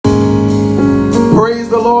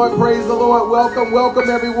Lord. Welcome, welcome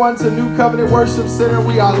everyone to New Covenant Worship Center.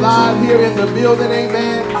 We are live here in the building,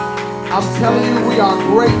 amen. I'm telling you, we are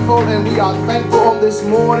grateful and we are thankful on this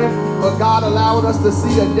morning for God allowing us to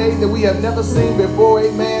see a day that we have never seen before,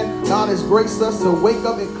 amen. God has graced us to wake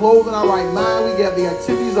up and clothed in our right mind. We get the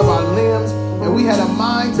activities of our limbs, and we had a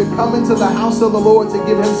mind to come into the house of the Lord to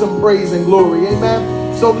give him some praise and glory, amen.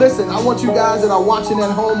 So listen, I want you guys that are watching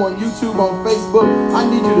at home on YouTube, on Facebook, I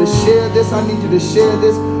need you to share this. I need you to share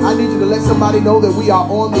this. I need you to let somebody know that we are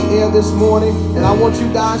on the air this morning. And I want you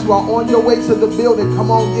guys who are on your way to the building,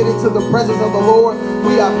 come on, get into the presence of the Lord.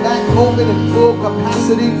 We are back open in full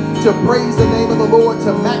capacity to praise the name of the Lord,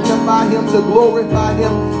 to magnify him, to glorify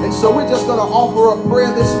him. And so we're just going to offer a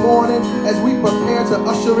prayer this morning as we prepare to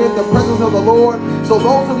usher in the presence of the Lord. So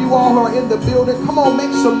those of you all who are in the building, come on,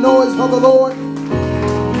 make some noise for the Lord.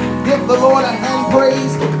 Give the Lord a hand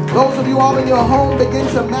praise. Those of you all in your home, begin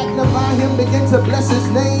to magnify him, begin to bless his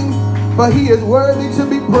name, for he is worthy to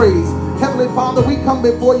be praised. Heavenly Father, we come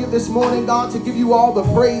before you this morning, God, to give you all the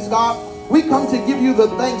praise, God. We come to give you the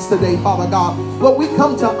thanks today, Father God. Lord, we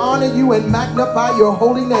come to honor you and magnify your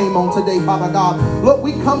holy name on today, Father God. Lord,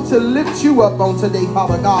 we come to lift you up on today,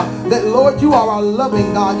 Father God. That, Lord, you are a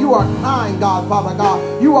loving God. You are kind, God, Father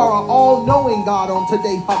God. You are an all-knowing God on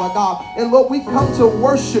today, Father God. And, Lord, we come to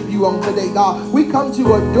worship you on today, God. We come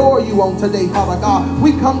to adore you on today, Father God.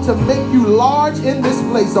 We come to make you large in this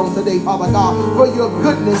place on today, Father God. For your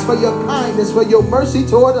goodness, for your kindness, for your mercy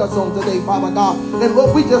toward us on today, Father God. And,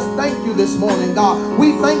 Lord, we just thank you this morning, God.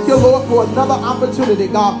 We thank you, Lord, for another opportunity,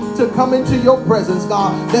 God, to come into your presence,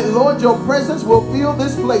 God. That, Lord, your presence will fill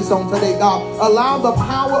this place on today, God. Allow the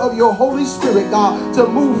power of your Holy Spirit, God, to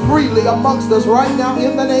move freely amongst us right now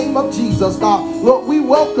in the name of Jesus, God. Lord, we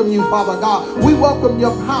welcome you, Father God. We welcome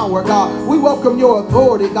your power, God. We welcome your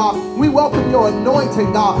authority, God. We welcome your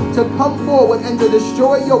anointing, God, to come forward and to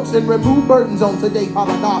destroy yokes and remove burdens on today,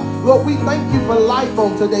 Father God. Lord, we thank you for life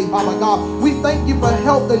on today, Father God. We thank you for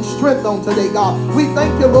health and strength on today, God. We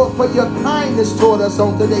thank you, Lord, for your kindness toward us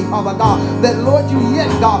on today, Father God. That, Lord, you yet,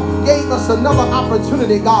 God, gave us another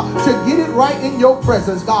opportunity, God, to get it right in your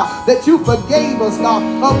presence, God. That you forgave us, God,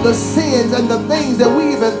 of the sins and the things that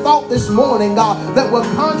we even thought this morning, God, that were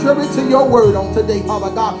contrary to your word on today,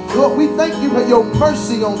 Father God. Lord, we thank you for your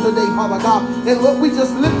mercy on today, Father God. And, Lord, we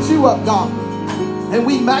just lift you up, God. And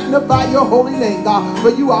we magnify your holy name, God,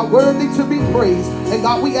 for you are worthy to be praised. And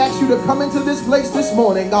God, we ask you to come into this place this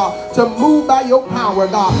morning, God, to move by your power,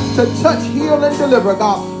 God, to touch, heal, and deliver,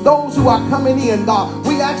 God. Those who are coming in, God,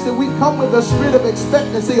 we ask that we come with a spirit of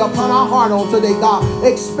expectancy upon our heart on today, God,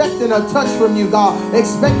 expecting a touch from you, God,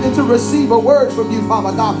 expecting to receive a word from you,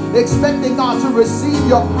 Father God, expecting, God, to receive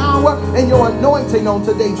your power and your anointing on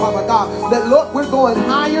today, Father God. That, Lord, we're going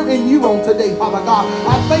higher in you on today, Father God.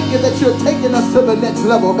 I thank you that you're taking us to the next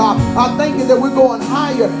level, God. I thank you that we're going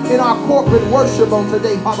higher in our corporate worship on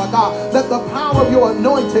today, Father God. That the power of your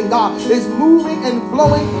anointing, God, is moving and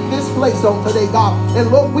flowing this place on today, God. And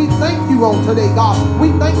Lord, we thank you on today, God. We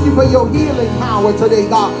thank you for your healing power today,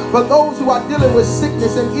 God. For those who are dealing with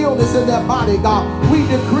sickness and illness in their body, God, we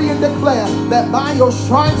decree and declare that by your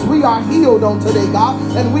stripes we are healed on today, God.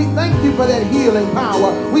 And we thank you for that healing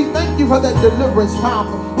power. We thank you for that deliverance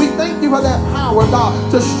power. We thank you for that power,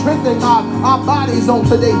 God, to strengthen, God, our bodies on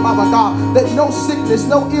today, Father God. That no sickness,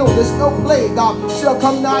 no illness, no plague, God, shall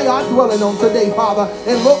come nigh our dwelling on today, Father.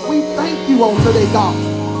 And Lord, we thank you on today, God,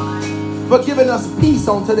 for giving us peace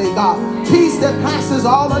on today, God. Peace that passes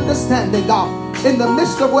all understanding, God. In the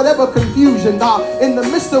midst of whatever confusion, God, in the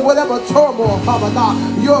midst of whatever turmoil, Father God,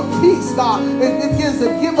 your peace, God, it begins to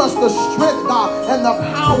give us the strength, God, and the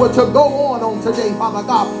power to go on today, Father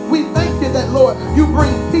God. We thank you that, Lord, you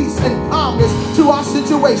bring peace and calmness to our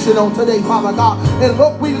situation on today, Father God. And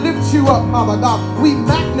Lord, we lift you up, Father God. We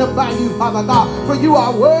magnify you, Father God, for you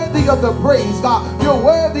are worthy of the praise, God. You're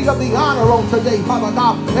worthy of the honor on today, Father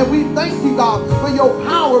God. And we thank you, God, for your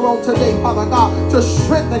power on today, Father God, to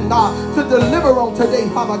strengthen, God, to deliver on today,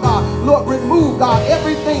 Father God. Lord, remove, God,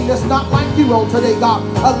 everything that's not like you on today, God.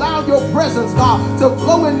 Allow your presence, God, to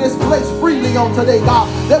flow in this place freely on today, God.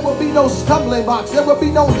 There will be no stumbling blocks. There will be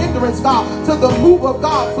no hindrance, God, to the move of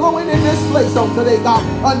God flowing in this place on today, God.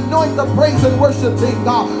 Anoint the praise and worship team,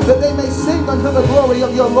 God, that they may sing unto the glory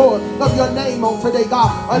of your Lord, of your name on today, God.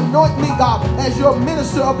 Anoint me, God, as your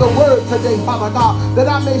minister of the word today, Father God, that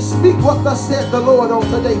I may speak what thus said the Lord on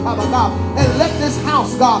today, Father God. And let this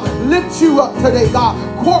house, God, lift you up today, God.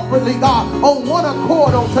 corporately, God, on one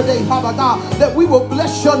accord on today, Father God, that we will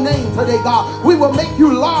bless your name today, God. We will make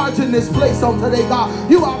you large in this place on today, God.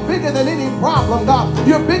 You are bigger than any problem, God.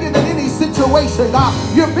 You're bigger than any situation, God.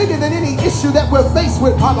 You're bigger than any issue that we're faced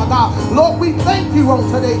with, Father God. Lord, we thank you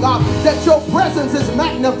on today, God, that your presence is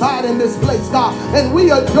magnified in this place, God. And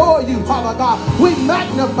we adore you, Father God. We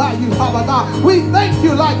magnify you, Father God. We thank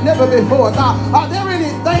you like never before, God. Are there any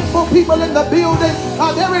thankful people in the building?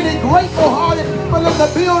 Are there any grateful-hearted people in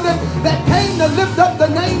the building that came to lift up the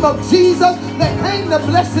name of Jesus, that came to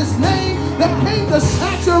bless his name, that came to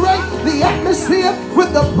saturate the atmosphere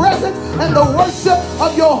with the presence and the worship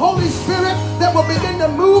of your Holy Spirit that will begin to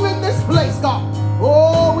move in this place, God?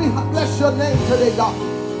 Oh, we bless your name today, God.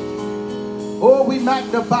 Oh, we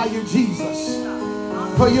magnify you, Jesus,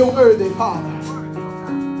 for your worthy, Father.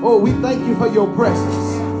 Oh, we thank you for your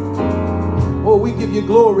presence. Oh, we give you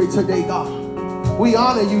glory today, God. We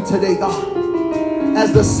honor you today, God.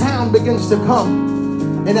 As the sound begins to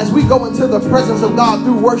come, and as we go into the presence of God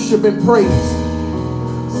through worship and praise,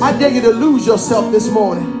 I dare you to lose yourself this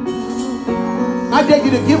morning. I dare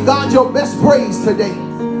you to give God your best praise today.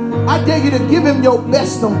 I dare you to give him your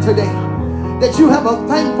best on today. That you have a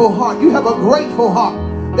thankful heart, you have a grateful heart,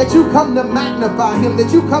 that you come to magnify him,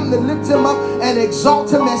 that you come to lift him up and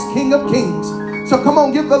exalt him as King of Kings. So come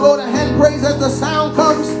on, give the Lord a hand praise as the sound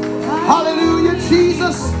comes. Hallelujah,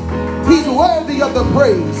 Jesus. He's worthy of the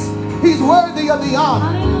praise. He's worthy of the honor.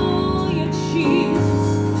 Hallelujah, Jesus.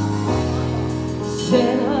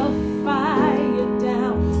 Set a fire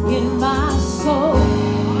down in my soul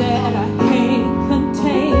that I can't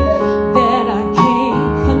contain, that I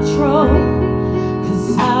can't control.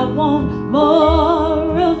 'Cause I want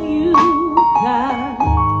more of you, God.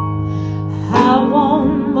 I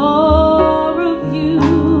want more of you,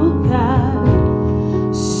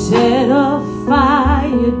 God. Set a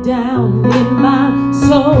fire down in my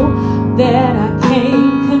soul that I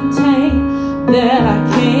can't contain, that I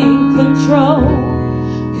can't control.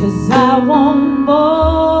 'Cause I want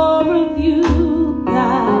more of you,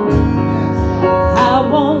 God. I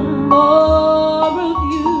want more of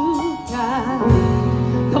you, God.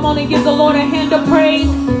 Come on and give the Lord a hand of praise.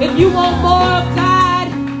 If you want more of God,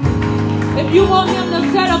 if you want him to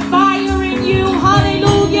set a fire in you,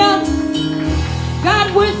 hallelujah.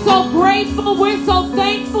 God, we're so grateful. We're so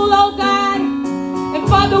thankful, oh God. And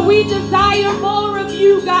Father, we desire more of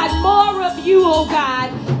you, God. More of you, oh God.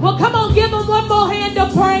 Well, come on, give him one more hand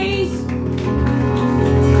of praise.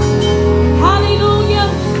 Hallelujah.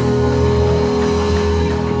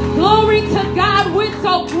 Glory to God. We're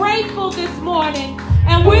so grateful this morning.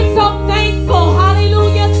 And we're so thankful.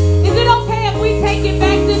 Hallelujah. Is it okay if we take it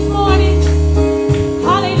back this morning?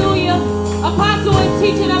 Hallelujah. Apostle is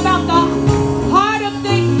teaching about the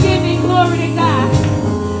Thanksgiving, glory to God.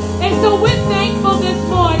 And so we're thankful this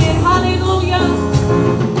morning. Hallelujah.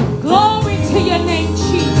 Glory to your name,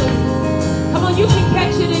 Jesus. Come on, you can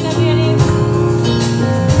catch it in a minute.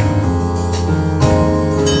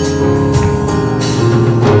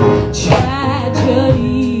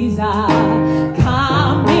 Tragedies are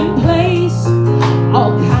commonplace.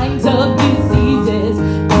 All kinds of diseases.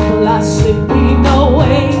 People are slipping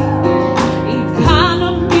away.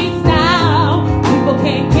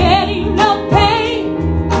 Can't get enough pain,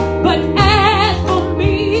 but as for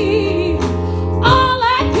me,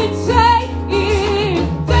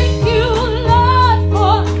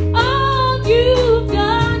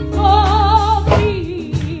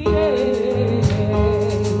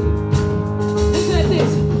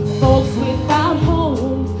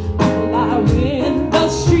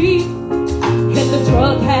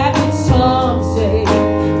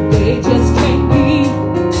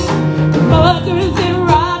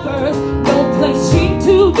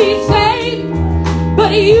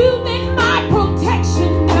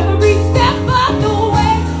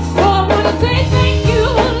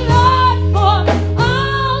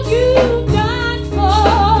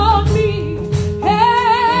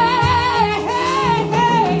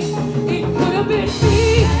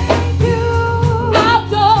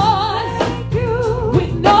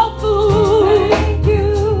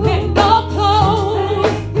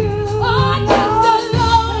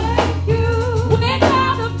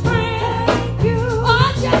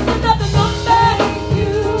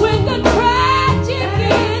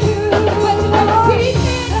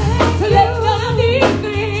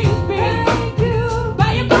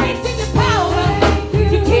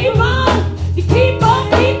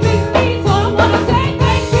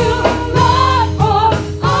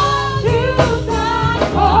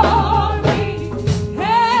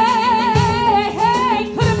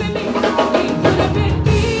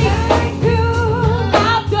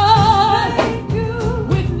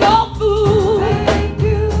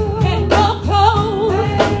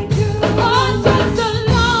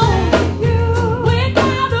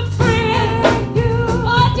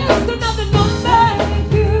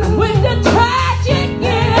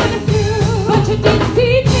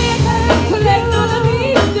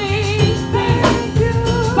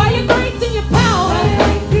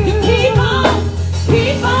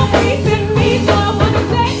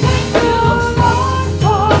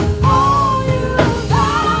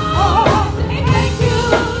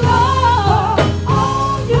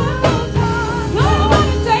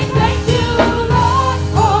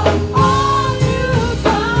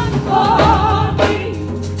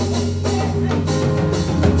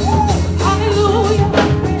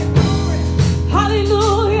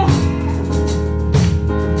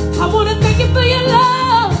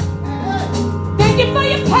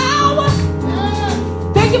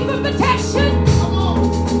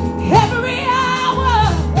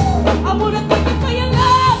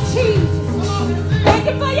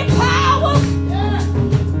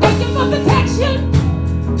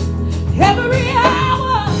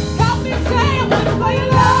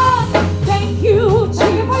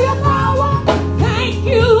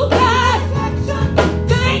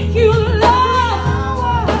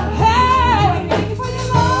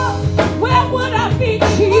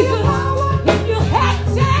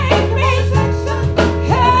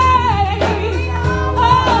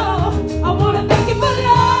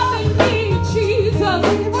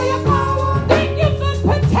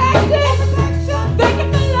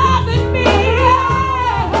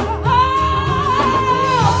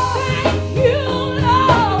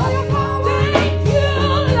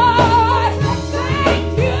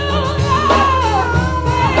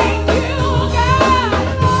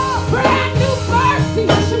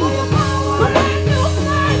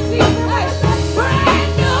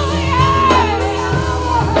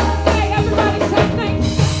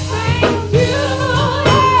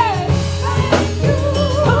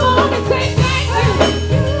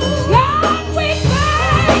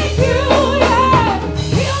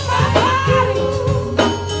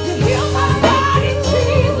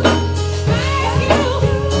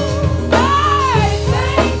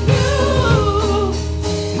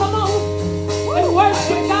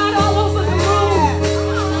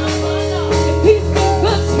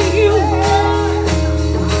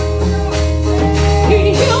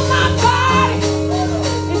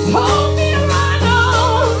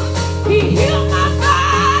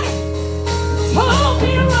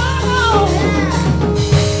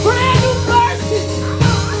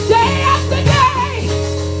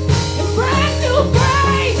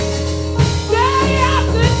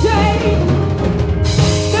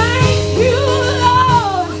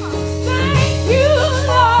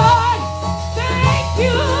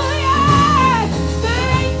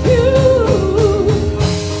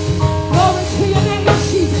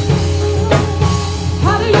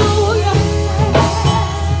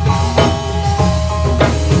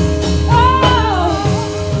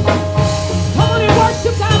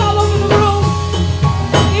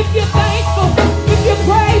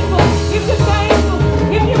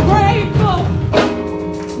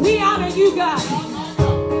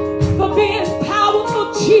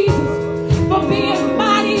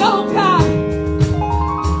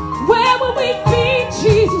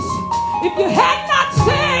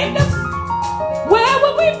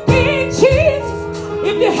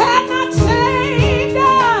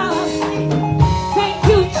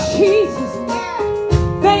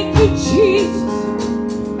 you, Jesus.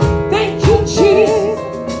 Thank you, Jesus.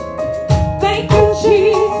 Thank you,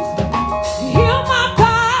 Jesus. Heal my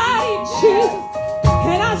body, Jesus.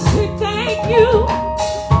 And I say thank you.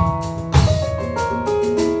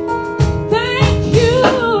 Thank you.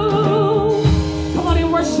 Come on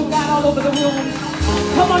and worship God all over the room.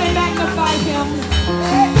 Come on and magnify him.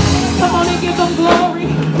 Come on and give him glory.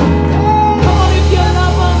 Come on if you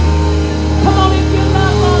love him. Come on if you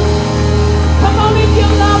love him. Come on if you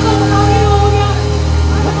love him. Hallelujah.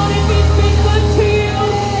 Come on if he's been good to you.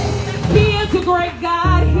 He is a great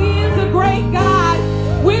God. He is a great God.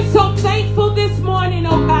 We're so thankful this morning,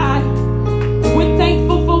 oh God. We're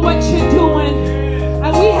thankful for what you're doing.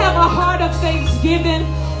 And we have a heart of thanksgiving.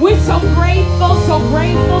 We're so grateful, so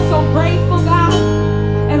grateful, so grateful, God.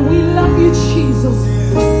 And we love you, Jesus.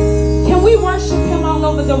 Can we worship him all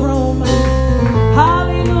over the room?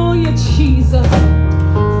 Hallelujah, Jesus.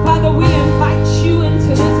 Father, we invite you into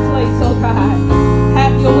this place, oh God.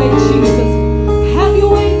 Have your way, Jesus. Have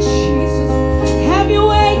your way, Jesus. Have your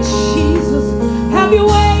way, Jesus. Have your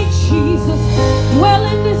way, Jesus. Dwell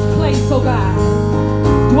in this place, oh God.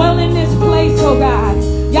 Dwell in this place, oh God.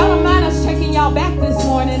 Y'all don't mind us taking y'all back this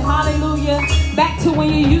morning. Hallelujah. Back to when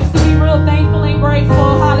you used to be real thankful and grateful.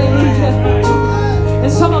 Hallelujah.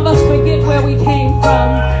 And some of us forget where we came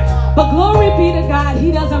from. But glory be to God,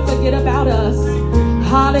 he doesn't forget about us.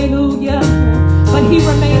 Hallelujah. But he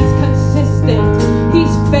remains consistent.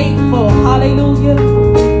 He's faithful. Hallelujah.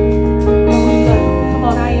 And we love him. Come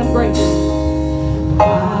on, I am grateful.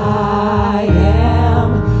 I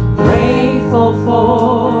am grateful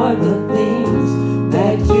for the things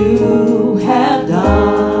that you have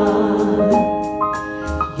done.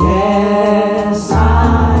 Yes,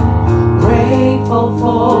 I'm grateful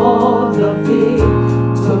for the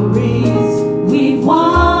victories we've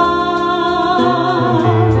won.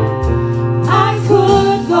 I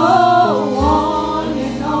could go on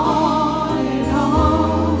and on and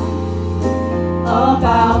on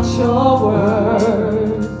about your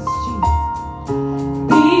words,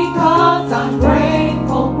 because I'm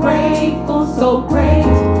grateful, grateful, so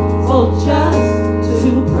grateful just to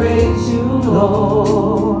praise you,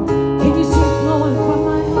 Lord. Can you sing flowing from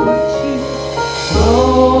my heart, Jesus?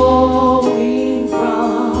 Flowing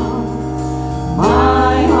from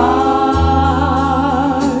my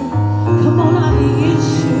heart. Come on, are the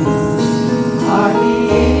issues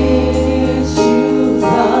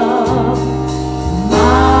of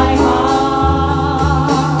my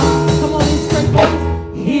heart. Come on,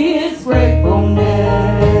 his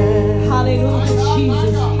gratefulness. Hallelujah,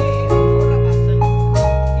 Jesus.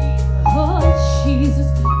 Oh, Jesus.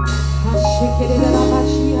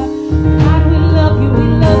 God, we love you, we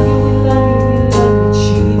love you, we love you, we love you,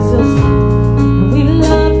 Jesus. We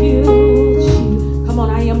love you, Jesus. Come on,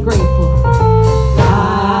 I am grateful. I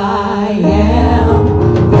am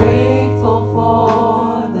grateful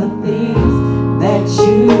for the things that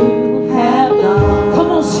you have done. Come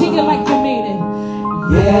on, sing it like you mean it.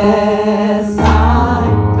 Yes,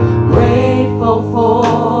 I'm grateful for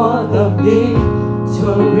the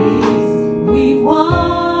victories we won.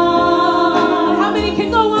 How many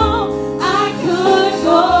can go on? I could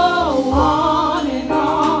go on and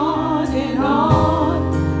on and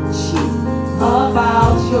on, Jesus,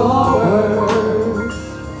 about your words,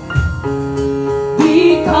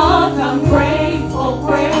 because I'm grateful,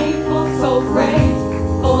 grateful, so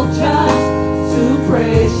grateful just to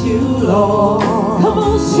praise you, Lord. Come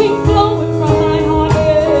on, sing flowing from my heart,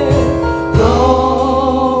 yeah.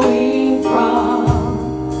 Flowing from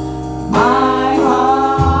my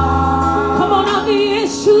heart. Come on, all the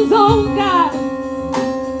issues, oh God,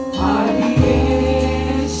 are the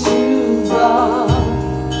issues of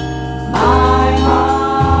my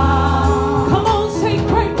heart. Come on, say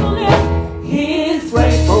gratefulness. His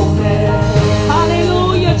gratefulness.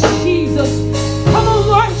 Hallelujah, Jesus. Come on,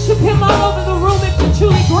 worship him all over the room if you're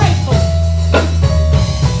truly grateful.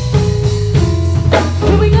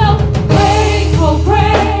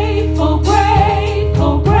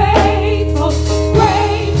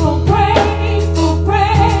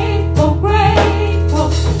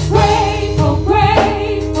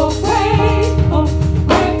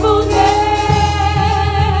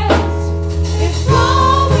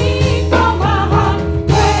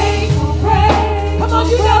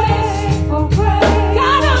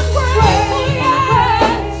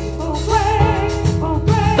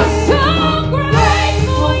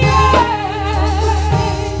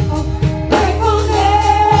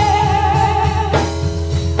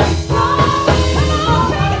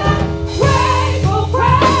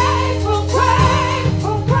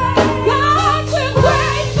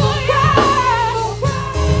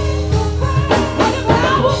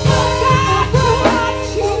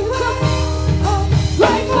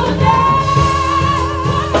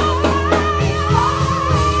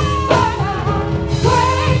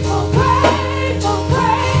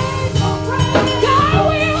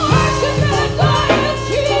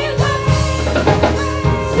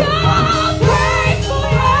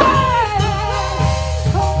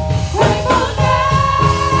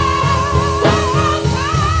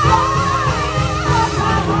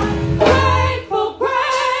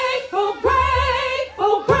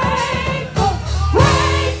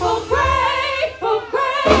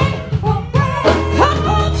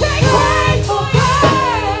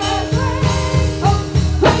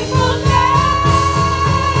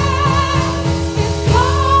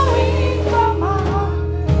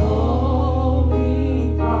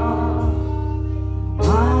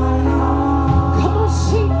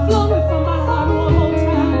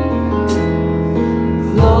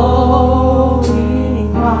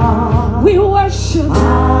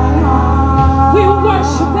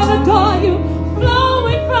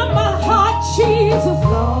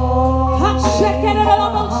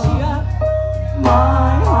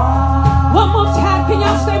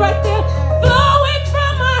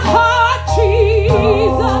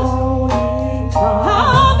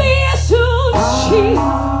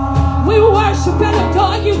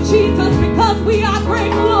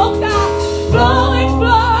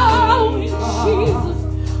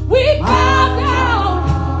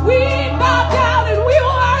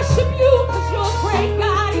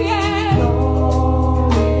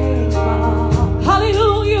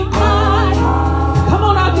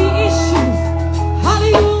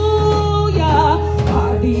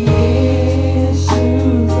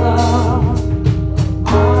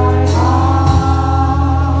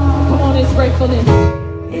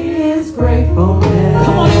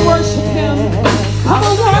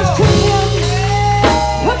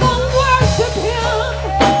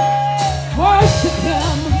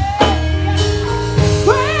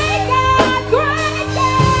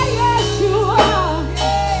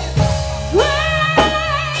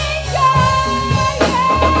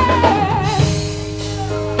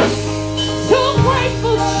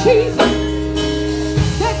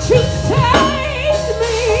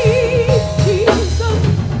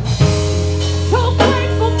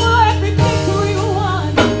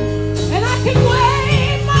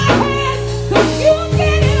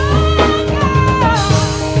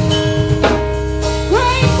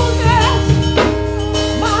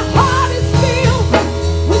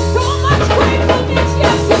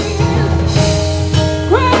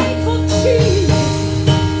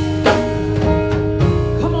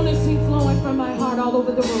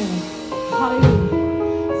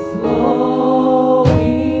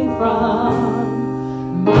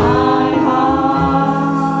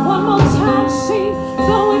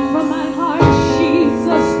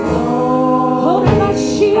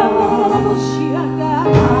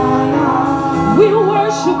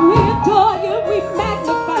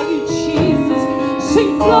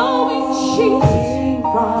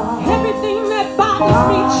 this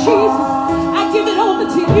meet, Jesus. I give it over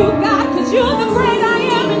to you, God, because you're the great I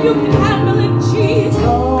am and you can handle it, Jesus.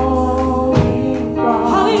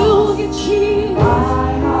 Hallelujah, Jesus.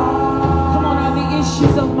 Come on, are the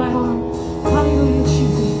issues of my heart. Hallelujah,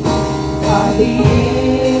 Jesus. Are the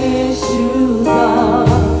issues of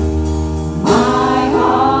my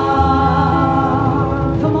heart.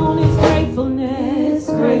 Come on, it's gratefulness,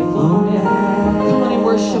 gratefulness. Come on and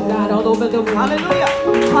worship God all over the world. Hallelujah.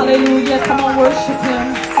 Hallelujah. Come on, worship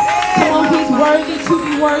Him. Come on, He's worthy to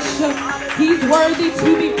be worshipped. He's worthy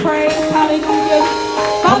to be praised. Hallelujah.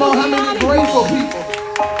 Come on, how many grateful people?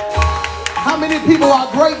 How many people are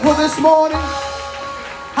grateful this morning?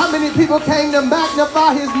 How many people came to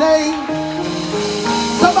magnify His name?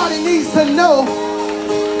 Somebody needs to know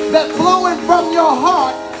that flowing from your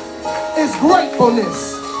heart is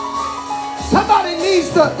gratefulness. Somebody needs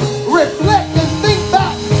to reflect and think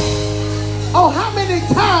back on how many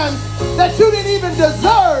times that you didn't even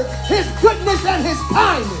deserve His goodness and His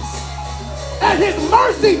kindness and His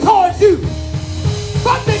mercy towards you.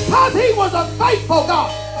 But because He was a faithful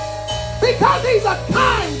God, because He's a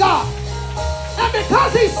kind God, and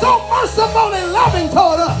because He's so merciful and loving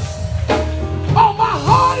toward us, oh, my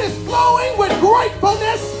heart is flowing with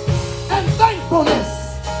gratefulness and thankfulness.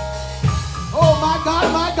 Oh, my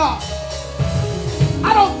God, my God.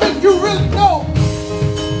 I don't think you really know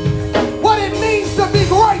what it means to be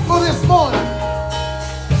grateful this morning.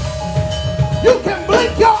 You can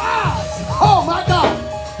blink your eyes. Oh, my God.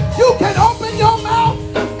 You can open your mouth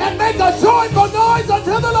and make a joyful noise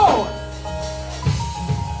unto the Lord.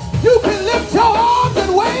 You can lift your arms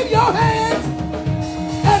and wave your hands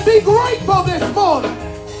and be grateful this morning.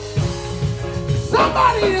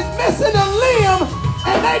 Somebody is missing a limb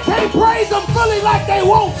and they can't praise Him fully like they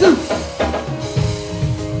want to.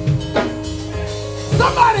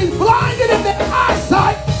 Somebody's blinded in their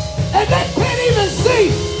eyesight and they can't even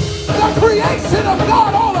see the creation of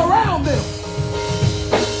God all around them.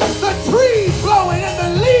 The trees blowing and the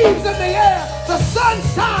leaves in the air, the sun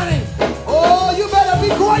shining. Oh, you better be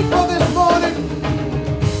grateful this morning.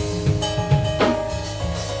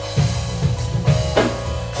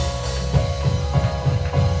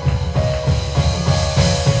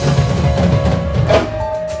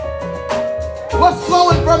 What's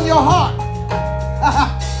flowing from your heart?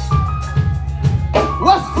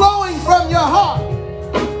 What's flowing from your heart?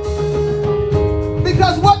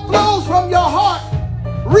 Because what flows from your heart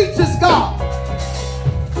reaches God.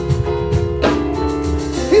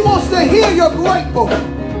 He wants to hear you're grateful.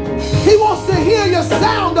 He wants to hear your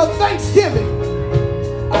sound of thanksgiving.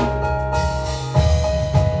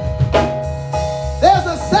 There's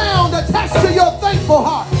a sound attached to your thankful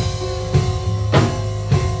heart.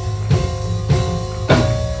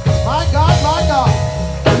 My God, my God.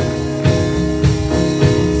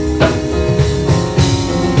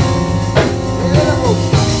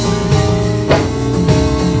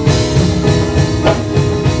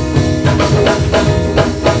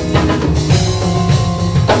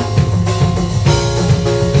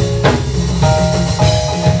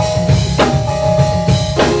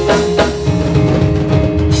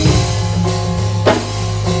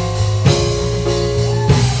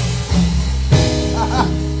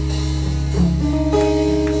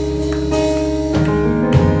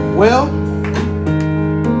 Well,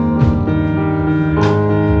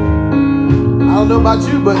 I don't know about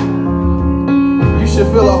you, but you should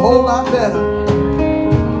feel a whole lot better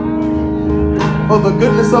for the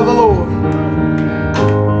goodness of the Lord,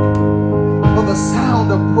 for the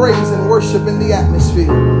sound of praise and worship in the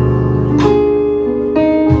atmosphere.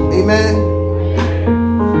 Amen.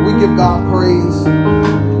 We give God praise.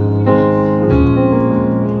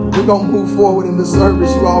 We're going to move forward in the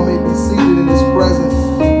service. You all may be seated in His presence.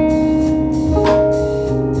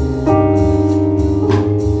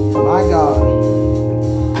 My God.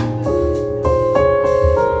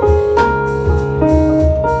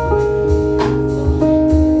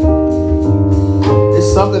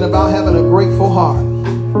 It's something about having a grateful heart.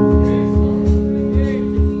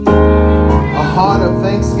 A heart of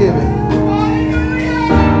thanksgiving.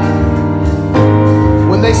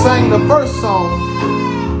 When they sang the first song,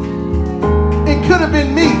 it could have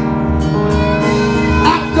been me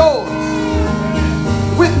outdoors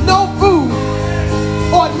with no food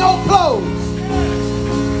or no clothes.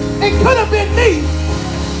 It could have been me,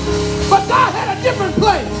 but God had a different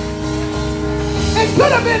plan. It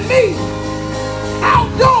could have been me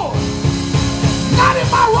outdoors, not in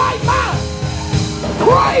my right mind,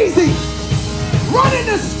 crazy, running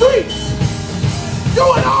the streets,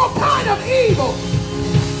 doing all kind of evil.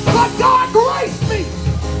 But God graced me,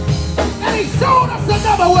 and He showed us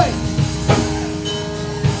another way.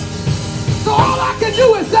 So all I I can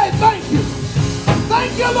do is say thank you.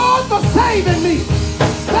 Thank you, Lord, for saving me.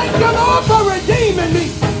 Thank you, Lord, for redeeming me.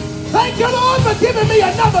 Thank you, Lord, for giving me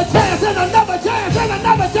another chance and another chance and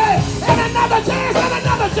another chance and another chance and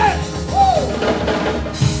another chance. Woo!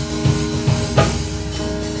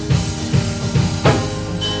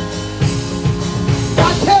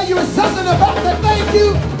 I tell you, it's something about the thank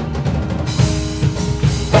you.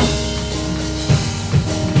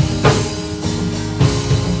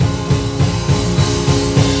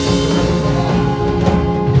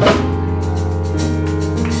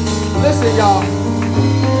 Listen, y'all.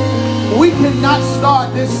 We cannot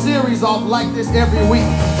start this series off like this every week.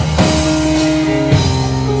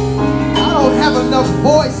 I don't have enough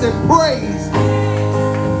voice and praise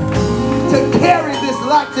to carry this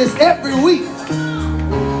like this every week.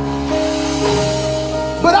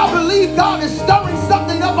 But I believe God is stirring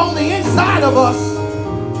something up on the inside of us.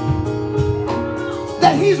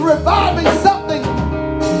 That he's reviving something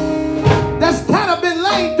that's kind of been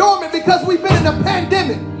laying dormant because we've been in a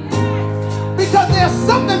pandemic. Because there's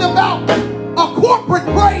something about a corporate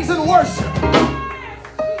praise and worship.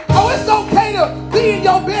 Oh, it's okay to be in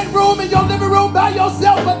your bedroom, in your living room by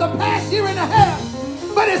yourself for the past year and a half.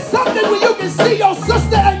 But it's something where you can see your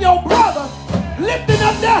sister and your brother lifting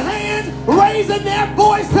up their hands, raising their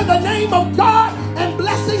voice to the name of God and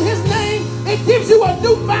blessing his name. It gives you a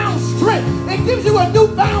newfound strength. It gives you a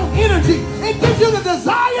newfound energy. It gives you the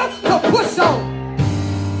desire to push on.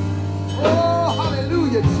 Oh,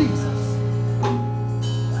 hallelujah, Jesus.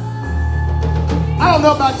 I don't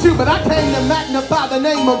know about you, but I came to magnify the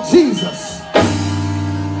name of Jesus.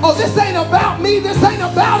 Oh, this ain't about me. This ain't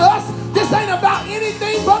about us. This ain't about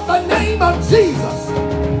anything but the name of Jesus.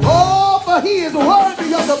 Oh, for he is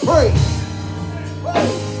worthy of the praise. Woo.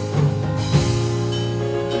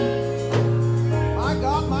 My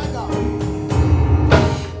God, my God.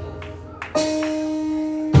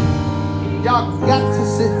 Y'all got to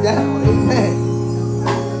sit down, amen,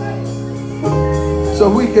 so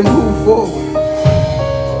we can move forward.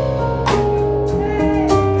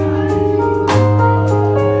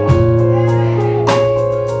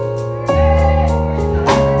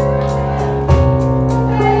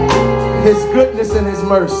 His goodness and his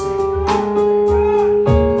mercy.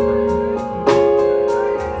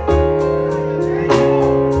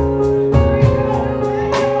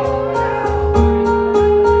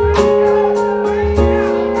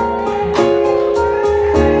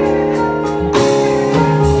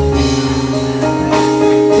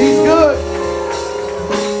 He's good.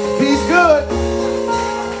 He's good.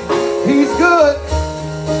 He's good.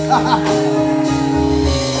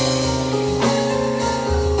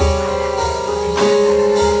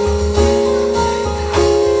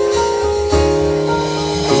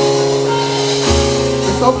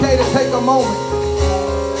 It's okay to take a moment.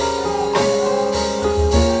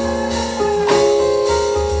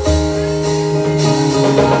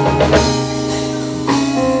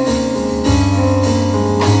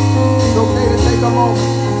 It's okay to take a moment.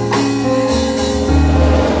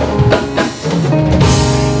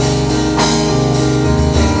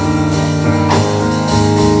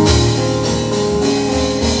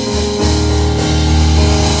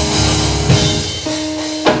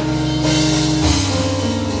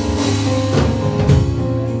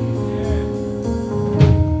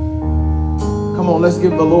 Come on, let's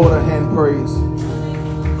give the Lord a hand praise.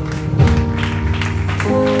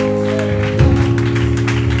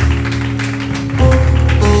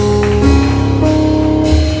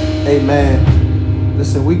 Amen.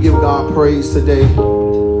 Listen, we give God praise today.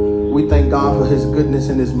 We thank God for his goodness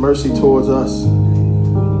and his mercy towards us.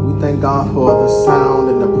 We thank God for the sound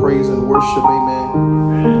and the praise and worship,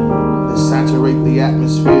 amen, that saturate the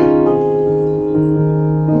atmosphere.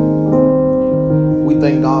 We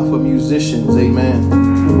thank God for musicians, amen.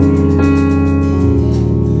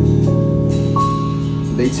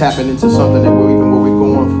 They tapping into something that we're going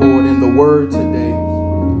forward in the word today.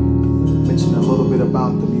 Mention a little bit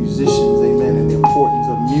about the musicians, amen, and the importance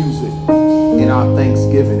of music in our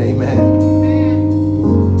Thanksgiving, amen.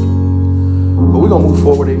 But we're going to move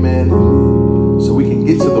forward, amen, so we can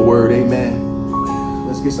get to the word, amen.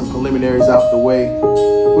 Let's get some preliminaries out the way.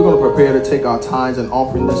 We're going to prepare to take our tithes and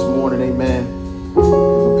offering this morning, amen.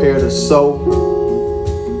 Prepare to sow.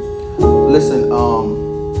 Listen,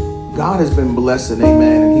 God has been blessing,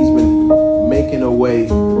 amen, and he's been making a way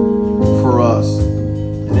for us.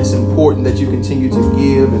 And it's important that you continue to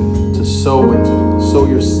give and to sow and to sow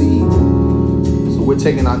your seed. So we're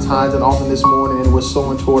taking our tithes and offering this morning, and we're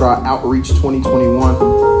sowing toward our Outreach 2021.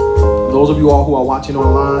 Those of you all who are watching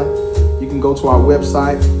online, you can go to our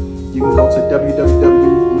website. You can go to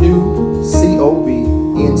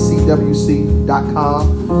www.newcovnc.com.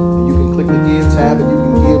 chnwc.com. And you can click the Give tab and you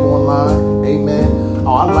can give online. Amen.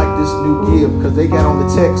 Oh, I like this new give because they got on the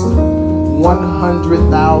text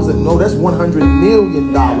 100,000. No, that's $100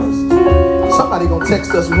 million. Somebody gonna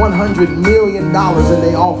text us $100 million in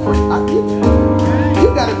their offering. You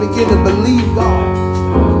gotta begin to believe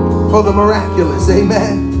God for the miraculous.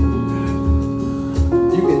 Amen.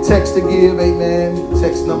 You can text to give. Amen.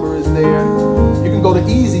 Text number is there. You can go to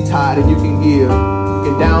Easy Tide and you can give. You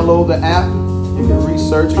can download the app. You can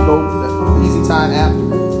research and go to the Easy Tide app.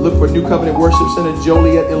 Look for New Covenant Worship Center,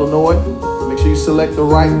 Joliet, Illinois. Make sure you select the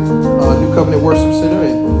right New Covenant Worship Center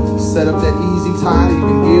and set up that Easy Tide. You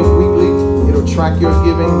can give weekly. It'll track your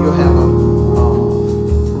giving. You'll have a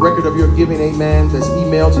record of your giving, amen, that's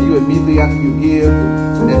emailed to you immediately after you give.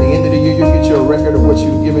 And at the end of the year, you'll get your record of what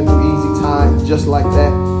you've given through Easy Tide, just like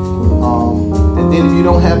that. And then if you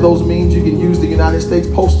don't have those means, you can use the United States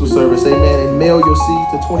Postal Service, amen, and mail your seed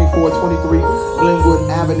to 2423 Glenwood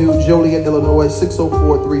Avenue, Joliet, Illinois,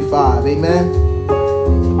 60435, amen.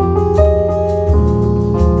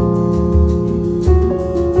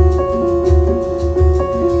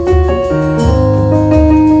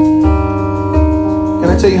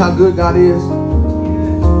 Tell you how good God is.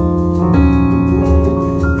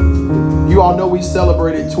 You all know we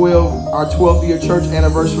celebrated our 12th year church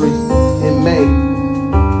anniversary in May.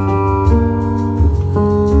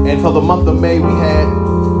 And for the month of May, we had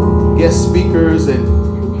guest speakers and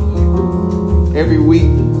every week.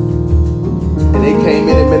 And they came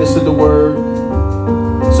in and ministered the word.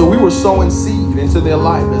 So we were sowing seed into their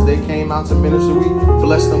life as they came out to minister. We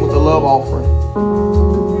blessed them with a love offering.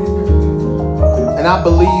 And I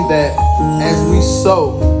believe that as we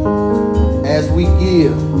sow, as we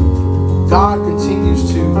give, God continues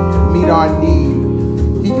to meet our need.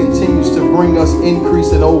 He continues to bring us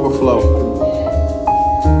increase and overflow.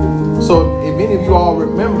 So if any of you all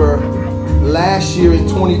remember, last year in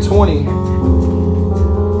 2020,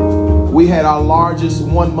 we had our largest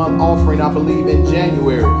 1 month offering, I believe, in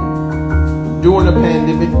January. During the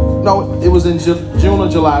pandemic. No, it was in June or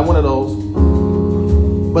July, one of those.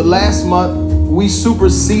 But last month, we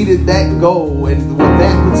superseded that goal and with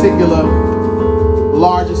that particular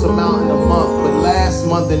largest amount in a month. But last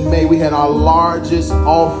month in May, we had our largest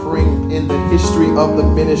offering in the history of the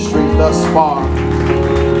ministry thus far.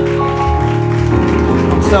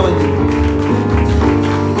 I'm telling you.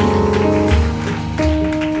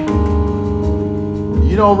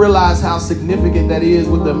 You don't realize how significant that is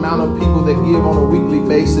with the amount of people that give on a weekly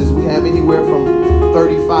basis. We have anywhere from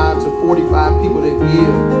 35 to 45 people that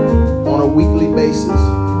give on a weekly basis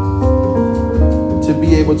to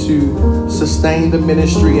be able to sustain the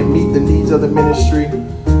ministry and meet the needs of the ministry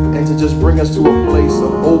and to just bring us to a place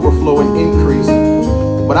of overflow and increase.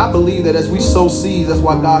 But I believe that as we sow seeds, that's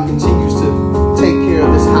why God continues to take care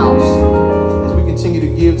of this house. As we continue to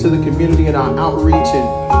give to the community in our outreach and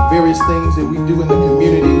various things that we do in the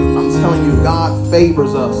community, I'm telling you, God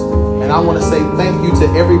favors us. And I want to say thank you to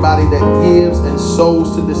everybody that gives and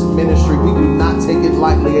sows to this ministry. We do not take it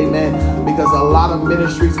lightly, amen, because a lot of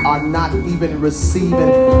ministries are not even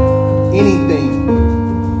receiving anything.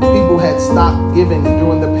 People had stopped giving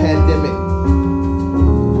during the pandemic.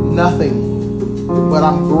 Nothing. But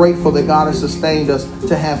I'm grateful that God has sustained us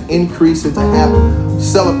to have increase and to have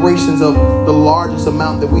celebrations of the largest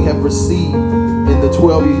amount that we have received in the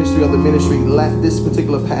 12-year history of the ministry this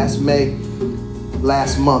particular past May.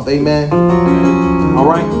 Last month, amen. All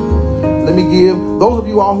right, let me give those of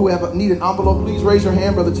you all who need an envelope, please raise your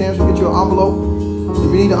hand. Brother Terrence will get you an envelope. If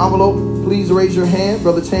you need an envelope, please raise your hand.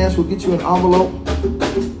 Brother Terrence will get you an envelope.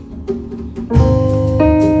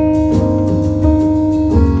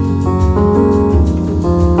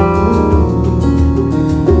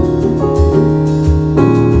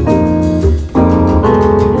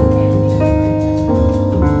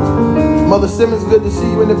 Mother Simmons, good to see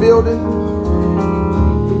you in the building.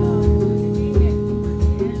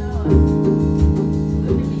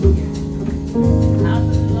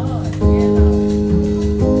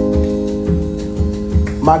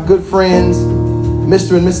 My good friends,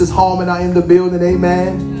 Mr. and Mrs. Hallman are in the building,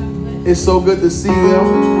 amen. It's so good to see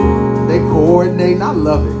them. They coordinate, and I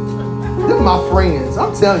love it. They're my friends.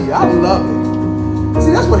 I'm telling you, I love it.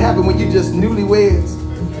 See, that's what happened when you just newlyweds.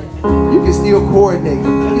 You can still coordinate.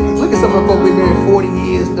 Look at some of the folks been married 40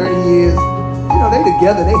 years, 30 years. You know, they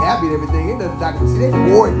together, they happy and everything. Ain't nothing I can see. They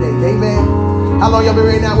coordinate, amen. How long y'all been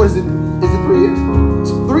married now? What is it? Is it 3 years?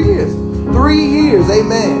 3 years. 3 years,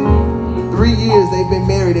 amen. 3 years they've been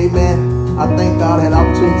married, amen. I thank God I had the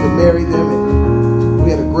opportunity to marry them, and we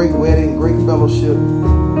had a great wedding, great fellowship.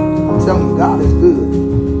 I'm telling you, God is good.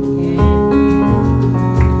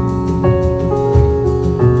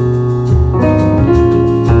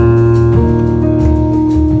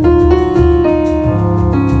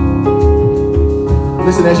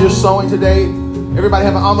 Listen, as you're sowing today, everybody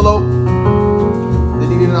have an envelope? They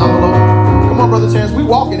needed an envelope. Come on, Brother Chance, we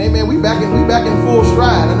walking, amen. We back in full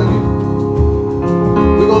stride. I know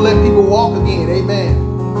we're gonna let people walk again,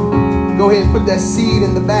 amen. Go ahead and put that seed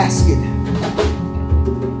in the basket.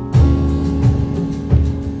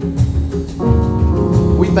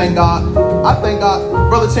 We thank God. I thank God.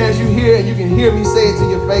 Brother Chance, you hear and you can hear me say it to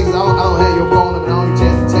your face. I don't have your phone up and I don't get a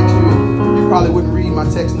chance to text you. You probably wouldn't read my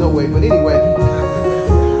text no way. But anyway.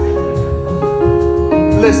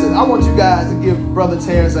 Listen, I want you guys to give Brother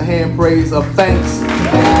Terrence a hand praise of thanks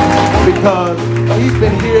because he's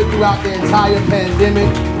been here throughout the entire pandemic.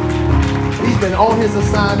 He's been on his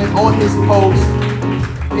assignment, on his post,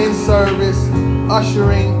 in service,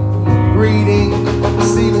 ushering, greeting,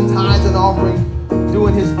 receiving tithes and offering,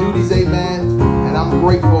 doing his duties, amen. And I'm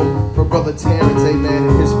grateful for Brother Terrence, amen,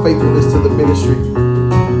 and his faithfulness to the ministry.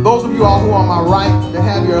 Those of you all who are on my right that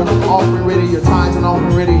have your offering ready, your tithes and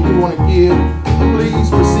offering ready, you want to give, please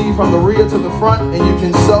proceed from the rear to the front and you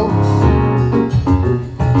can sow.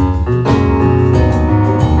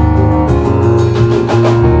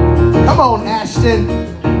 Come on, Ashton.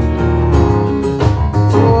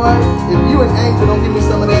 Boy, if you and Angel don't give me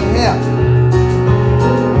some of that hair.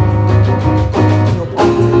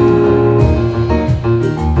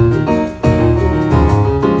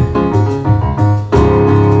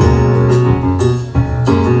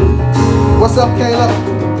 What's up, Caleb?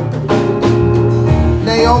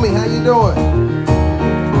 Naomi, how you doing?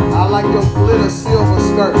 I like your glitter silver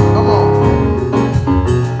skirt. Come on.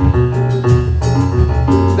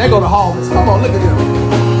 There go the harvest. Come on, look at them.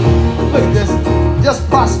 Look at this. Just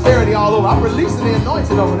prosperity all over. I'm releasing the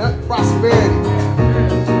anointing over there. Prosperity.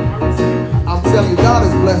 I'm telling you, God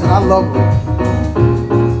is blessing. I love him.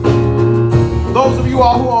 Those of you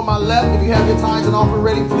all who are on my left, if you have your tithes and offering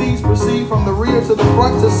ready, please proceed from the rear to the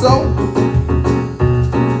front to sow.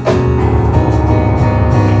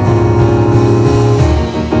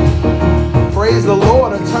 Praise the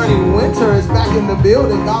Lord. Attorney Winter is back in the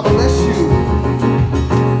building. God bless you.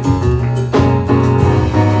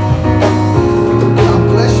 God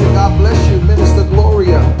bless you. God bless you, Minister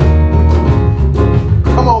Gloria.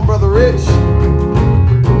 Come on, Brother Rich.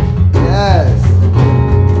 Yes.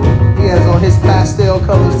 He has on his pastel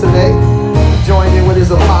colors today. Joined in with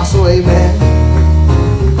his apostle. Amen.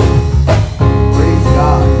 Praise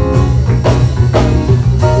God.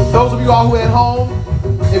 Those of you all who are at home,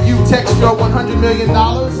 if you text your $100 million,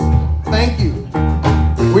 thank you.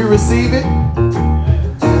 We receive it.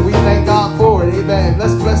 And we thank God for it. Amen.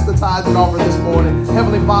 Let's bless the tithes and offering this morning.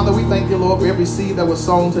 Heavenly Father, we thank you, Lord, for every seed that was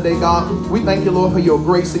sown today, God. We thank you, Lord, for your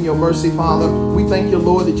grace and your mercy, Father. We thank you,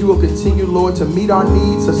 Lord, that you will continue, Lord, to meet our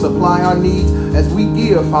needs, to supply our needs. As we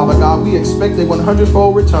give, Father God, we expect a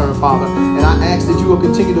 100-fold return, Father. And I ask that you will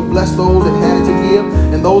continue to bless those that had it to give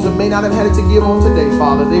and those that may not have had it to give on today,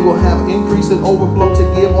 Father. They will have increase and overflow to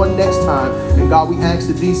give on next time. And God, we ask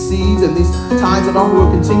that these seeds and these tithes and offering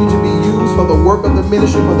will continue to be used for the work of the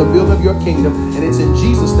ministry, for the building of your kingdom. And it's in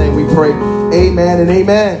Jesus' name we pray. Amen and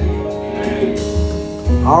amen.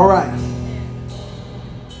 All right.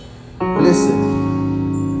 Listen.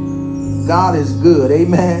 God is good.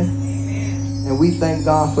 Amen. And we thank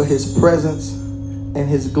God for his presence and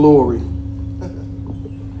his glory.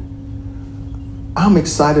 I'm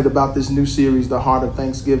excited about this new series, The Heart of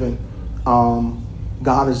Thanksgiving.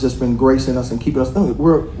 God has just been gracing us and keeping us.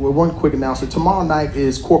 We're one quick announcement. Tomorrow night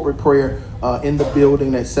is corporate prayer in the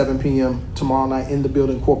building at 7 p.m. Tomorrow night in the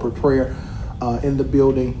building, corporate prayer in the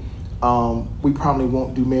building. We probably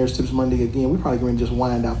won't do Marriage Tips Monday again. We're probably going to just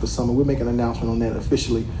wind out the summer. We'll make an announcement on that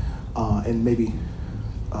officially and maybe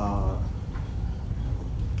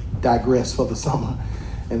digress for the summer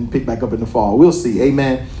and pick back up in the fall. We'll see.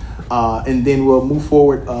 Amen. And then we'll move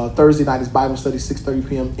forward. Thursday night is Bible study, 6:30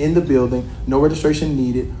 p.m. in the building. No registration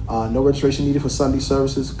needed. No registration needed for Sunday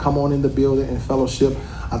services. Come on in the building and fellowship.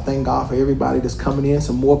 I thank God for everybody that's coming in.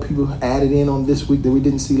 Some more people added in on this week that we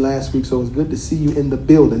didn't see last week. So it's good to see you in the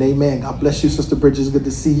building. Amen. God bless you, Sister Bridget. It's good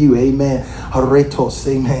to see you. Amen. Haretos.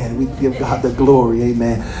 Amen. We give God the glory.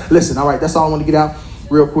 Amen. Listen. All right. That's all I want to get out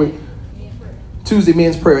real quick. Tuesday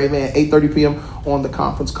men's prayer, amen, 8:30 p.m. on the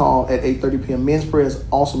conference call at 8:30 p.m. Men's prayer is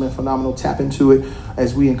awesome and phenomenal. Tap into it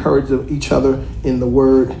as we encourage each other in the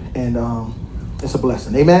word, and it's a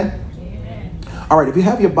blessing. Amen? Amen. All right, if you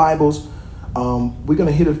have your Bibles, we're going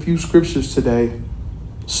to hit a few scriptures today.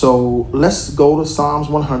 So let's go to Psalms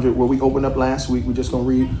 100 where we opened up last week. We're just going to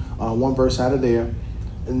read one verse out of there.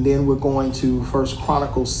 And then we're going to 1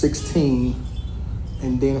 Chronicles 16.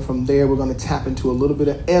 And then from there, we're going to tap into a little bit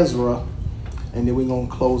of Ezra. And then we're going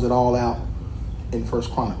to close it all out in 1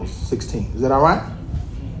 Chronicles 16. Is that all right?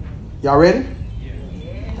 Y'all ready?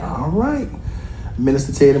 All right.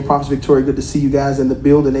 Minister Ted and Prophet Victoria, good to see you guys in the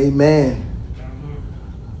building. Amen.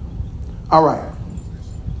 All right.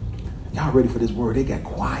 Y'all ready for this word? They got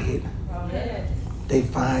quiet. They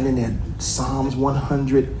find in their Psalms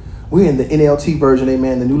 100. We're in the NLT version,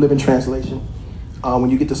 amen, the New Living Translation. When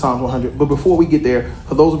you get to Psalms 100. But before we get there,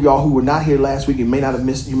 for those of y'all who were not here last week, you may have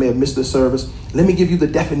missed the service. Let me give you the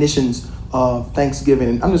definitions of Thanksgiving.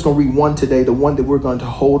 And I'm just going to read one today, the one that we're going to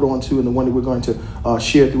hold on to and the one that we're going to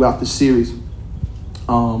share throughout the series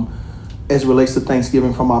as it relates to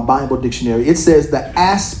Thanksgiving from our Bible dictionary. It says the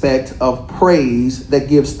aspect of praise that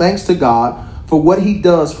gives thanks to God for what he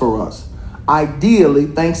does for us. Ideally,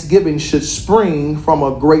 Thanksgiving should spring from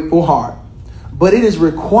a grateful heart, but it is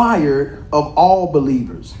required of all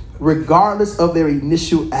believers, regardless of their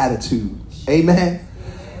initial attitude. Amen.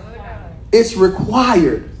 It's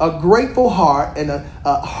required. A grateful heart and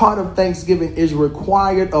a heart of thanksgiving is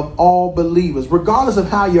required of all believers, regardless of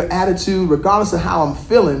how your attitude, regardless of how I'm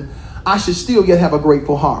feeling. I should still yet have a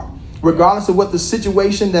grateful heart. Regardless of what the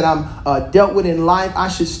situation that I'm dealt with in life, I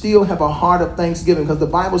should still have a heart of thanksgiving, because the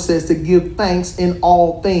Bible says to give thanks in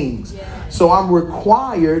all things. Yeah. So I'm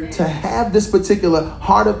required to have this particular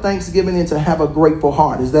heart of thanksgiving and to have a grateful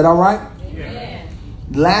heart. Is that all right? Yeah.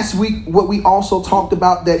 Last week, what we also talked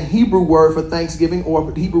about, that Hebrew word for thanksgiving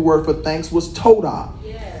or Hebrew word for thanks was todah.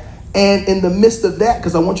 Yeah. And in the midst of that,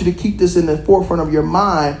 because I want you to keep this in the forefront of your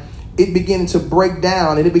mind, it began to break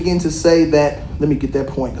down and it began to say that, let me get that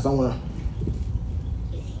point because I want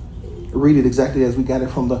to read it exactly as we got it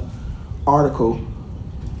from the article.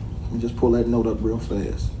 Let me just pull that note up real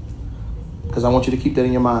fast because I want you to keep that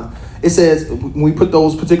in your mind. It says, when we put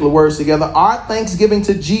those particular words together, our thanksgiving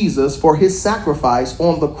to Jesus for his sacrifice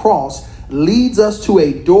on the cross leads us to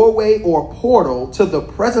a doorway or portal to the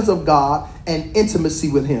presence of God and intimacy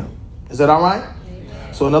with him. Is that all right?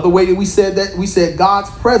 So another way that we said God's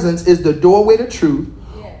presence is the doorway to truth,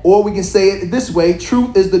 or we can say it this way: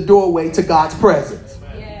 truth is the doorway to God's presence.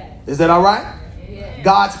 Is that all right?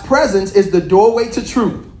 God's presence is the doorway to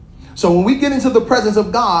truth. So when we get into the presence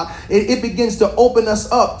of God, it begins to open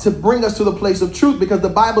us up to bring us to the place of truth, because the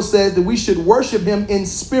Bible says that we should worship him in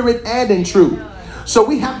spirit and in truth. So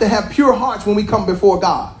we have to have pure hearts when we come before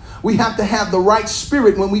God. We have to have the right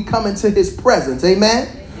spirit when we come into his presence.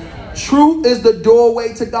 Amen. Truth is the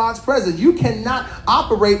doorway to God's presence. You cannot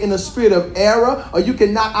operate in a spirit of error, or you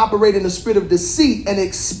cannot operate in a spirit of deceit and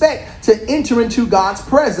expect to enter into God's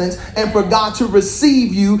presence and for God to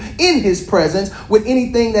receive you in his presence with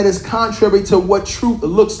anything that is contrary to what truth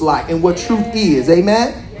looks like and what truth is.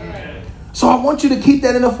 Amen. So I want you to keep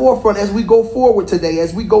that in the forefront as we go forward today,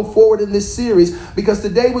 as we go forward in this series, because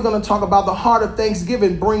today we're going to talk about the heart of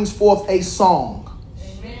thanksgiving brings forth a song.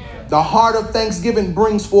 The heart of thanksgiving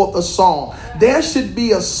brings forth a song. There should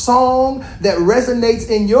be a song that resonates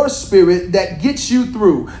in your spirit, that gets you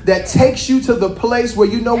through, that takes you to the place where,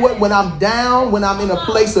 you know what, when I'm down, when I'm in a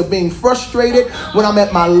place of being frustrated, when I'm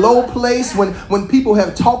at my low place, when people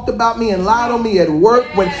have talked about me and lied on me at work,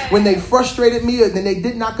 when they frustrated me and they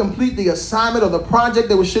did not complete the assignment or the project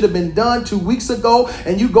that should have been done 2 weeks ago,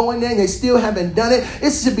 and you go in there and they still haven't done it.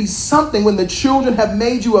 It should be something when the children have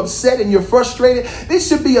made you upset and you're frustrated. This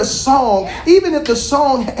should be a song. Even if the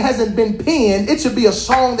song hasn't been penned, it should be a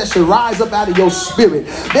song that should rise up out of your spirit.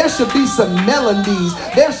 There should be some melodies.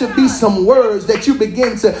 There should be some words that you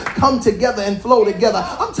begin to come together and flow together.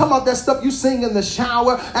 I'm talking about that stuff you sing in the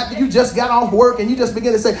shower after you just got off work and you just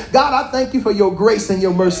begin to say, God, I thank you for your grace and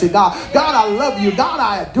your mercy. God, I love you. God,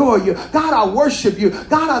 I adore you. God, I worship you.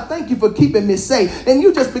 God, I thank you for keeping me safe. And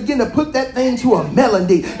you just begin to put that thing to a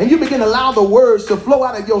melody, and you begin to allow the words to flow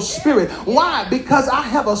out of your spirit. Why? Because I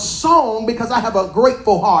have a song, because I have a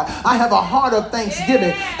grateful heart. I have a heart of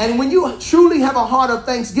thanksgiving. And when you truly have a heart of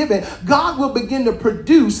thanksgiving, God will begin to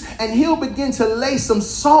produce, and he'll begin to lay some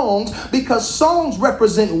songs, because songs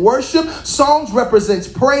represent worship. Songs represents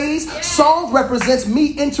praise. Songs represents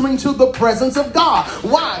me entering to the presence of God.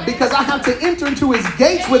 Why? Because I have to enter into his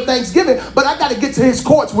gates with thanksgiving, but I got to get to his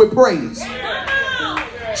courts with praise.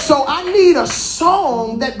 So I need a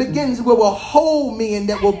song that will hold me, and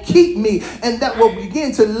that will keep me, and that will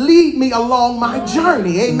begin to lead me along my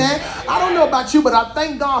journey. Amen. I don't know about you, but I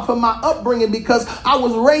thank God for my upbringing, because I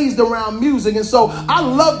was raised around music. And so I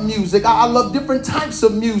love music. I love different types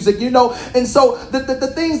of music, you know. And so the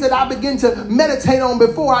things that I began to meditate on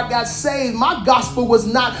before I got saved, my gospel was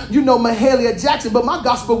not, you know, Mahalia Jackson, but my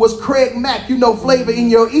gospel was Craig Mack, you know, Flavor in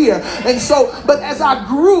Your Ear. And so, but as I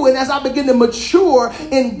grew and as I began to mature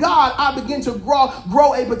in God, I begin to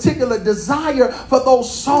grow a particular desire for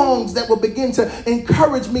those songs that will begin to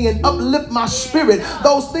encourage me and uplift my spirit.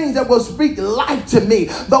 Those things that will speak life to me.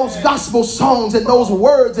 Those gospel songs and those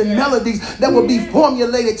words and melodies that will be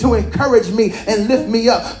formulated to encourage me and lift me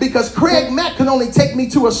up. Because Craig Mack can only take me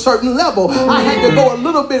to a certain level. I had to go a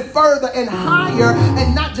little bit further and higher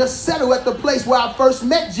and not just settle at the place where I first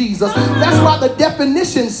met Jesus. That's why the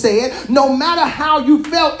definition said, no matter how you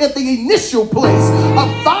felt at the initial place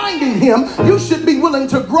of finding him, you should be willing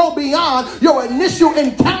to grow beyond your initial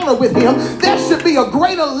encounter with him. There should be a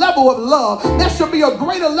greater level of love. There should be a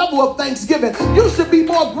greater level of thanksgiving. You should be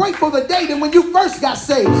more grateful today than when you first got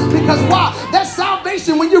saved. Because why? That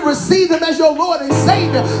salvation, when you received him as your Lord and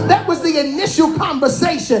Savior, that was the initial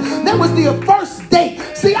conversation. That was the first date.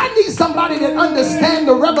 See, I need somebody that understands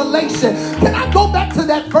the revelation. Can I go back to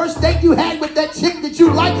that first date you had with that chick that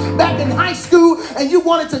you liked back in high school, and you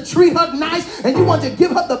wanted to treat her nice, and you wanted to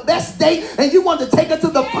give her the best date, and you wanted to take her to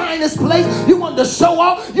the finest place, you wanted to show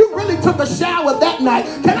off? You really took a shower that night.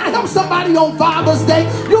 Can I help somebody on Father's Day?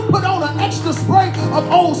 You put on an extra spray of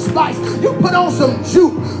Old Spice. You put on some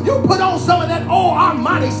juke. You put on some of that old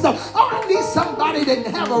Armani stuff. Oh, I need somebody that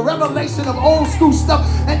have a revelation of old school stuff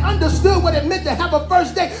and understood what it meant to have a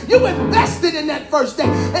first date. You invested in that first date.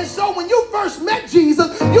 And so when you first met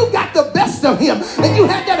Jesus, you got the best of him. And you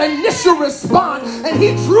had that initial response. And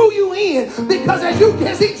he drew you in because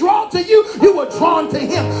as he drawn to you, you were drawn to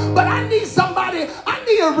him. But I need somebody, I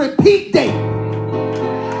need a repeat date.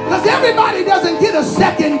 Because everybody doesn't get a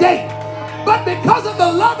second date. But because of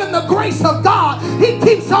the love and the grace of God, he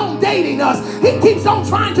keeps on dating us. He keeps on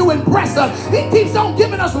trying to impress us. He keeps on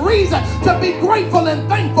giving us reason to be grateful and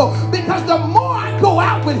thankful. Because the more I go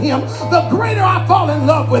out with him, the greater I fall in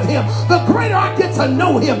love with him. The greater I get to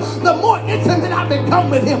know him. The more intimate I become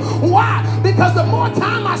with him. Why? Because the more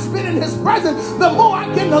time I spend in his presence, the more I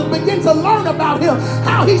begin to learn about him.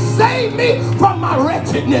 How he saved me from my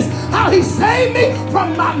wretchedness. How he saved me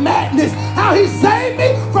from my madness. How he saved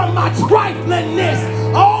me from my triflingness.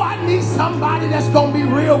 Oh, I need somebody that's going to be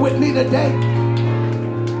real with me today.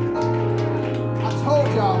 I told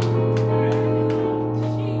y'all,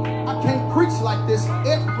 I can't preach like this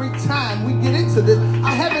every time we get into this.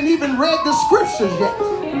 I haven't even read the scriptures yet.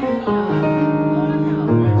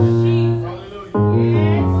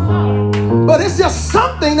 But it's just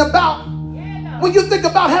something about when you think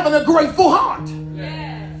about having a grateful heart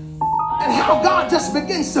and how God just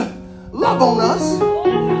begins to love on us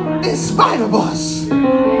in spite of us.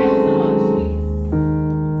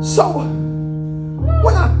 So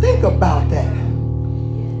when I think about that,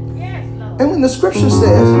 and when the scripture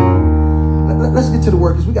says, let's get to the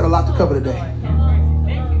word because we got a lot to cover today.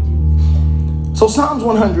 So Psalms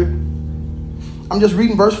 100, I'm just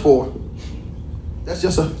reading verse 4. That's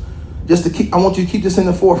just to keep, I want you to keep this in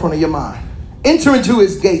the forefront of your mind. Enter into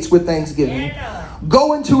his gates with thanksgiving.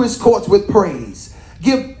 Go into his courts with praise.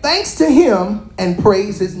 Give thanks to him and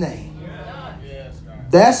praise his name.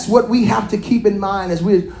 That's what we have to keep in mind as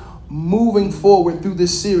we're moving forward through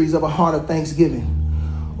this series of a heart of thanksgiving.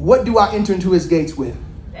 What do I enter into his gates with?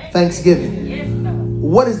 Thanksgiving.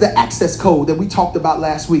 What is the access code that we talked about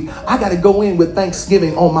last week? I got to go in with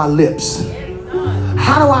thanksgiving on my lips.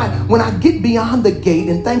 How do I, when I get beyond the gate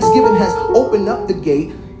and thanksgiving has opened up the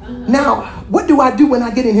gate, now what do I do when I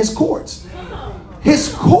get in his courts?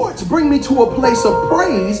 His courts bring me to a place of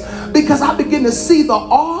praise because I begin to see the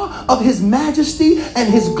awe of his majesty and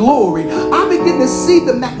his glory. I begin to see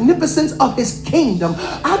the magnificence of his kingdom.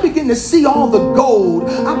 I begin to see all the gold.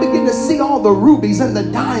 I begin to see all the rubies and the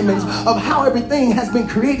diamonds of how everything has been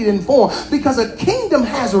created and formed, because a kingdom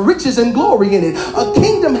has riches and glory in it. A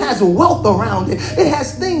kingdom has wealth around it. It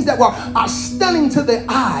has things that are stunning to the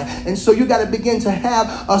eye. And so you got to begin to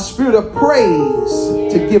have a spirit of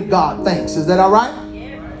praise to give God thanks. Is that all right?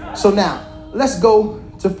 So now, let's go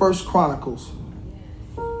to 1 Chronicles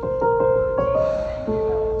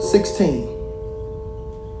 16.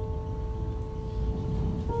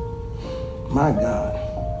 My God.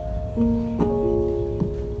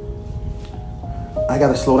 I got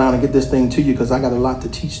to slow down and get this thing to you because I got a lot to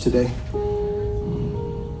teach today.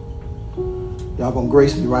 Y'all going to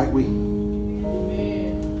grace me, right?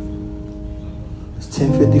 It's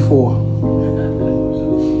 10:54.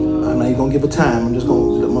 I'm not even going to give a time. I'm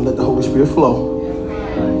going to let the Holy Spirit flow.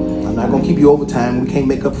 I'm not going to keep you over time. We can't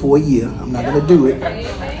make up for a year. I'm not going to do it.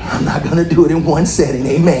 I'm not going to do it in one setting.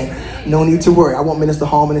 Amen. No need to worry. I want Minister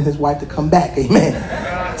Harmon and his wife to come back. Amen.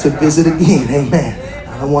 To visit again. Amen.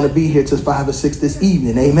 I don't want to be here till 5 or 6 this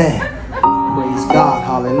evening. Amen. Praise God.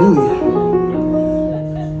 Hallelujah.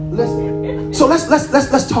 Listen. So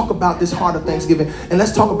let's talk about this heart of thanksgiving, and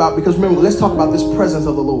let's talk about, because remember, let's talk about this presence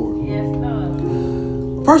of the Lord. Yes,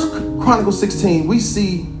 Lord. First Chronicles 16, we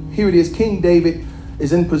see, here it is, King David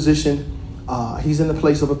is in position. He's in the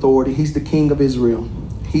place of authority. He's the king of Israel.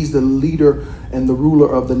 He's the leader and the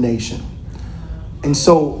ruler of the nation. And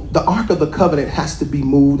so the Ark of the Covenant has to be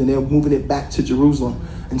moved, and they're moving it back to Jerusalem.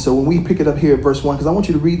 And so when we pick it up here at verse 1, because I want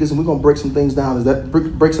you to read this, and we're going to break some things down. Is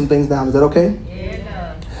that okay?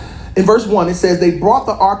 Yeah. In verse 1, it says, they brought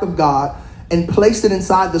the Ark of God and placed it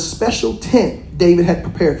inside the special tent David had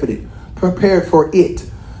prepared for it.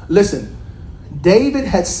 Listen, David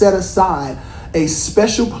had set aside a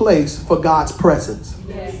special place for God's presence.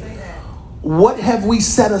 Yes. What have we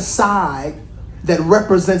set aside that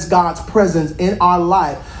represents God's presence in our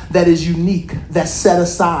life, that is unique, that's set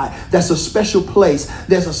aside, that's a special place?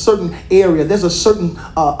 There's a certain area, there's a certain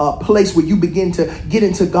place where you begin to get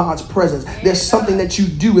into God's presence. There's something that you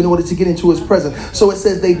do in order to get into his presence. So it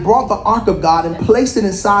says they brought the Ark of God and placed it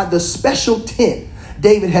inside the special tent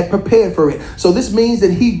David had prepared for it. So this means that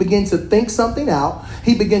he began to think something out.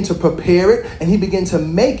 He began to prepare it, and he began to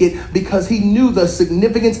make it because he knew the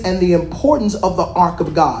significance and the importance of the Ark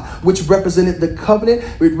of God, which represented the covenant,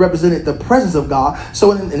 which represented the presence of God.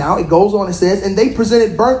 So now it goes on, it says, and they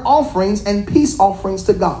presented burnt offerings and peace offerings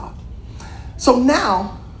to God. So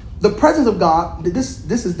now the presence of God, this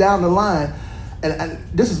is down the line, and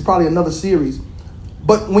this is probably another series.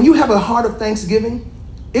 But when you have a heart of thanksgiving,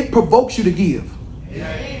 it provokes you to give.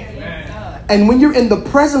 And when you're in the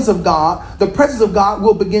presence of God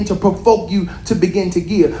will begin to provoke you to begin to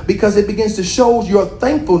give, because it begins to show your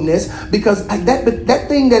thankfulness, because that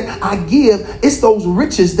thing that I give, it's those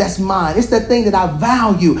riches that's mine. It's that thing that I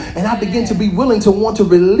value, and I begin to be willing to want to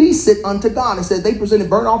release it unto God. It said they presented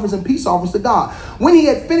burnt offerings and peace offerings to God. When he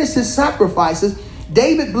had finished his sacrifices,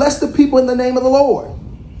 David blessed the people in the name of the Lord.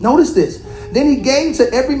 Notice this. Then he gave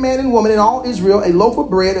to every man and woman in all Israel a loaf of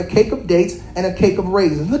bread, a cake of dates, and a cake of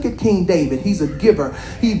raisins. Look at King David. He's a giver.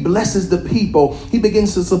 He blesses the people. He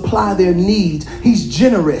begins to supply their needs. He's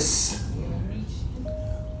generous.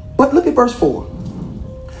 But look at verse 4.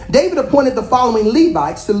 David appointed the following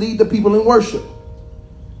Levites to lead the people in worship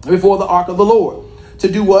before the ark of the Lord.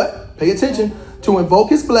 To do what? Pay attention. To invoke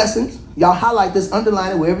his blessings. Y'all highlight this,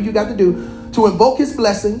 underline it, wherever you got to do. To invoke his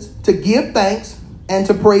blessings, to give thanks, and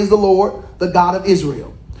to praise the Lord, the God of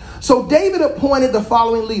Israel. So David appointed the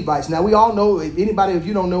following Levites. Now we all know, if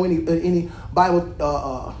you don't know any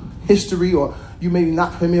Bible history, or you may be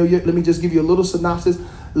not familiar, let me just give you a little synopsis.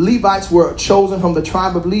 Levites were chosen from the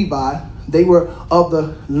tribe of Levi. They were of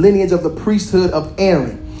the lineage of the priesthood of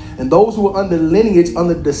Aaron. And those who were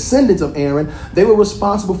under descendants of Aaron, they were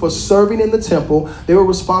responsible for serving in the temple. They were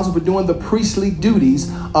responsible for doing the priestly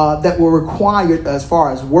duties that were required as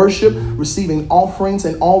far as worship, receiving offerings,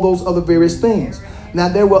 and all those other various things. Now,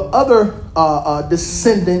 there were other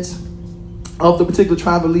descendants of the particular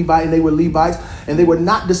tribe of Levi, and they were Levites, and they were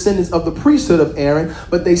not descendants of the priesthood of Aaron,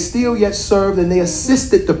 but they still yet served and they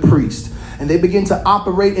assisted the priest. And they begin to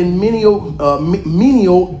operate in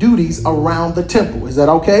menial duties around the temple. Is that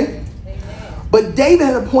okay? Amen. But David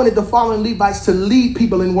had appointed the following Levites to lead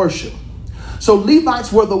people in worship. So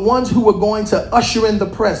Levites were the ones who were going to usher in the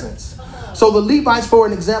presence. So the Levites, for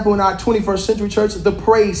an example, in our 21st century church, the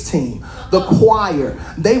praise team, the choir,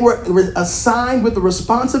 they were assigned with the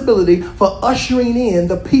responsibility for ushering in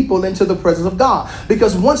the people into the presence of God.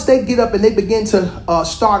 Because once they get up and they begin to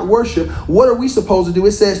start worship, what are we supposed to do?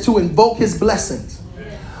 It says to invoke his blessings.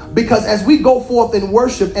 Because as we go forth in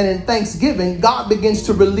worship and in thanksgiving, God begins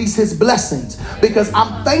to release his blessings, because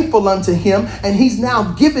I'm thankful unto him, and he's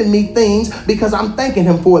now given me things because I'm thanking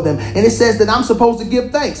him for them. And it says that I'm supposed to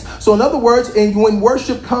give thanks. So in other words, when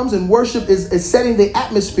worship comes and worship is setting the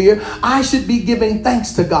atmosphere, I should be giving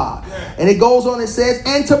thanks to God. And it goes on, it says,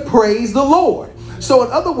 and to praise the Lord. So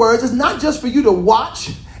in other words, it's not just for you to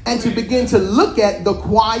watch and to begin to look at the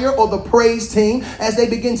choir or the praise team as they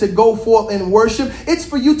begin to go forth and worship. It's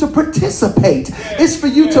for you to participate. It's for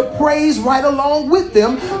you to praise right along with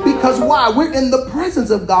them. Because why? We're in the presence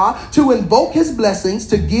of God to invoke his blessings,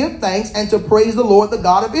 to give thanks, and to praise the Lord, the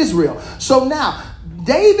God of Israel. So now,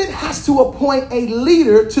 David has to appoint a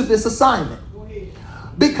leader to this assignment,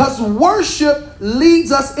 because worship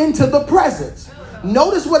leads us into the presence.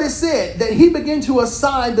 Notice what it said, that he began to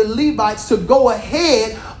assign the Levites to go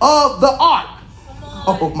ahead of the ark.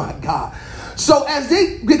 Oh my God. So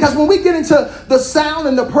because when we get into the sound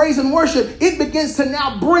and the praise and worship, it begins to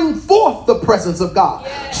now bring forth the presence of God.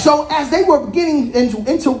 Yeah. So as they were getting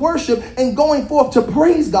into worship and going forth to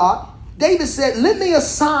praise God, David said, let me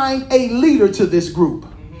assign a leader to this group.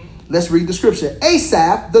 Let's read the scripture.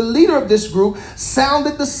 Asaph, the leader of this group,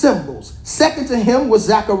 sounded the cymbals. Second to him was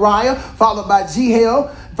Zechariah, followed by Jehiel,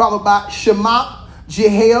 followed by Shemach,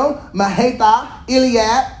 Jehiel, Mahathah,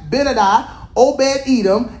 Eliab, Benadiah,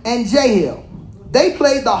 Obed-Edom, and Jehiel. They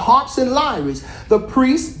played the harps and lyres. The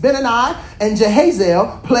priests, Benaniah and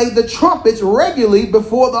Jehaziel, played the trumpets regularly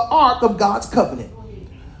before the ark of God's covenant.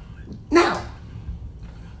 Now,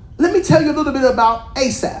 let me tell you a little bit about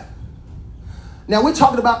Asaph. Now, we're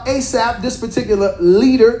talking about Asaph, this particular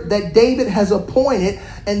leader that David has appointed,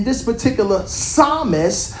 and this particular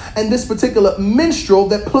psalmist, and this particular minstrel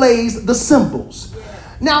that plays the cymbals.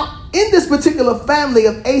 Now, in this particular family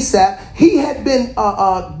of Asaph, he had been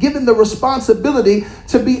given the responsibility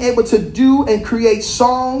to be able to do and create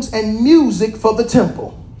songs and music for the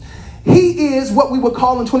temple. He is what we would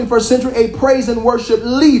call in 21st century a praise and worship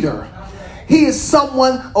leader. He is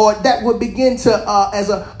someone or that would begin to as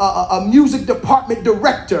a music department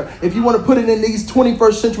director, if you want to put it in these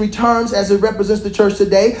 21st century terms as it represents the church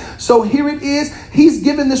today. So here it is. He's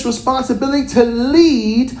given this responsibility to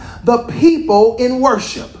lead the people in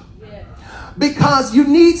worship. Because you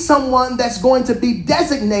need someone that's going to be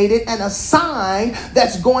designated and assigned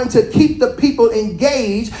that's going to keep the people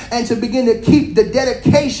engaged and to begin to keep the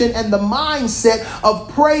dedication and the mindset of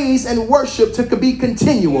praise and worship to be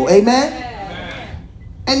continual. Amen.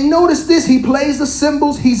 And notice this, he plays the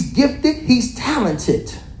cymbals, he's gifted, he's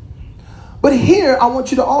talented. But here I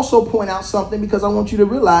want you to also point out something, because I want you to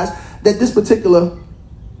realize that this particular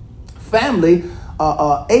family,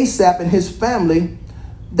 Asaph and his family,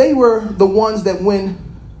 they were the ones that when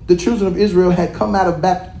the children of Israel had come out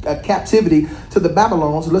of captivity to the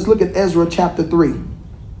Babylons. So let's look at Ezra chapter 3. And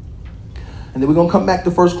then we're going to come back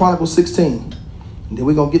to 1 Chronicles 16. And then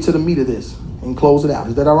we're going to get to the meat of this and close it out.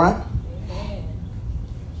 Is that all right?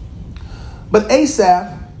 But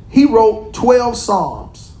Asaph, he wrote 12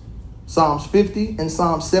 psalms. Psalms 50 and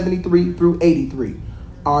Psalms 73 through 83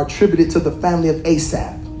 are attributed to the family of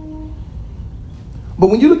Asaph. But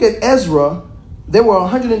when you look at Ezra, there were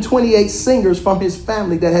 128 singers from his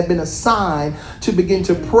family that had been assigned to begin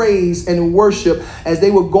to praise and worship as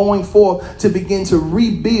they were going forth to begin to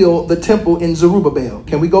rebuild the temple in Zerubbabel.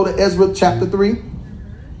 Can we go to Ezra chapter 3?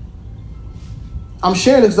 I'm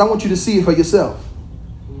sharing this because I want you to see it for yourself.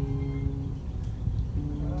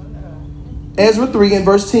 Ezra 3 and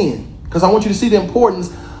verse 10, because I want you to see the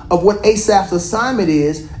importance of what Asaph's assignment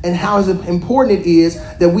is and how important it is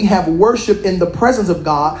that we have worship in the presence of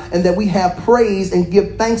God and that we have praise and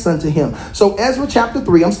give thanks unto him. So Ezra chapter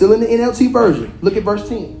 3, I'm still in the NLT version. Look at verse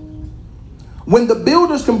 10. When the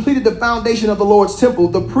builders completed the foundation of the Lord's temple,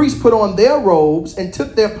 the priests put on their robes and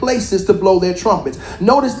took their places to blow their trumpets.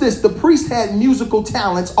 Notice this, the priests had musical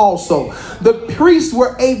talents also. The priests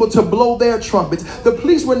were able to blow their trumpets. The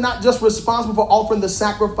priests were not just responsible for offering the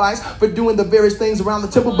sacrifice, for doing the various things around the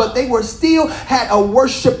temple, but they were still had a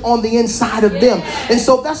worship on the inside of them. And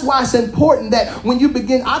so that's why it's important that when you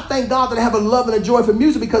begin, I thank God that I have a love and a joy for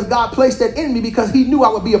music, because God placed that in me because he knew I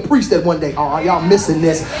would be a priest at one day. Oh, y'all missing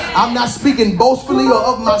this. I'm not speaking boastfully or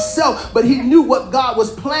of myself, but he knew what God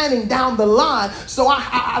was planning down the line. So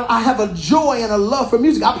I have a joy and a love for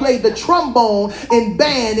music. I played the trombone in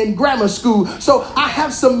band in grammar school. So I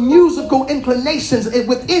have some musical inclinations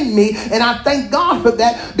within me, and I thank God for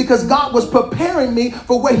that, because God was preparing me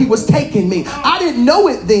for where he was taking me. I didn't know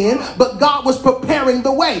it then, but God was preparing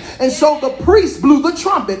the way. And so the priest blew the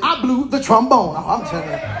trumpet. I blew the trombone. Oh, I'm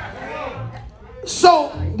telling you. So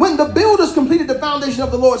when the builders completed the foundation of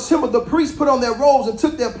the Lord's temple, the priests put on their robes and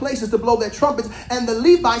took their places to blow their trumpets. And the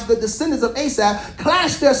Levites, the descendants of Asaph,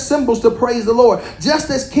 clashed their cymbals to praise the Lord, just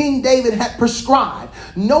as King David had prescribed.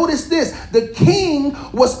 Notice this, the king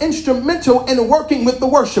was instrumental in working with the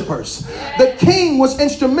worshipers. The king was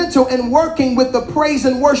instrumental in working with the praise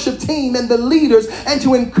and worship team and the leaders, and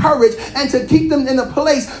to encourage and to keep them in a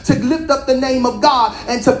place to lift up the name of God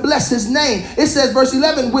and to bless his name. It says, verse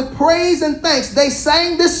 11, with praise and thanks, they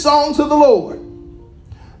sang this song to the Lord.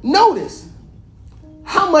 Notice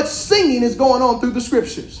how much singing is going on through the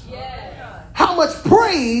scriptures. How much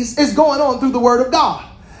praise is going on through the word of God.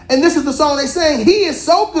 And this is the song they sang. He is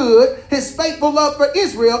so good, his faithful love for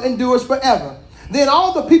Israel endures forever. Then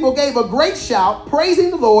all the people gave a great shout, praising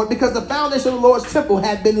the Lord, because the foundation of the Lord's temple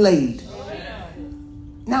had been laid.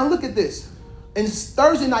 Now look at this. In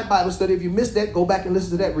Thursday night Bible study, if you missed that, go back and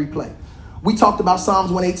listen to that replay. We talked about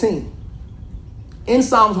Psalms 118. In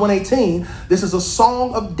Psalms 118, this is a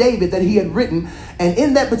song of David that he had written. And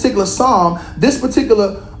in that particular psalm, this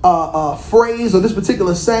particular phrase or this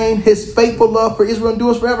particular saying, his faithful love for Israel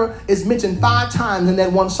endures forever, is mentioned 5 times in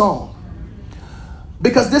that one song.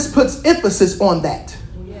 Because this puts emphasis on that.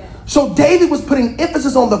 So David was putting emphasis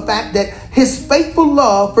focuses on the fact that his faithful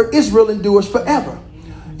love for Israel endures forever.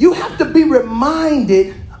 You have to be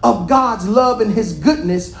reminded of God's love and his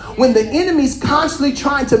goodness when the enemy's constantly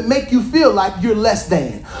trying to make you feel like you're less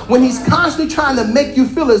than. When he's constantly trying to make you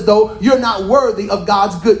feel as though you're not worthy of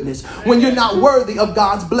God's goodness. When you're not worthy of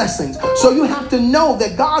God's blessings. So you have to know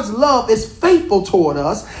that God's love is faithful toward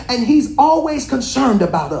us and he's always concerned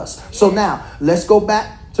about us. So now let's go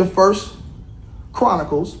back to 1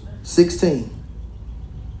 Chronicles 16.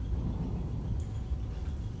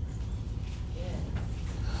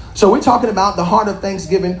 So we're talking about the heart of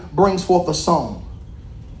thanksgiving brings forth a song.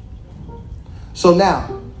 So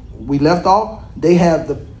now we left off. They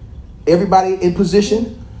have everybody in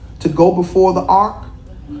position to go before the ark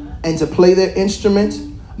and to play their instruments,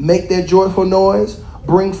 make their joyful noise,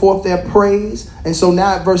 bring forth their praise. And so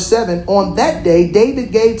now at verse 7, on that day,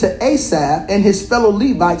 David gave to Asaph and his fellow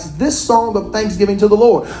Levites this song of thanksgiving to the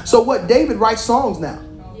Lord. So what? David writes songs now.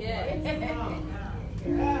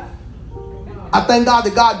 I thank God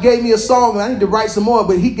that God gave me a song and I need to write some more,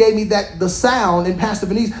 but he gave me the sound, and Pastor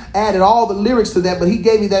Venice added all the lyrics to that, but he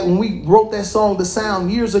gave me that when we wrote that song, the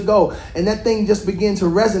sound years ago, and that thing just began to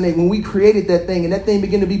resonate when we created that thing, and that thing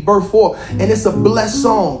began to be birthed forth, and it's a blessed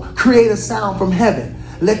song. Create a sound from heaven.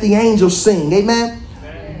 Let the angels sing. Amen.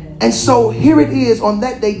 And so here it is. On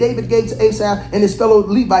that day, David gave to Asaph and his fellow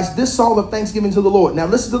Levites this song of thanksgiving to the Lord. Now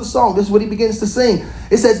listen to the song. This is what he begins to sing.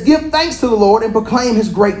 It says, give thanks to the Lord and proclaim his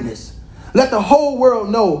greatness. Let the whole world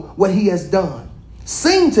know what he has done.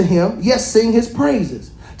 Sing to him, yes, sing his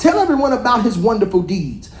praises. Tell everyone about his wonderful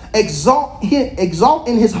deeds. Exalt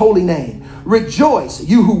in his holy name. Rejoice,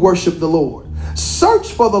 you who worship the Lord.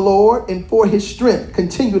 Search for the Lord and for his strength.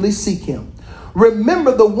 Continually seek him.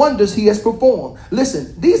 Remember the wonders he has performed.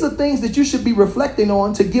 Listen, these are things that you should be reflecting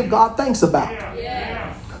on to give God thanks about.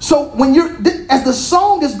 Yeah. So when as the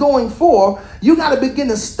song is going forth, you got to begin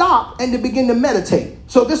to stop and to begin to meditate.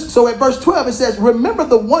 So at verse 12, it says, remember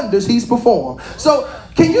the wonders he's performed. So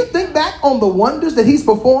can you think back on the wonders that he's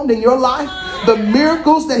performed in your life? The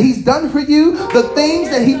miracles that he's done for you, the things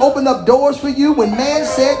that he opened up doors for you when man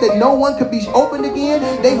said that no one could be opened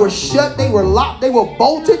again. They were shut, they were locked, they were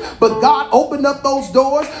bolted, but God opened up those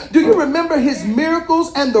doors. Do you remember his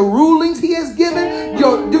miracles and the rulings he has given?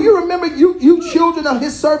 Do you remember you children of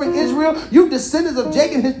his servant Israel, you descendants of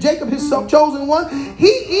Jacob, his chosen one? He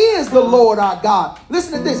is the Lord our God.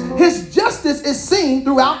 Listen to this. His justice is seen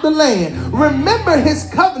throughout the land. Remember his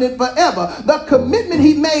covenant forever, the commitment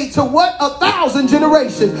he made to what? 1,000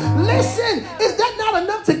 generations. Listen, is that not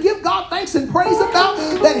enough to give God thanks and praise about?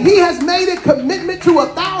 That he has made a commitment to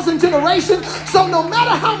 1,000 generations. So no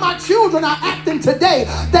matter how my children are acting today,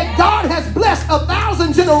 that God has blessed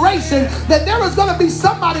 1,000 generations, that there is going to be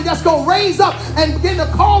somebody that's going to raise up and begin to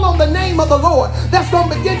call on the name of the Lord, that's going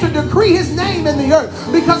to begin to decree his name in the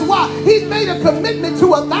earth. Because why? He's made a commitment to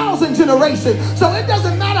 1,000 generations. So it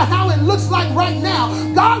doesn't matter how it looks like right now.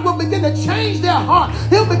 God will begin to change their heart.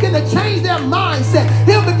 He'll begin to change their mindset.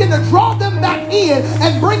 He'll begin to draw them back in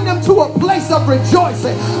and bring them to a place of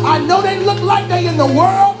rejoicing. I know they look like they in the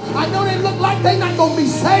world. I know they look like they're not going to be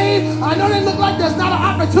saved. I know they look like there's not an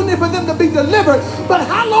opportunity for them to be delivered. But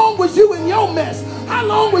how long was you in your mess? How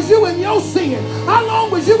long was you in your sin? How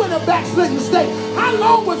long was you in a backslidden state? How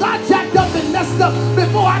long was I jacked up and messed up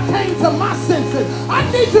before I came to my senses? I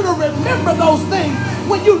need you to remember those things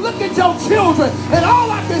when you look at your children. And all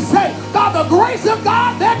I can say, by the grace of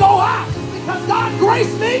God, there go I. Because God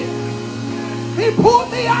graced me. He pulled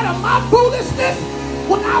me out of my foolishness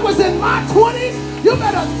when I was in my 20s. You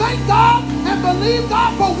better thank God and believe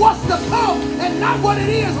God for what's to come and not what it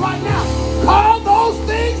is right now. Call those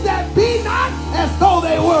things that be not as though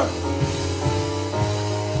they were.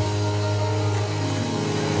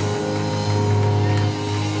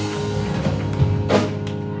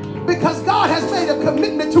 Because God has made a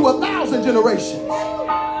commitment to 1,000 generations.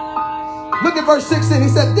 Look at verse 16. He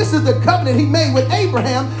said, this is the covenant he made with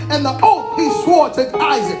Abraham and the oath he swore to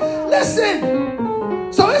Isaac.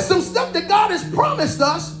 Listen. So it's some stuff that God has promised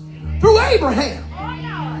us through Abraham.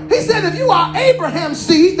 He said, if you are Abraham's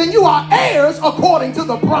seed, then you are heirs according to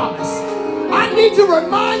the promise. I need to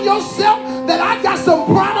remind yourself that I got some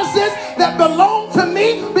promises that belong to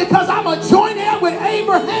me because I'm a joint heir with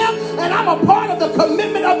Abraham and I'm a part of the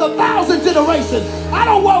commitment of the 1,000 generations. I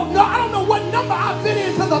don't know what number I fit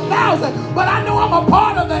into the 1,000, but I know I'm a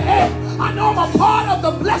part of the heir. I know I'm a part of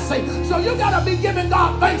the blessing. So you got to be giving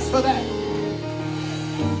God thanks for that.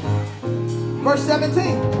 Verse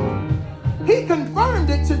 17, he confirmed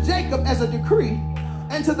it to Jacob as a decree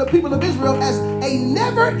and to the people of Israel as a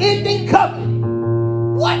never-ending covenant.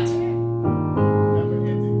 What?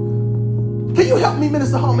 Can you help me,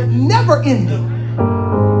 Minister Holman? Never-ending.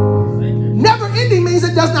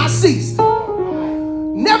 does not cease.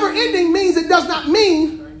 Never ending means it does not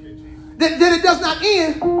mean that it does not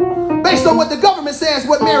end based on what the government says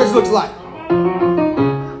what marriage looks like.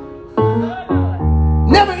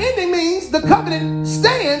 Never ending means the covenant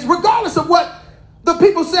stands regardless of what the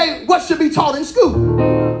people say what should be taught in school.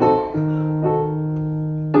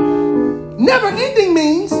 Never ending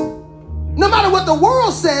means no matter what the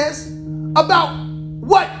world says about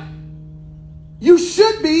what you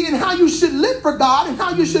should be and how you should live for God and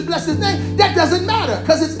how you should bless his name, that doesn't matter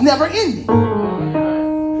because it's never ending.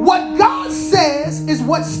 What God says is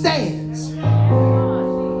what stands.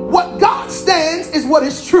 What God stands is what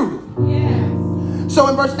is true. So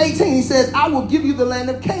in verse 18 he says, I will give you the land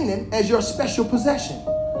of Canaan as your special possession.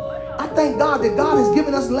 I thank God that God has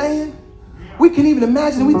given us land we can even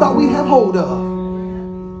imagine we thought we'd have hold of.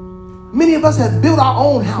 Many of us have built our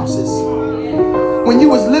own houses. When you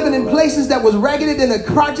was living in places that was ragged in the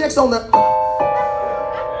projects on the...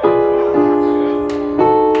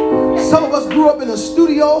 Some of us grew up in a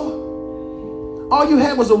studio. All you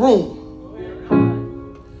had was a room.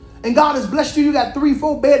 And God has blessed you. You got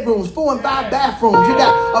 3-4 bedrooms, 4 and 5 bathrooms. You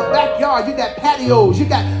got a backyard. You got patios. You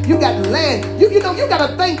got land. You know, you got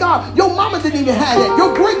to thank God. Your mama didn't even have that.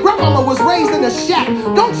 Your great-grandmama was raised in a shack.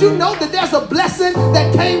 Don't you know that there's a blessing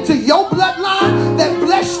that came to your bloodline that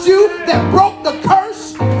blessed you, that broke the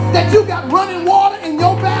curse, that you got running water in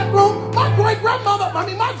your bathroom? My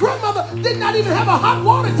grandmother did not even have a hot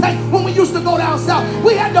water tank when we used to go down south.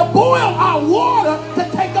 We had to boil our water to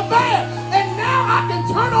take a bath. And now I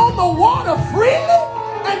can turn on the water freely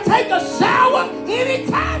and take a shower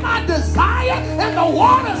anytime I desire, and the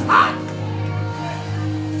water's hot.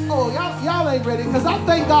 Oh, y'all ain't ready, because I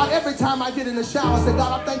thank God every time I get in the shower. I say,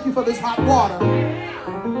 God, I thank you for this hot water.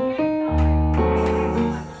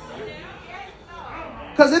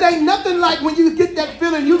 Because it ain't nothing like when you get that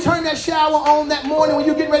feeling, you turn that shower on that morning when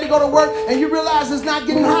you get ready to go to work and you realize it's not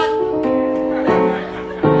getting hot.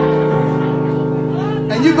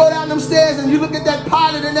 And you go down them stairs and you look at that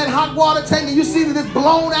pilot in that hot water tank and you see that it's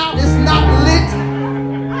blown out, it's not lit.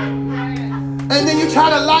 And then you try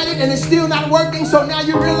to light it and it's still not working. So now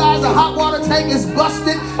you realize the hot water tank is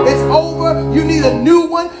busted. It's over. You need a new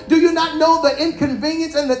one. Do you not know the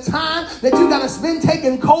inconvenience and the time that you got to spend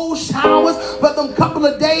taking cold showers for them couple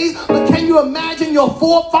of days? But can you imagine your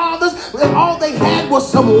forefathers? All they had was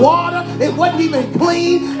some water. It wasn't even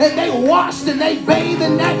clean. And they washed and they bathed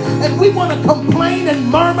in that. And we want to complain and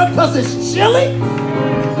murmur because it's chilly?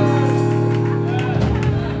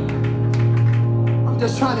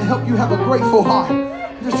 Just trying to help you have a grateful heart.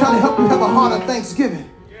 I'm just trying to help you have a heart of thanksgiving.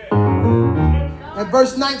 At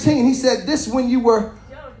verse 19, he said, this when you were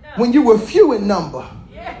few in number,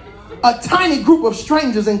 a tiny group of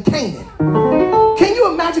strangers in Canaan. Can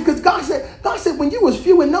you imagine? Because God said, when you was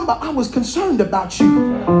few in number, I was concerned about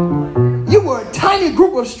you. You were a tiny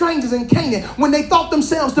group of strangers in Canaan when they thought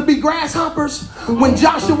themselves to be grasshoppers. When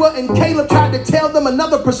Joshua and Caleb tried to tell them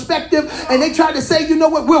another perspective and they tried to say, you know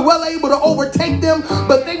what, we're well able to overtake them.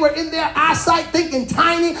 But they were in their eyesight thinking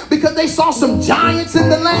tiny because they saw some giants in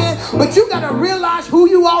the land. But you got to realize who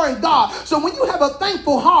you are in God. So when you have a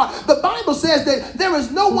thankful heart, the Bible says that there is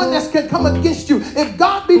no one that can come against you. If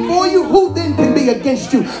God be for you, who then can be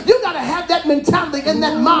against you? You got to have that mentality and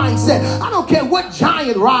that mindset. I don't care what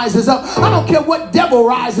giant rises up. I don't care what devil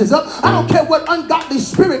rises up. I don't care what ungodly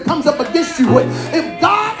spirit comes up against you with. If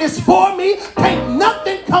God is for me, can't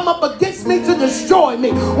nothing come up against me to destroy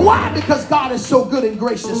me. Why? Because God is so good and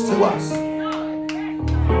gracious to us.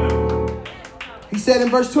 He said in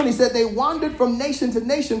verse 20, he said, they wandered from nation to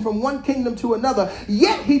nation, from one kingdom to another,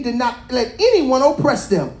 yet he did not let anyone oppress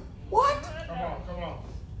them. What? Come on.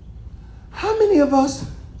 How many of us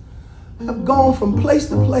have gone from place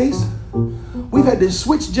to place? We've had to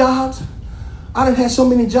switch jobs. I done had so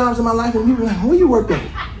many jobs in my life, and people are like, where you work at?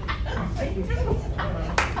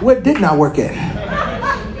 Where didn't I work at?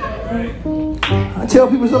 I tell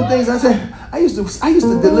people some things. I say, I used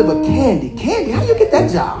to deliver candy. Candy? How you get that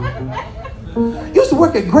job? You used to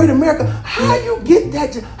work at Great America. How you get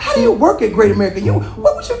that job? How do you work at Great America?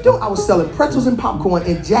 What was you doing? I was selling pretzels and popcorn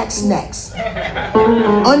and Jack Snacks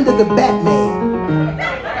under the Batman.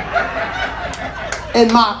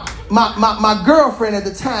 And my girlfriend at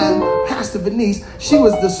the time, Pastor Venice, she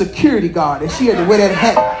was the security guard and she had to wear that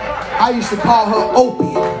hat. I used to call her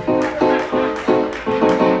Opiate.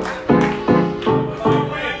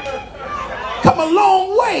 Come a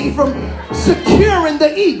long way from securing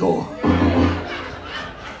the eagle.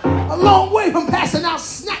 A long way from passing out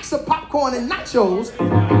snacks of popcorn and nachos.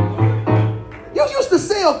 You used to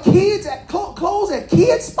sell kids at clothes at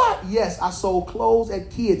Kid Spot? Yes, I sold clothes at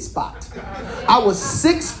Kid Spot. I was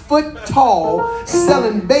 6 foot tall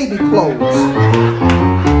selling baby clothes.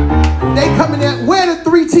 They come in there, where the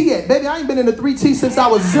 3T at? Baby, I ain't been in the 3T since I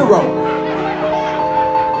was 0.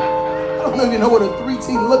 I don't even know what a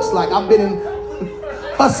 3T looks like. I've been in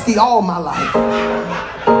Husky all my life.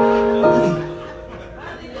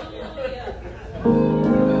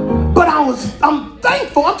 But I'm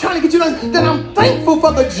thankful. I'm trying to get you to know that I'm thankful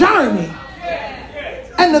for the journey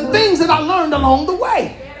and the things that I learned along the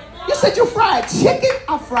way. You said you fried chicken?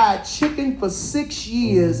 I fried chicken for 6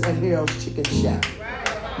 years at Harold's Chicken Shack.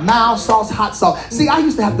 Mild sauce, hot sauce. See, I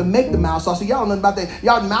used to have to make the mild sauce. So y'all know about that.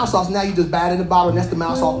 Y'all mild sauce, now you just buy it in the bottle and that's the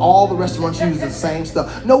mild sauce. All the restaurants use the same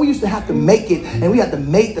stuff. No, we used to have to make it, and we had to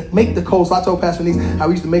make the coleslaw. I told Pastor Denise how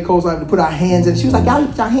we used to make coleslaw. I had to put our hands in it. She was like, y'all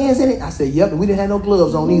put your hands in it? I said, yep, and we didn't have no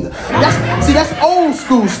gloves on either. That's old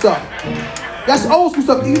school stuff. That's old school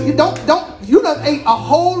stuff. You done ate a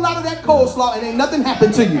whole lot of that coleslaw and ain't nothing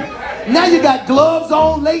happened to you. Now you got gloves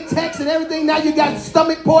on, latex and everything. Now you got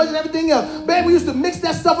stomach poison and everything else. Man, we used to mix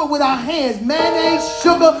that stuff up with our hands. Mayonnaise,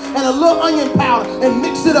 sugar, and a little onion powder and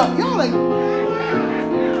mix it up. Y'all ain't...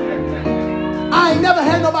 I ain't never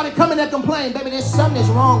had nobody come in there complain, baby, there's something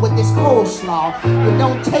wrong with this coleslaw. It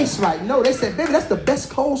don't taste right. No, they said, baby, that's the best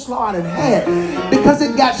coleslaw I've had because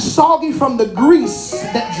it got soggy from the grease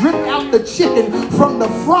that dripped out the chicken from the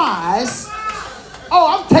fries. Oh,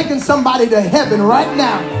 I'm taking somebody to heaven right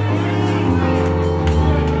now.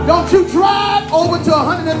 Don't you drive over to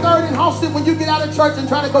 103rd and Halsted when you get out of church and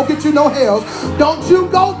try to go get you no hells. Don't you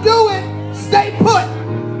go do it. Stay put.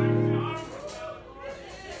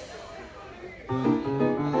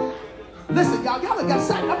 Listen, y'all got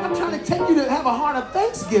sacked. I'm not trying to take you to have a heart of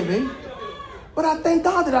thanksgiving, but I thank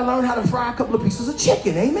God that I learned how to fry a couple of pieces of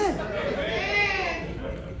chicken. Amen.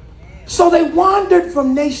 So they wandered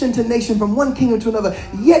from nation to nation, from one kingdom to another,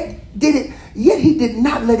 yet he did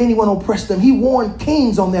not let anyone oppress them. He warned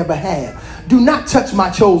kings on their behalf. Do not touch my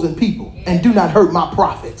chosen people and do not hurt my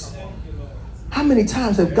prophets. How many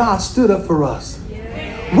times have God stood up for us?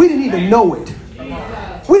 We didn't even know it.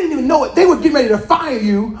 We didn't even know it. They were getting ready to fire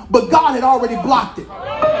you, but God had already blocked it.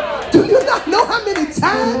 Do you not know how many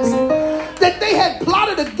times that they had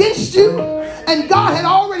plotted against you and God had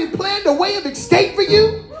already planned a way of escape for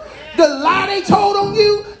you? The lie they told on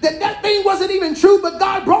you, that thing wasn't even true, but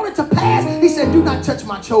God brought it to pass. He said, do not touch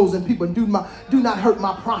my chosen people and do not hurt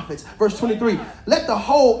my prophets. Verse 23, let the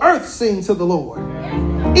whole earth sing to the Lord.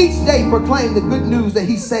 Each day proclaim the good news that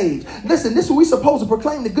he saves. Listen, this is what we're supposed to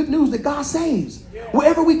proclaim, the good news that God saves.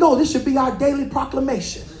 Wherever we go, this should be our daily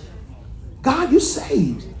proclamation. God, you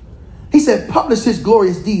saved. He said, publish his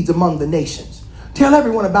glorious deeds among the nations. Tell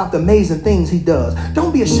everyone about the amazing things he does.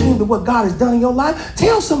 Don't be ashamed of what God has done in your life.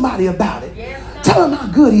 Tell somebody about it. Tell him how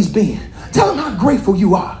good he's been. Tell him how grateful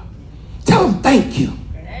you are. Tell him thank you.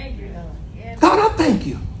 God, I thank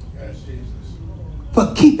you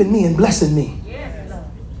for keeping me and blessing me.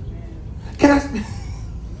 Can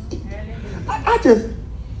I just,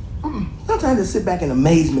 sometimes I just sit back in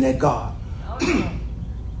amazement at God.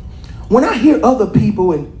 When I hear other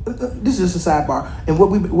people, and this is just a sidebar, and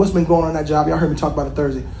what's been going on in that job, y'all heard me talk about it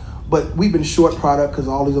Thursday, but we've been short product because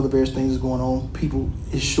all these other various things is going on. People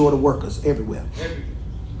is short of workers everywhere.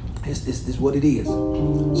 It's what it is.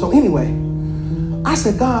 So anyway, I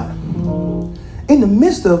said, God, in the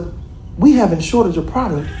midst of we having shortage of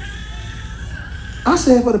product, I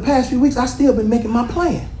said for the past few weeks, I still been making my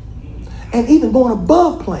plan and even going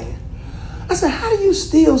above plan. I said, how do you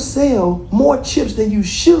still sell more chips than you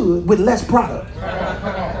should with less product?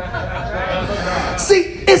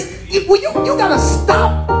 See, you got to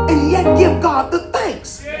stop and yet give God the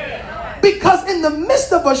thanks. Because in the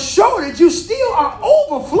midst of a shortage, you still are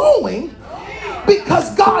overflowing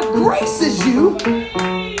because God graces you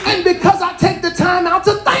and because I take the time out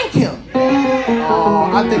to thank him.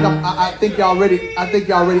 I think y'all ready.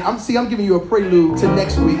 I'm giving you a prelude to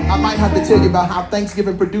next week. I might have to tell you about how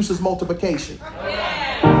Thanksgiving produces multiplication.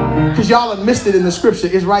 Because y'all have missed it in the scripture.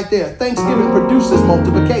 It's right there. Thanksgiving produces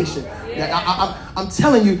multiplication. I'm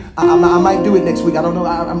telling you, I might do it next week. I don't know.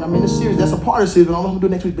 I'm in a series. That's a part of the series. I don't know if I'm going to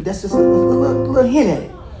do it next week, but that's just a little hint at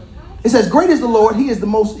it. It says, great is the Lord. He is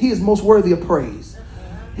most worthy of praise.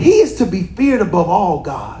 He is to be feared above all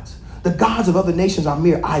gods. The gods of other nations are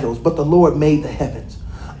mere idols, but the Lord made the heavens.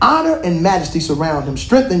 Honor and majesty surround him.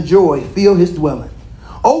 Strength and joy fill his dwelling.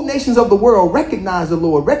 O nations of the world, recognize the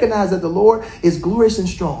Lord. Recognize that the Lord is glorious and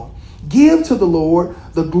strong. Give to the Lord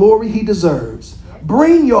the glory he deserves.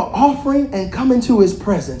 Bring your offering and come into his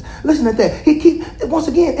presence. Listen to that. Once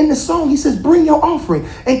again, in the song, he says, bring your offering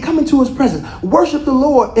and come into his presence. Worship the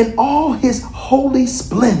Lord in all his holy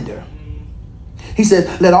splendor. He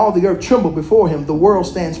says, let all the earth tremble before him. The world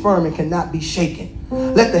stands firm and cannot be shaken.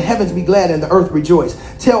 Let the heavens be glad and the earth rejoice.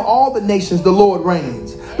 Tell all the nations the Lord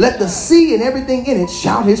reigns. Let the sea and everything in it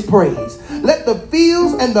shout his praise. Let the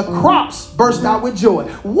fields and the crops burst out with joy.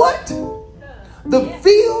 What? The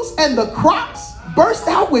fields and the crops burst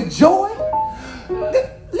out with joy?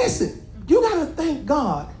 Listen, you got to thank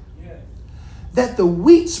God that the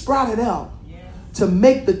wheat sprouted out to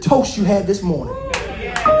make the toast you had this morning.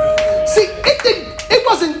 See,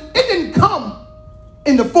 it didn't come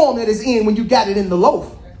in the form that it's in when you got it in the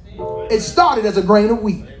loaf. It started as a grain of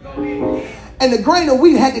wheat. And the grain of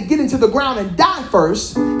wheat had to get into the ground and die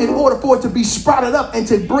first in order for it to be sprouted up and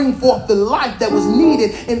to bring forth the life that was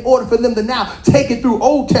needed in order for them to now take it through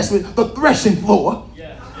Old Testament, the threshing floor,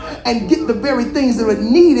 and get the very things that are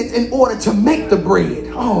needed in order to make the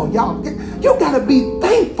bread. Oh, y'all, you got to be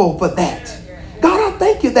thankful for that. God, I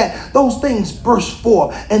thank you that those things burst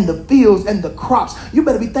forth and the fields and the crops. You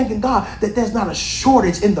better be thanking God that there's not a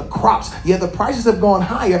shortage in the crops. Yeah, the prices have gone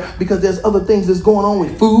higher because there's other things that's going on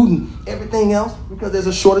with food and everything else because there's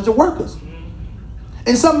a shortage of workers.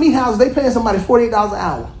 In some meat houses, they paying somebody $48 an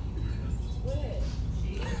hour.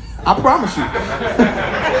 I promise you.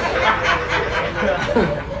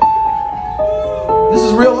 This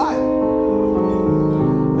is real life.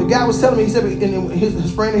 The guy was telling me, he said, and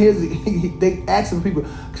his friend of his, they asked the people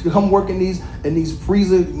to come work in these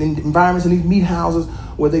freezer environments, in these meat houses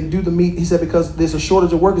where they do the meat. He said because there's a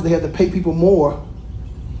shortage of workers, they had to pay people more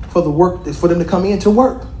for the work, for them to come in to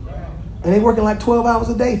work. And they working like 12 hours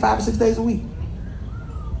a day, 5 or 6 days a week.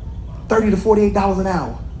 $30 to $48 an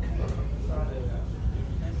hour.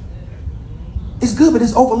 It's good, but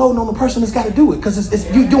it's overloading on the person that's got to do it because it's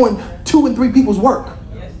you doing 2 and 3 people's work.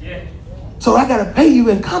 So I got to pay you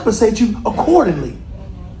and compensate you accordingly.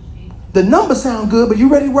 The numbers sound good, but you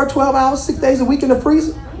ready to work 12 hours, 6 days a week in the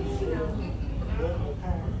freezer?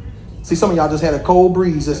 See, some of y'all just had a cold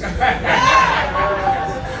breeze. You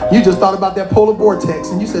just thought about that polar vortex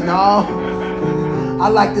and you said, no, I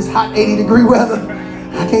like this hot 80-degree weather.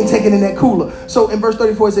 I can't take it in that cooler. So in verse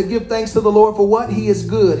 34, it said, give thanks to the Lord for what? He is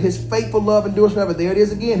good. His faithful love endures forever. There it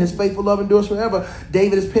is again. His faithful love endures forever.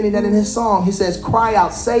 David is penning that in his song. He says, cry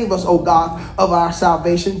out, save us, O God of our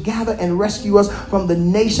salvation. Gather and rescue us from the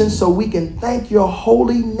nations so we can thank your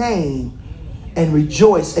holy name and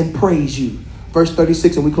rejoice and praise you. Verse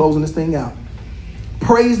 36, and we closing this thing out.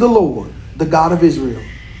 Praise the Lord, the God of Israel,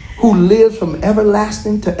 who lives from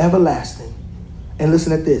everlasting to everlasting. And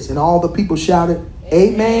listen at this. And all the people shouted,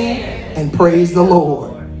 amen, and praise the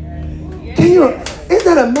Lord. Isn't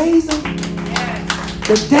that amazing?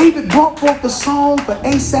 That David brought forth the song for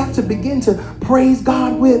Asaph to begin to praise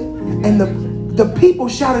God with. And the people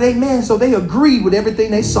shouted amen, so they agreed with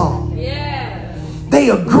everything they sang. Yeah. They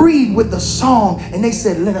agreed with the song and they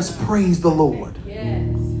said, let us praise the Lord.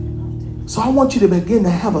 Yes. So I want you to begin to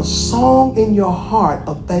have a song in your heart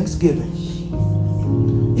of thanksgiving.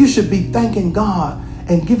 You should be thanking God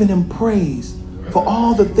and giving him praise for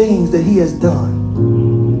all the things that he has done.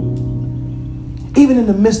 Even in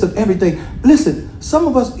the midst of everything. Listen, some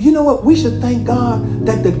of us, you know what? We should thank God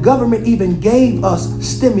that the government even gave us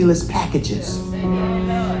stimulus packages.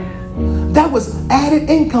 That was added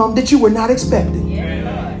income that you were not expecting.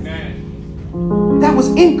 That was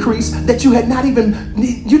increase that you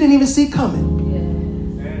didn't even see coming.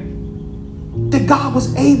 That God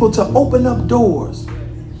was able to open up doors.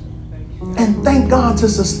 And thank God to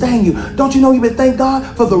sustain you. Don't you know you would thank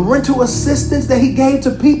God for the rental assistance that he gave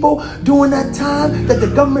to people during that time that the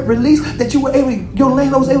government released, that your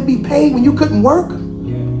landlord was able to be paid when you couldn't work?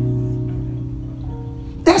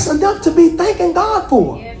 That's enough to be thanking God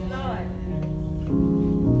for.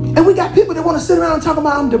 And we got people that want to sit around and talk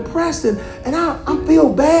about I'm depressed and I feel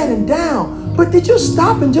bad and down. But did you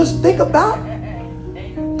stop and just think about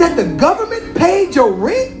that the government paid your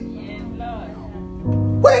rent?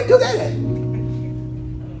 Where they do that at?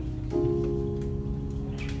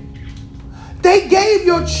 They gave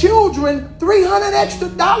your children $300 extra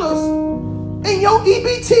in your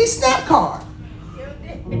EBT SNAP card.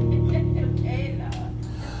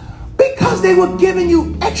 Because they were giving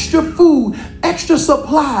you extra food, extra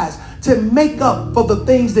supplies to make up for the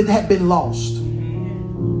things that had been lost.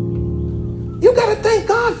 You got to thank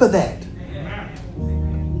God for that.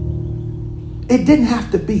 It didn't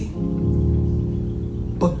have to be.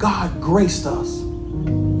 But God graced us.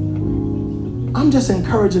 I'm just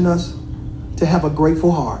encouraging us to have a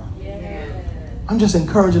grateful heart. I'm just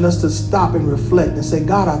encouraging us to stop and reflect and say,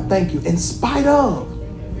 God, I thank you in spite of.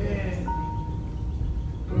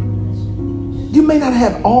 You may not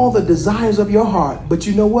have all the desires of your heart, but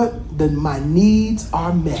you know what? My needs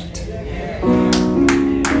are met.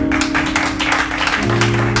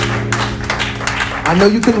 I know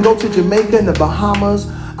you couldn't go to Jamaica and the Bahamas.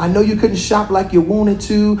 I know you couldn't shop like you wanted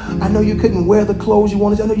to. I know you couldn't wear the clothes you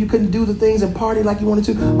wanted to. I know you couldn't do the things and party like you wanted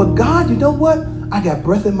to. But God, you know what? I got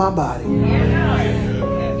breath in my body.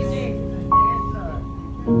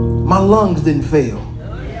 My lungs didn't fail.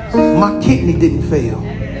 My kidney didn't fail.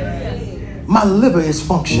 My liver is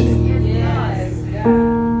functioning.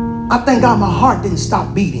 I thank God my heart didn't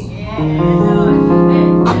stop beating.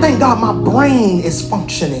 I thank God my brain is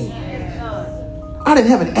functioning. I didn't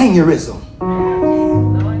have an aneurysm.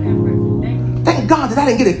 Thank God that I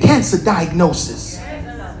didn't get a cancer diagnosis.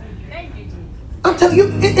 I'm telling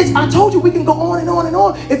you, I told you we can go on and on and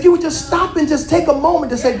on. If you would just stop and just take a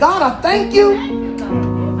moment to say, God, I thank you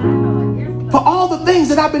for all the things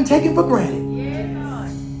that I've been taking for granted.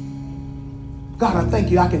 God, I thank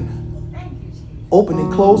you. I can open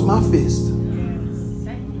and close my fist.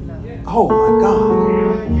 Oh my God.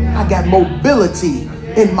 I got mobility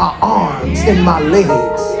in my arms, in my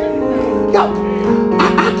legs. Y'all,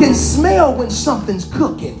 I can smell when something's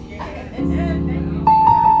cooking.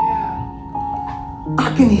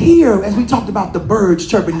 I can hear, as we talked about, the birds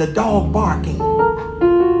chirping, the dog barking.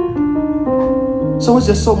 So it's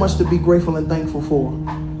just so much to be grateful and thankful for.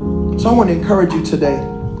 So I want to encourage you today.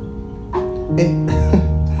 And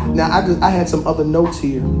now I had some other notes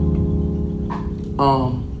here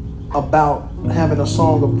about having a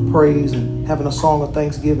song of praise and having a song of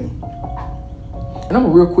thanksgiving. And I'm gonna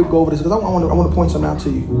real quick go over this because I want to point something out to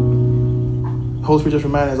you. Holy Spirit just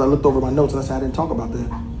reminded me as I looked over my notes and I said I didn't talk about that.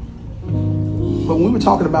 But when we were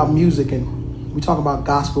talking about music and we talk about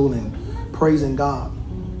gospel and praising God,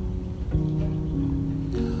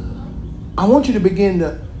 I want you to begin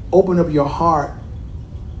to open up your heart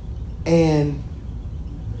and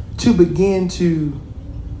to begin to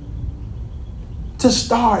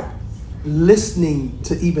start listening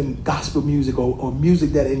to even gospel music or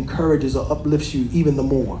music that encourages or uplifts you even the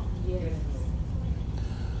more. Yes.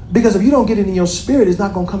 Because if you don't get it in your spirit, it's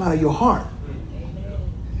not going to come out of your heart. Amen.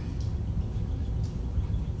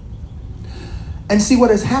 And see,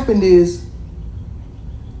 what has happened is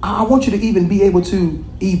I want you to even be able to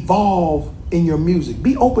evolve in your music.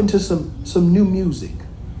 Be open to some new music.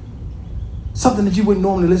 Something that you wouldn't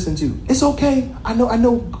normally listen to. It's okay. I'm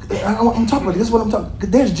talking about this is what I'm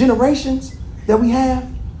talking. There's generations that we have,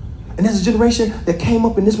 and there's a generation that came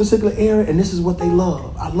up in this particular era, and this is what they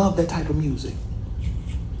love. I love that type of music.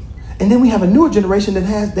 And then we have a newer generation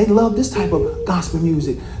they love this type of gospel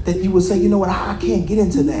music that you would say, you know what, I can't get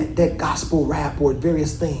into that gospel rap or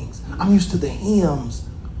various things. I'm used to the hymns.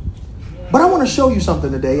 But I want to show you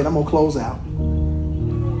something today, and I'm going to close out.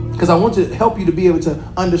 Because I want to help you to be able to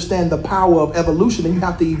understand the power of evolution, and you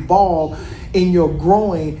have to evolve in your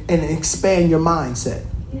growing and expand your mindset.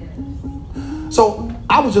 So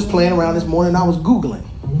I was just playing around this morning. I was Googling.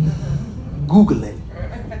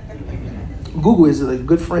 Google is a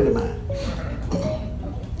good friend of mine.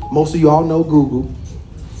 Most of you all know Google.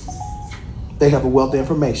 They have a wealth of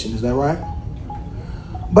information. Is that right?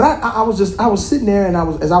 But I was sitting there, and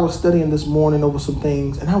as I was studying this morning over some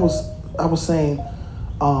things, and I was saying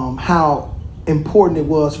how important it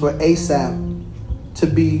was for Asaph to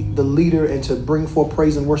be the leader and to bring forth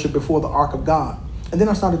praise and worship before the ark of God. And then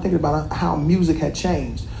I started thinking about how music had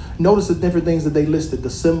changed. Notice the different things that they listed, the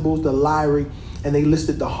cymbals, the lyre, and they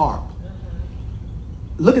listed the harp.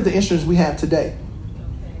 Look at the instruments we have today.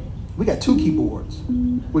 We got two keyboards.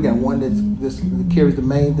 We got one that carries the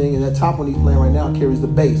main thing, and that top one he's playing right now carries the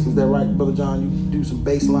bass. Is that right, Brother John? You do some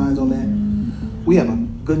bass lines on that. We have a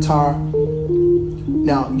guitar.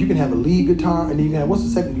 Now, you can have a lead guitar, and then you can have, what's the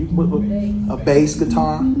second? A bass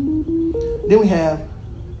guitar. Then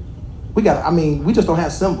we just don't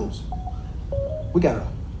have cymbals. We got a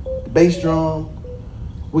bass drum.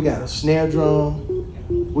 We got a snare drum.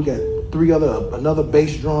 We got another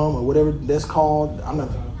bass drum or whatever that's called.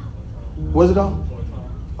 What is it called?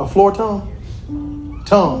 A floor tom?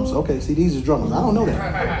 Tums. Okay, see, these are drummers. I don't know that.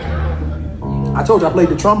 I told you I played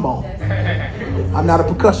the trombone. I'm not a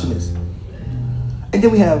percussionist. And then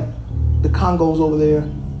we have the congos over there,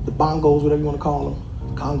 the bongos, whatever you want to call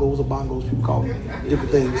them. Congos or bongos, people call them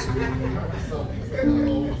different things.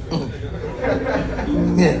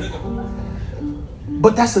 Yeah.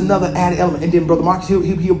 But that's another added element. And then Brother Marcus,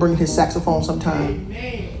 he'll bring his saxophone sometime.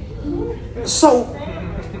 So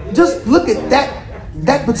just look at that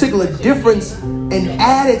that particular difference and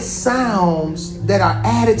added sounds that are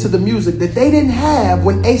added to the music that they didn't have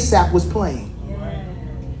when ASAP was playing.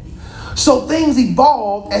 So things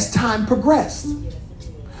evolved as time progressed,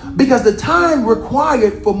 because the time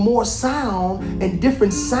required for more sound and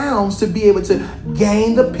different sounds to be able to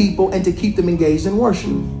gain the people and to keep them engaged in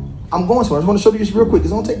worship. I'm going somewhere. I just want to show you this real quick.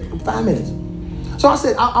 It's going to take 5 minutes. So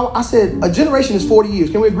I said a generation is 40 years.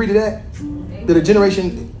 Can we agree to that? That a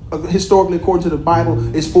generation, historically, according to the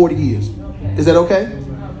Bible, is 40 years. Is that okay?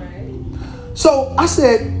 So I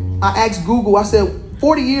asked Google, I said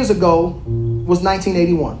 40 years ago was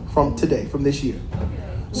 1981 from today, from this year.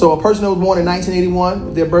 So a person that was born in 1981,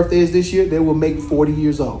 if their birthday is this year, they will make 40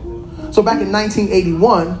 years old. So back in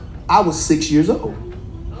 1981, I was 6 years old.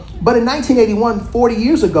 But in 1981, 40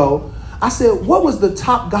 years ago, I said, what was the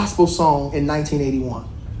top gospel song in 1981?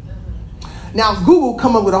 Now, Google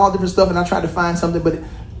come up with all different stuff, and I tried to find something, but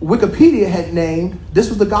Wikipedia had named, this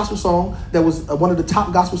was the gospel song that was one of the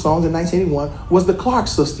top gospel songs in 1981, was the Clark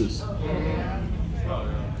Sisters.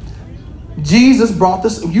 Jesus brought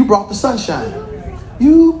this, you brought the sunshine.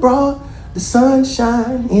 You brought the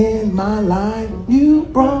sunshine in my life. You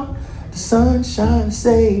brought the sunshine to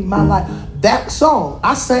save my life. That song,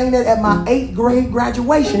 I sang that at my 8th grade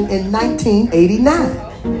graduation in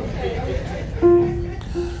 1989.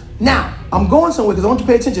 Now, I'm going somewhere because I want you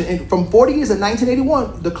to pay attention. And from 40 years in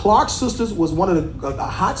 1981, the Clark Sisters was one of the, a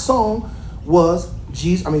hot song was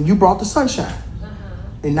Jesus. I mean, You Brought the Sunshine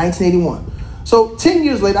in 1981. So 10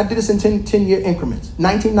 years later, I did this in 10-year increments.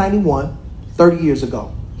 1991, 30 years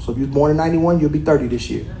ago. So if you were born in 91, you'll be 30 this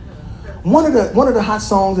year. One of the hot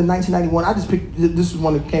songs in 1991, I just picked, this is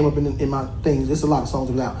one that came up in my things. There's a lot of songs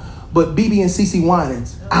that was out. But BB and CeCe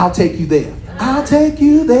Winans, I'll Take You There. I'll Take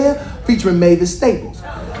You There, featuring Mavis Staples.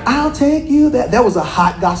 I'll Take You There. That was a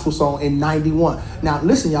hot gospel song in 91. Now,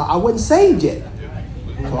 listen, y'all, I wasn't saved yet.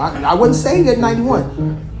 So I wasn't saved yet in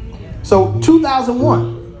 91. So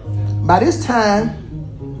 2001, by this time,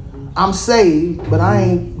 I'm saved, but I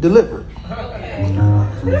ain't delivered.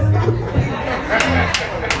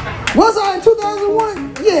 Was I in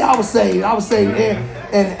 2001? Yeah, I was saved. I was saved,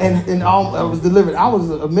 and I was delivered. I was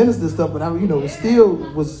a minister and stuff, but I, still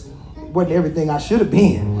wasn't everything I should have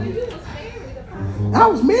been. I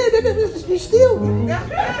was married. You still, baby,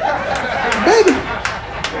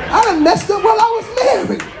 I done messed up while I was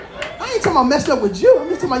married. I ain't talking about messed up with you. I'm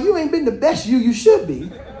just talking about you ain't been the best you should be.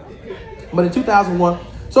 But in 2001,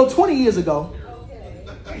 so 20 years ago,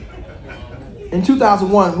 in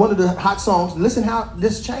 2001, one of the hot songs, listen how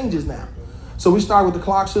this changes now. So we started with the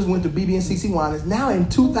Clark Sisters, went to BB and CeCe Winans. Now in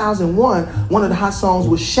 2001, one of the hot songs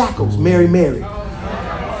was Shackles, Mary Mary.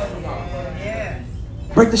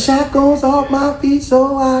 Break the shackles off my feet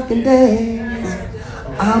so I can dance.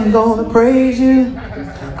 I'm gonna praise you.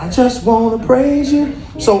 I just wanna praise you.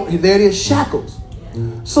 So there it is, Shackles.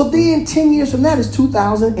 So then 10 years from that is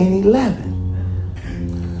 2011.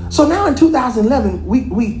 So now in 2011,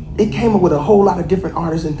 it came up with a whole lot of different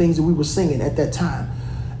artists and things that we were singing at that time.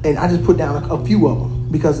 And I just put down a few of them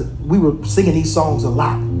because we were singing these songs a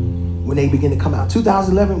lot when they began to come out.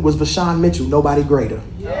 2011 was Vashawn Mitchell, Nobody Greater.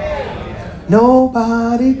 Yeah.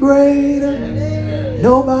 Nobody greater,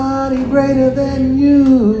 nobody greater than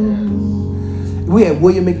you. We had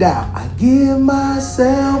William McDowell. I give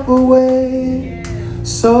myself away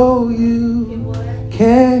so you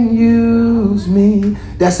can use me.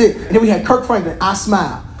 That's it. And then we had Kirk Franklin, I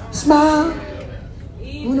Smile. Smile.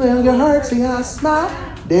 When you hurt, see I smile.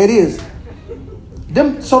 There it is.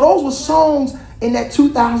 So those were songs in that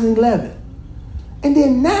 2011. And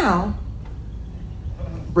then now,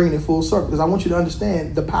 bringing it full circle, because I want you to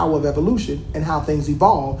understand the power of evolution and how things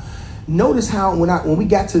evolve. Notice how when we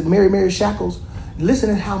got to Mary Mary Shackles, listen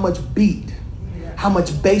to how much beat, how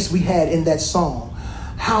much bass we had in that song,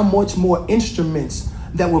 how much more instruments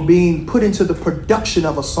that were being put into the production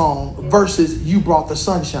of a song versus You Brought the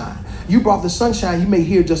Sunshine. You Brought the Sunshine, you may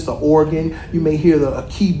hear just the organ, you may hear a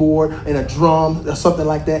keyboard and a drum or something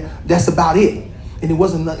like that. That's about it. And it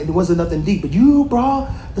wasn't nothing deep. But You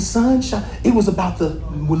Brought the Sunshine. It was about the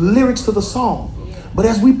lyrics to the song. But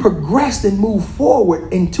as we progressed and moved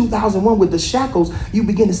forward in 2001 with the Shackles, you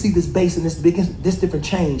begin to see this bass and this different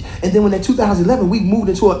change. And then when in 2011, we moved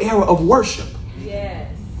into an era of worship.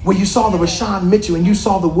 Where you saw the Vashawn Mitchell and you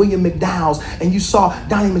saw the William McDowells and you saw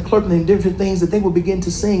Donnie McClurkin and different things that they would begin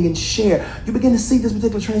to sing and share. You begin to see this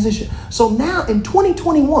particular transition. So now in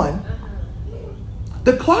 2021,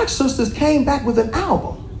 the Clark Sisters came back with an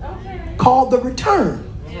album called The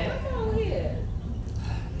Return.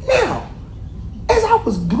 Now, as I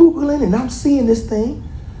was Googling and I'm seeing this thing,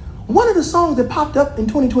 one of the songs that popped up in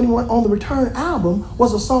 2021 on the Return album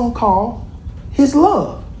was a song called His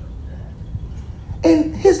Love.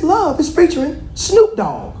 And His Love is featuring Snoop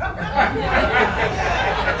Dogg.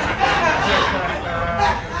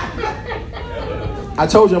 I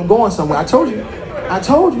told you I'm going somewhere. I told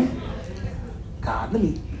you. God, let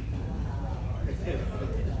me.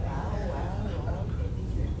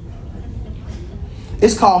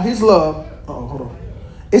 It's called His Love. Oh, hold on.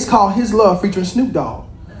 It's called His Love featuring Snoop Dogg.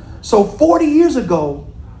 So 40 years ago,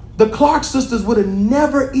 the Clark sisters would have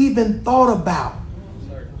never even thought about.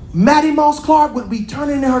 Maddie Moss Clark would be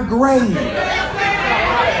turning in her grave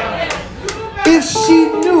if she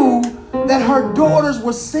knew that her daughters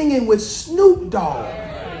were singing with Snoop Dogg.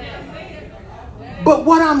 But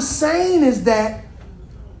what I'm saying is that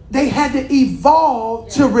they had to evolve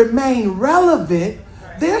to remain relevant.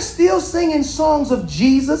 They're still singing songs of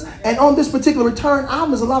Jesus. And on this particular Return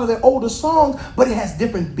album is a lot of their older songs, but it has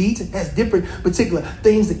different beats. It has different particular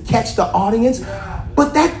things that catch the audience.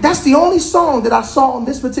 But that's the only song that I saw on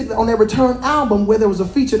their Return album where there was a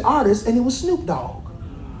featured artist, and it was Snoop Dogg.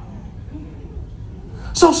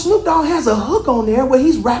 So Snoop Dogg has a hook on there where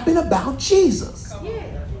he's rapping about Jesus.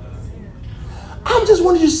 I'm just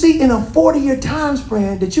wanting you to see in a 40-year time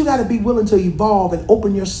span that you got to be willing to evolve and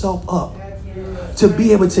open yourself up to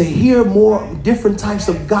be able to hear more different types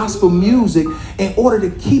of gospel music in order to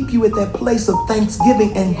keep you at that place of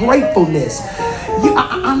thanksgiving and gratefulness.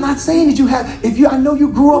 I'm not saying that you have, I know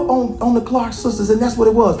you grew up on the Clark sisters and that's what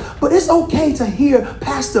it was, but it's okay to hear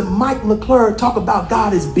Pastor Mike McClure talk about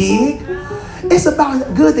God is big. It's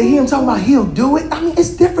about good to hear him talking about He'll do it. I mean,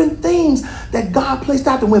 it's different things that God placed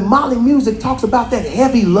out there. When Molly Music talks about that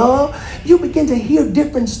heavy love, you begin to hear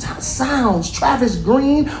different sounds. Travis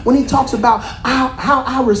Green, when he talks about how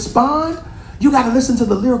I respond, you got to listen to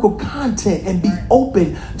the lyrical content and be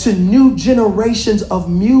open to new generations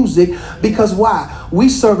of music. Because why? We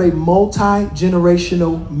serve a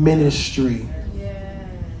multi-generational ministry.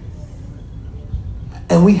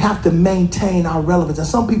 And we have to maintain our relevance. And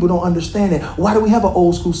some people don't understand it. Why do we have an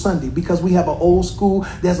old school Sunday? Because we have an old school,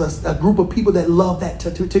 there's a group of people that love that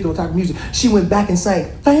particular type of music. She went back and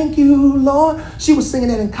sang, "Thank you, Lord." She was singing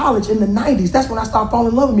that in college in the 90s. That's when I started falling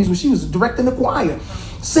in love with music. She was directing the choir,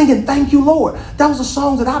 singing "Thank You, Lord." That was the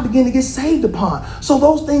songs that I began to get saved upon. So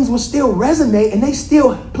those things will still resonate and they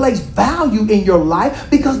still place value in your life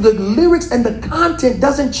because the lyrics and the content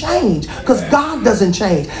doesn't change because God doesn't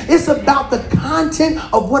change. It's about the content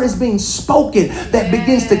of what is being spoken that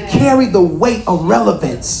begins to carry the weight of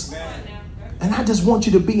relevance. And I just want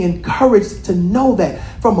you to be encouraged to know that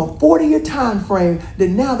from a 40-year time frame that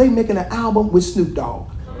now they're making an album with Snoop Dogg.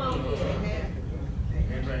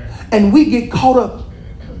 And we get caught up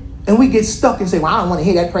and we get stuck and say, "Well, I don't want to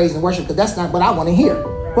hear that praise and worship because that's not what I want to hear."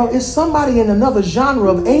 Well, it's somebody in another genre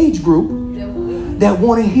of age group that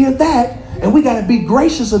want to hear that, and we got to be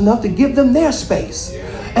gracious enough to give them their space.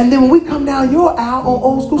 And then when we come down your aisle on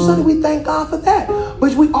Old School Sunday, we thank God for that.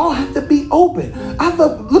 But we all have to be open.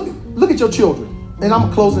 Look at your children, and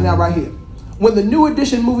I'm closing out right here. When the New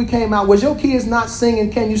Edition movie came out, was your kids not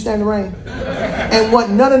singing "Can You Stand the Rain"? And what,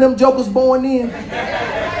 none of them jokers born in?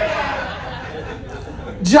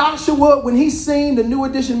 Joshua, when he seen the New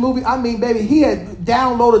Edition movie, I mean, baby, he had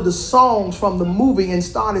downloaded the songs from the movie and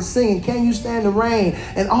started singing "Can You Stand the Rain"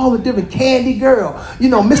 and all the different Candy Girl,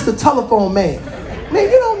 Mr. Telephone Man. Man,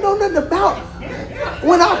 you don't know nothing about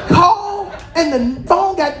when I called and the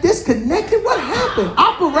phone got disconnected. What happened?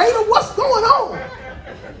 Operator, what's going on?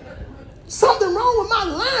 Something wrong with my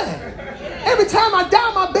line. Every time I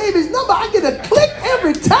dial my baby's number, I get a click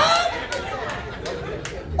every time.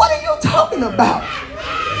 What are you talking about?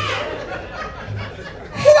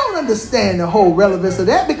 He don't understand the whole relevance of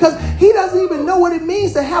that because he doesn't even know what it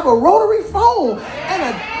means to have a rotary phone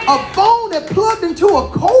and a phone that plugged into a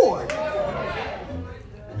cord.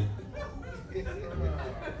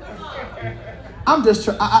 That's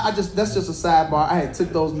just a sidebar. I had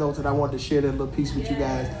took those notes and I wanted to share that little piece with you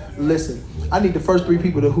guys. Listen, I need the first three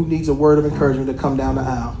people who needs a word of encouragement to come down the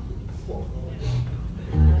aisle.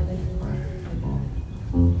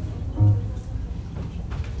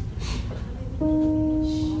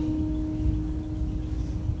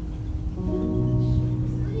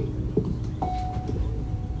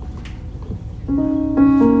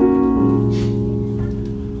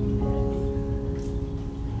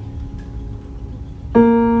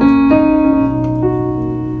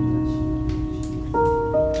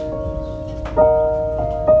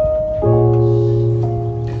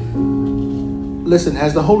 Listen,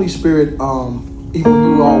 as the Holy Spirit, even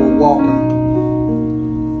when you all were walking,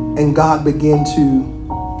 and God began to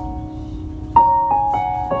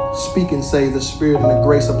speak and say, "The Spirit and the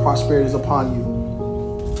grace of prosperity is upon you,"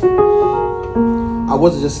 I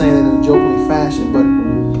wasn't just saying it in a jokingly fashion, but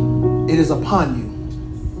it is upon you.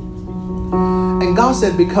 And God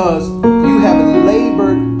said, because you have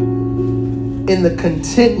labored in the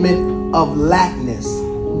contentment of lackness.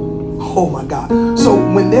 Oh my God. So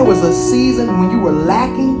when there was a season when you were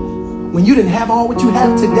lacking, when you didn't have all what you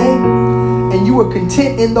have today, and you were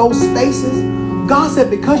content in those spaces, God said,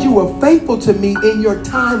 because you were faithful to me in your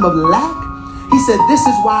time of lack, he said, this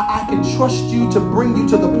is why I can trust you to bring you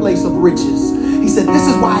to the place of riches. He said, this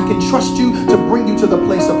is why I can trust you to bring you to the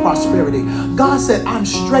place of prosperity. God said, I'm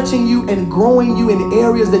stretching you and growing you in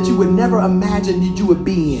areas that you would never imagine that you would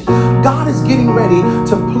be in. God is getting ready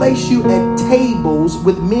to place you at tables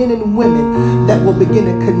with men and women that will begin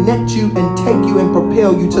to connect you and take you and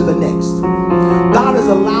propel you to the next. God is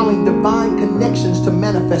allowing divine connections to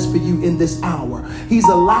manifest for you in this hour. He's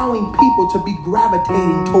allowing people to be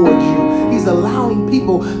gravitating towards you. He's allowing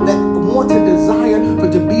people that want to desire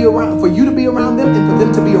for you to be around them and for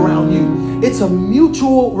them to be around you. It's a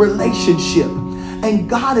mutual relationship, and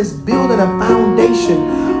God is building a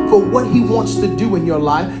foundation for what he wants to do in your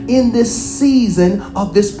life in this season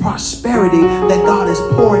of this prosperity that God is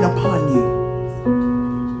pouring upon you.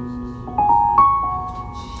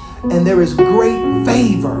 And there is great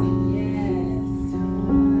favor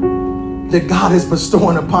that God is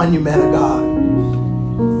bestowing upon you, man of God.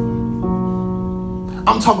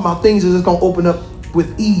 I'm talking about things that is going to open up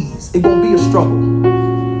with ease. It won't be a struggle.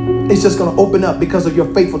 It's just going to open up because of your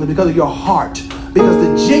faithfulness, because of your heart, because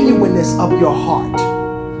the genuineness of your heart.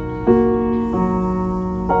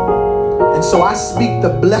 And so I speak the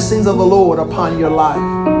blessings of the Lord upon your life.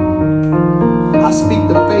 I speak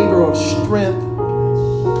the favor of strength,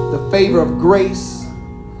 the favor of grace,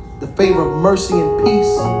 the favor of mercy and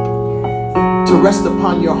peace to rest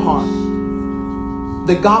upon your heart.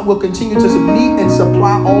 That God will continue to meet and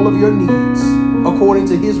supply all of your needs according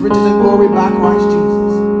to his riches and glory by Christ Jesus.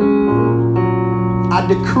 I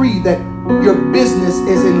decree that your business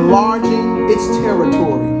is enlarging its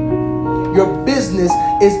territory. Your business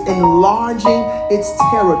is enlarging its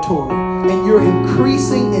territory. And you're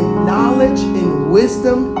increasing in knowledge, in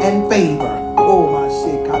wisdom, and favor. Oh my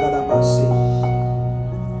shit.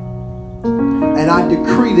 And I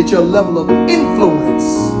decree that your level of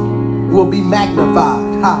influence will be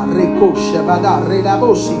magnified.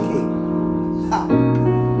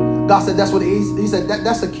 God said that's what he said.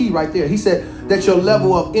 That's the key right there. He said that your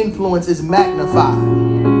level of influence is magnified.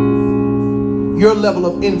 Your level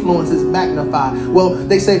of influence is magnified. Well,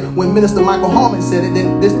 they say when Minister Michael Harmon said it,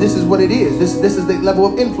 then this is what it is. This is the level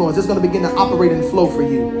of influence. It's going to begin to operate and flow for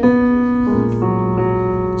you.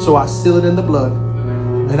 So I seal it in the blood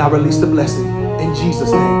and I release the blessing in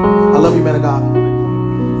Jesus' name. I love you, man of God.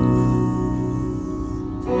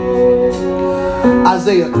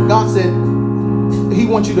 Isaiah, God said he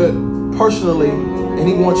wants you to personally, and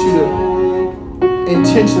he wants you to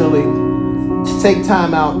intentionally take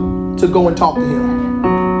time out to go and talk to him.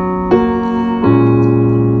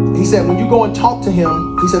 He said, when you go and talk to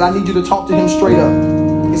him, he said, I need you to talk to him straight up.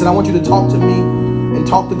 He said, I want you to talk to me and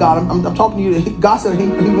talk to God. I'm talking to you. God said he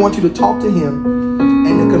wants you to talk to him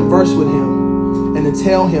and to converse with him and to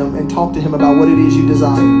tell him and talk to him about what it is you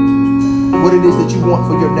desire, what it is that you want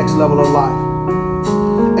for your next level of life.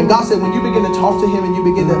 And God said, when you begin to talk to him and you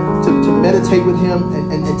begin to meditate with him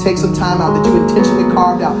and take some time out that you intentionally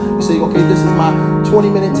carved out, you say, okay, this is my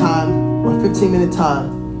 20-minute time, my 15-minute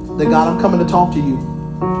time, that God, I'm coming to talk to you.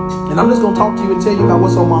 And I'm just going to talk to you and tell you about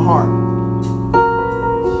what's on my heart.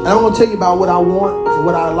 And I'm going to tell you about what I want and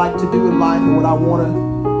what I like to do in life and what I want to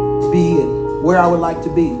be and where I would like to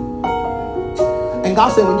be. And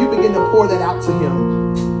God said, when you begin to pour that out to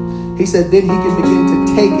him, he said, then he can begin to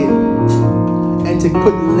take it and to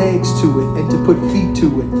put legs to it and to put feet to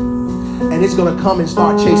it. And it's going to come and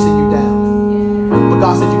start chasing you down. But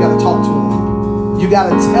God said, you got to talk to him. You got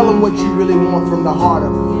to tell him what you really want from the heart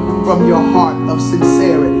of, from your heart of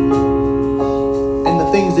sincerity and the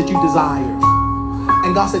things that you desire.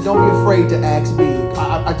 And God said, don't be afraid to ask big.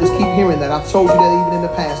 I just keep hearing that. I've told you that even in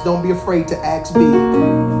the past. Don't be afraid to ask big.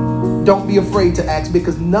 Don't be afraid to ask,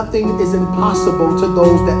 because nothing is impossible to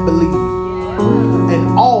those that believe. And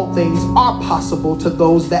all things are possible to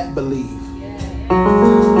those that believe.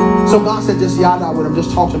 So God said, just yada with him,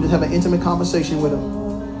 just talk to him, just have an intimate conversation with him.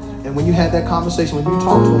 And when you have that conversation, when you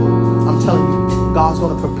talk to him, I'm telling you, God's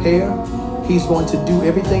going to prepare. He's going to do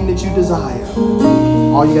everything that you desire.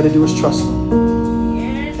 All you got to do is trust him.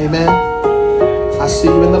 Amen. I see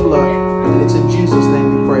you in the blood, and it's in Jesus'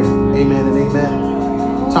 name we pray. Amen and amen.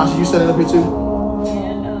 Tasha, you set it up here too?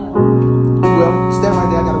 Well, stand right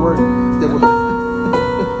there. I got a word.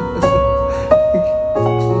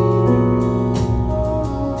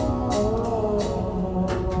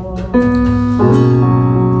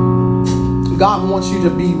 God wants you to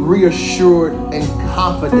be reassured and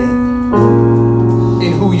confident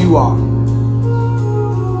in who you are.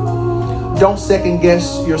 Don't second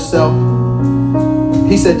guess yourself.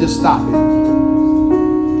 He said, just stop it.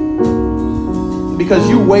 Because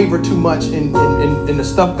you waver too much in the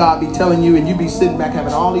stuff God be telling you, and you be sitting back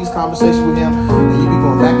having all these conversations with him, and you be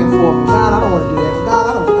going back and forth. God, I don't want to do that. God,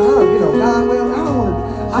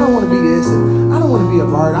 I don't want to be this, and I don't want to be a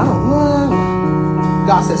bird.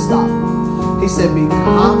 God said, stop. He said, be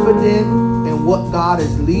confident in what God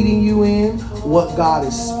is leading you in, what God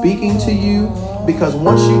is speaking to you, because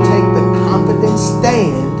once you take the confident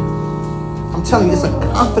stand, I'm telling you, it's a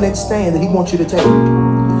confident stand that he wants you to take.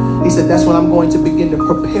 He said, that's when I'm going to begin to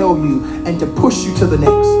propel you and to push you to the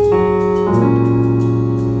next.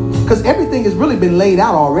 Because everything has really been laid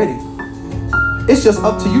out already. It's just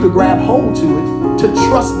up to you to grab hold to it, to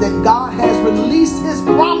trust that God has released his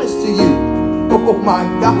promise to you. Oh my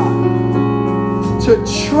God. To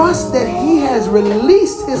trust that he has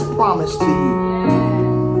released his promise to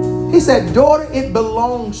you. He said, daughter, it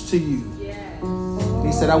belongs to you.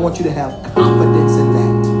 He said, I want you to have confidence in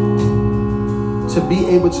that, to be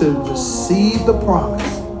able to receive the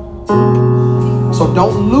promise. So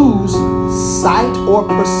don't lose sight or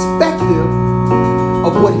perspective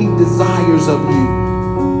of what he desires of you.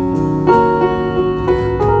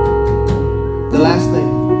 The last thing,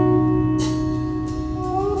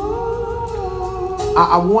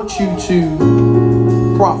 I want you to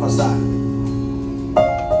prophesy.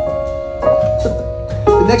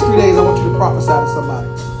 The next 3 days, I want you to prophesy to somebody.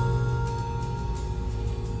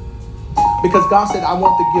 Because God said, I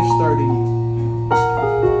want the gift stirred in you.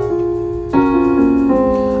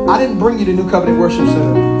 I didn't bring you to New Covenant Worship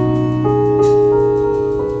Center.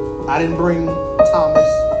 I didn't bring Thomas.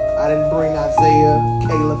 I didn't bring Isaiah,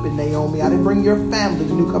 Caleb, and Naomi. I didn't bring your family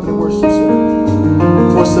to New Covenant Worship Center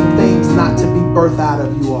for some things not to be birthed out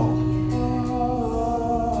of you all.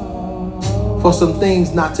 For some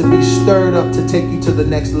things not to be stirred up to take you to the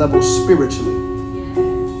next level spiritually.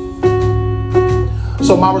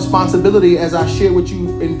 So my responsibility, as I shared with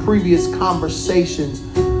you in previous conversations,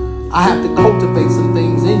 I have to cultivate some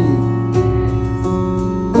things in you.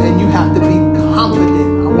 And you have to be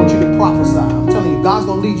confident. I want you to prophesy. I'm telling you, God's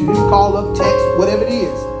going to lead you. You can call up, text, whatever it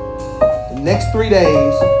is. The next 3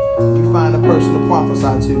 days, you find a person to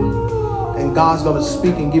prophesy to. And God's going to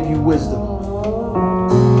speak and give you wisdom.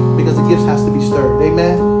 Because the gifts has to be stirred.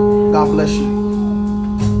 Amen. God bless you.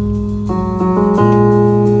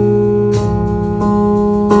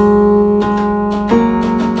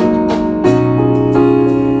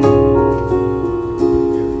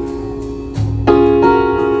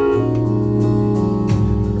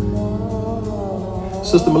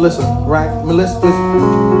 Sister Melissa, right? Melissa,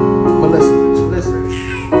 listen.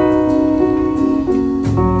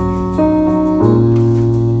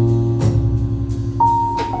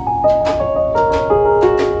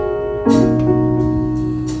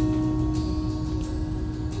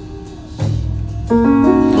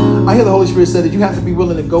 I hear the Holy Spirit say that you have to be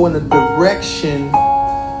willing to go in the direction.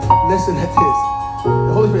 Listen at this.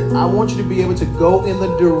 The Holy Spirit, I want you to be able to go in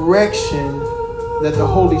the direction that the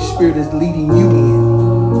Holy Spirit is leading you in.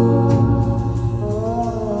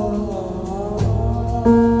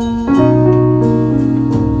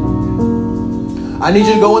 I need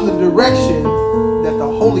you to go in the direction that the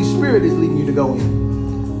Holy Spirit is leading you to go in.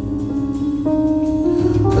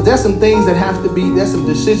 But there's some things that have to be, there's some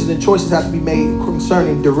decisions and choices have to be made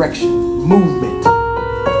concerning direction, movement.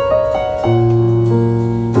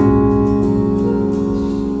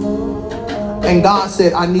 And God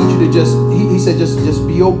said, I need you to just, he said, just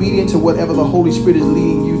be obedient to whatever the Holy Spirit is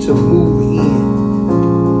leading you to move in.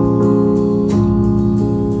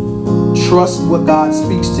 Trust what God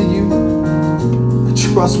speaks to you.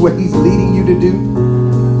 Trust what he's leading you to do.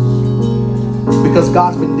 Because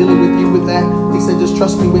God's been dealing with you with that. He said, just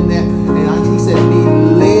trust me with that. And he said, be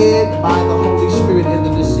led by the Holy Spirit in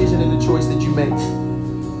the decision and the choice that you make.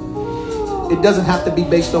 It doesn't have to be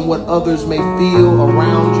based on what others may feel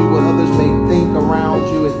around you, what others may think around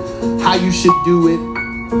you, and how you should do it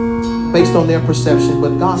based on their perception.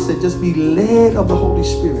 But God said, just be led of the Holy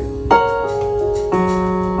Spirit.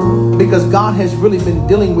 Because God has really been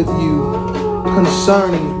dealing with you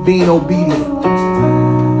concerning being obedient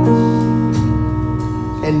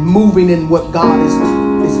and moving in what God is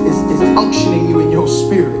unctioning you in your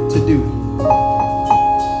spirit to do.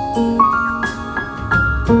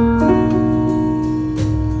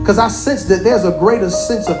 Because I sense that there's a greater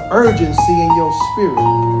sense of urgency in your spirit.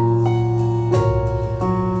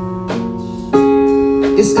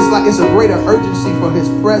 It's like it's a greater urgency for his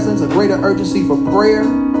presence, a greater urgency for prayer.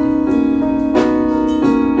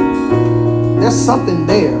 There's something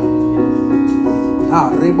there.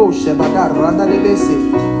 Rebo Shebada Randa de Bese,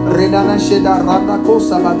 Redana Sheda Randa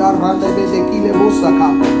Kosa Bada Randa de Kile Bosaka,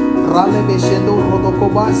 Randa Beshendo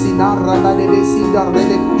Rodokoba Sina Randa de Besida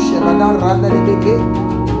Rede Kushe Bada Randa de Beke.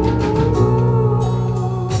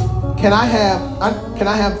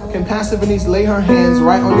 Can Pastor Venice lay her hands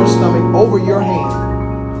right on your stomach over your hand?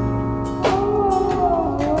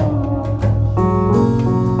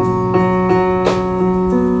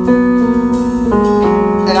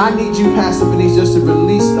 I need you, Pastor Venice, just to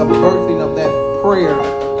release a birthing of that prayer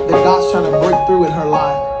that God's trying to break through in her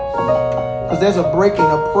life. Because there's a breaking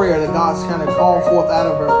of prayer that God's trying to call forth out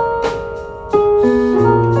of her.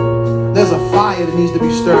 There's a fire that needs to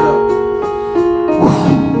be stirred up.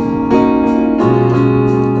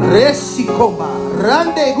 Reshikoma,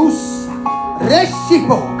 Rande Gusa,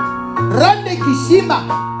 Reshipo, Rande Kishima,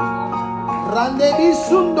 Rande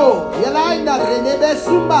Bisundo, Yelaina, Renebe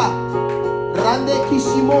Sumba. Rande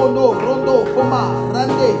Kishimono Rondo Koma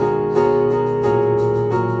Rande.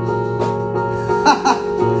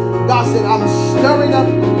 God said, I'm stirring up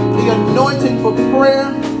the anointing for prayer.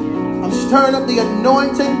 I'm stirring up the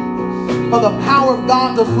anointing for the power of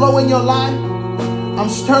God to flow in your life. I'm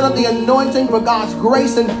stirring up the anointing for God's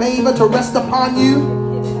grace and favor to rest upon you.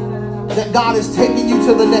 That God is taking you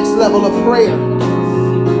to the next level of prayer.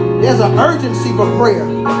 There's an urgency for prayer.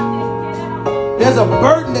 There's a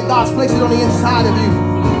burden that God's placed on the inside of you.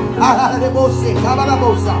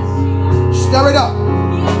 Stir it up.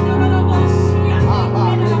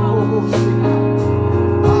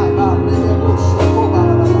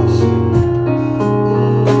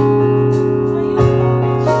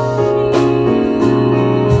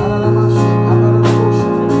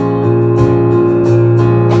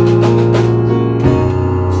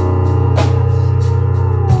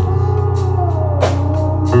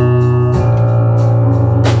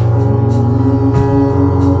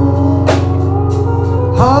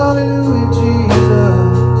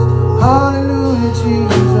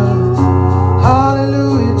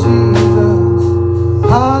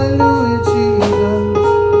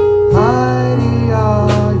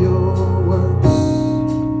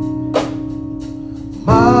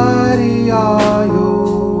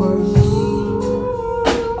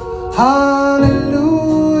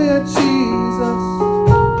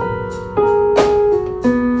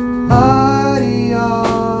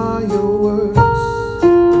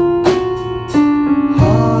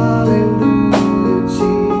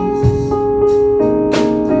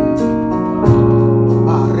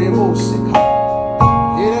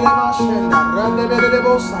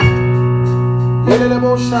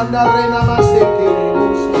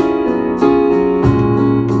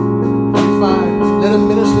 Let him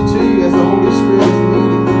minister to you as the Holy Spirit is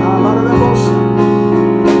leading.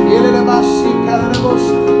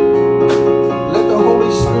 Let the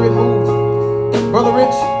Holy Spirit move. Brother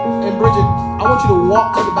Rich and Bridget, I want you to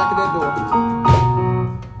walk to the back of that door.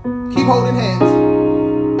 Keep holding hands.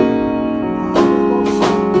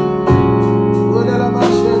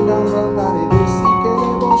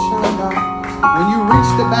 When you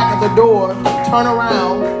reach the back of the door, turn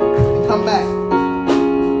around and come back.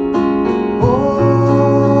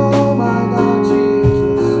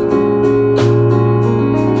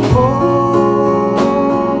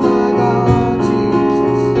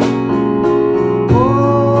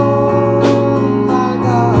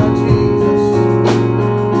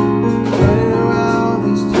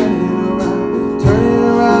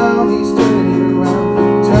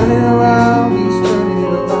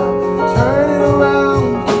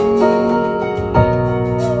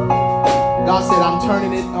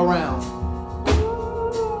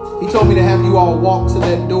 You all walk to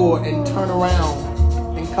that door and turn around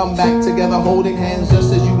and come back together holding hands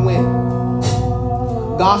just as you went.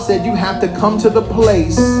 God said you have to come to the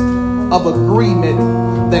place of agreement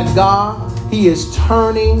that God, He is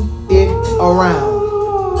turning it around.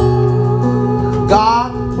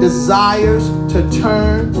 God desires to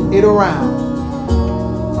turn it around.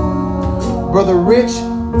 Brother Rich,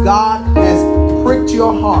 God has pricked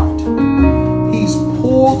your heart. He's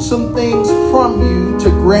pulled some things from you to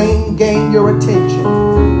gain your attention.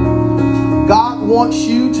 God wants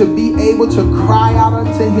you to be able to cry out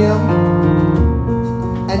unto Him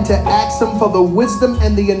and to ask Him for the wisdom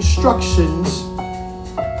and the instructions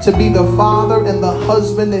to be the father and the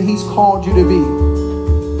husband that He's called you to be.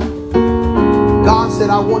 God said,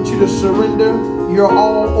 I want you to surrender your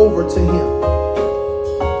all over to Him.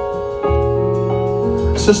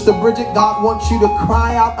 Sister Bridget, God wants you to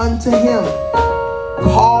cry out unto Him.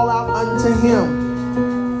 Call out unto Him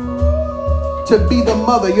to be the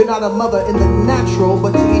mother. You're not a mother in the natural,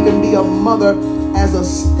 but to even be a mother as a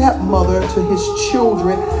stepmother to his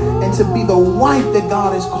children and to be the wife that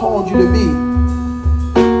God has called you to be.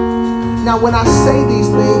 Now, when I say these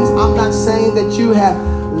things, I'm not saying that you have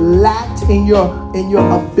lacked in your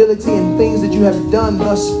ability and things that you have done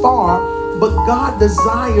thus far, but God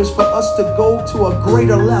desires for us to go to a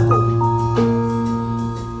greater level.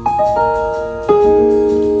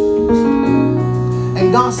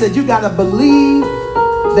 And God said, you got to believe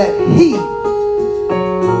that he,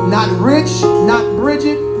 not Rich, not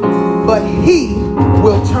Bridget, but he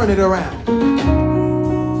will turn it around.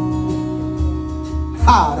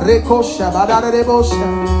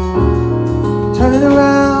 Turn it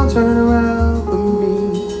around for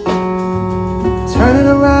me. Turn it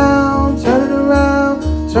around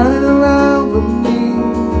for me.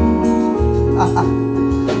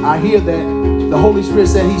 I hear that. The Holy Spirit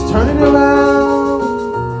said he's turning it around.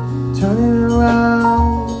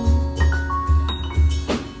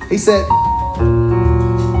 He said,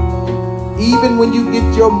 even when you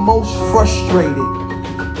get your most frustrated,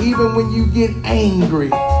 even when you get angry,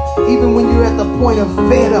 even when you're at the point of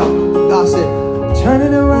fed up, God said, turn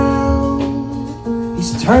it around.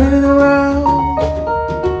 He's turning it around.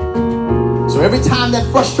 So every time that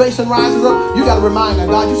frustration rises up, you got to remind God,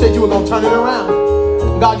 God, you said you were going to turn it around.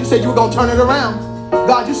 God, you said you were going to turn it around.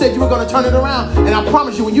 God, you said you were going to turn it around. And I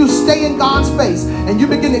promise you, when you stay in God's face and you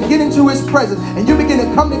begin to get into his presence and you begin to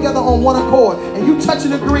come together on one accord and you touch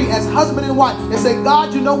and agree as husband and wife and say,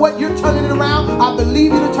 God, you know what? You're turning it around. I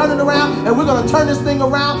believe you to turn it around, and we're going to turn this thing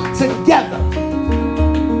around together.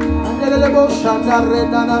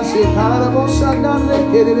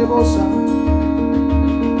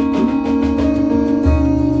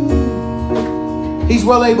 He's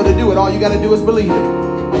well able to do it. All you got to do is believe it.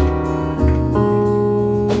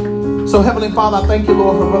 So Heavenly Father, I thank you,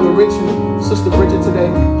 Lord, for Brother Rich and Sister Bridget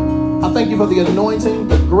today. I thank you for the anointing,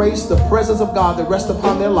 the grace, the presence of God that rests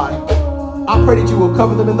upon their life. I pray that you will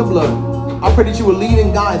cover them in the blood. I pray that you will lead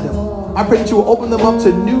and guide them. I pray that you will open them up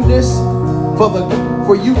to newness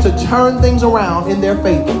for you to turn things around in their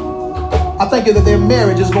favor. I thank you that their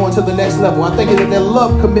marriage is going to the next level. I thank you that their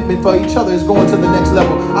love commitment for each other is going to the next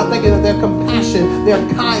level. I thank you that their compassion, their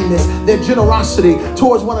kindness, their generosity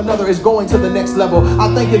towards one another is going to the next level. I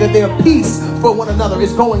thank you that their peace for one another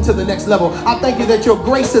is going to the next level. I thank you that your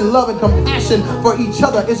grace and love and compassion for each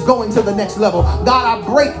other is going to the next level. God, I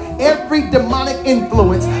break every demonic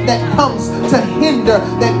influence that comes to hinder,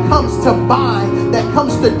 that comes to bind, that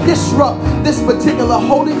comes to disrupt this particular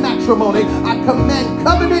holy matrimony. I command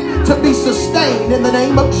covenant to be sustained in the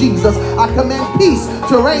name of Jesus. I command peace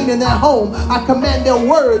to reign in their home. I command their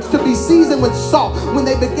words to be seasoned with salt when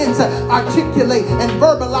they begin to articulate and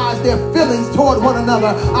verbalize their feelings toward one another.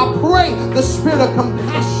 I pray the spirit of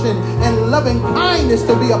compassion and loving kindness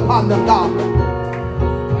to be upon them, God.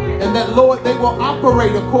 And that, Lord, they will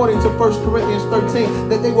operate according to 1 Corinthians 13,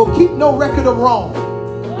 that they will keep no record of wrong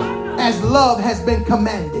as love has been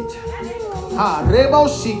commanded.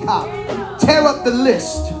 Tear up the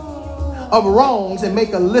list of wrongs and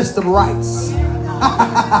make a list of rights.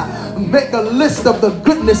 Make a list of the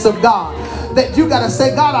goodness of God. That you got to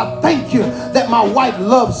say, God, I thank you that my wife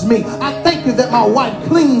loves me. I thank you that my wife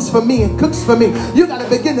cleans for me and cooks for me. You got to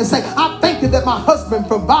begin to say, I thank you that my husband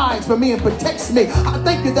provides for me and protects me. I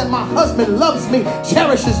thank you that my husband loves me,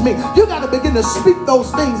 cherishes me. You got to begin to speak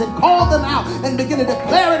those things and call them out and begin to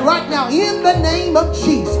declare it right now in the name of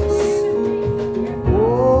Jesus.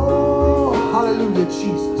 Oh, hallelujah,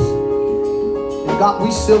 Jesus. And God,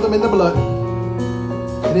 we seal them in the blood.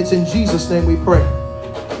 And it's in Jesus' name we pray.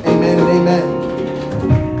 Amen and amen.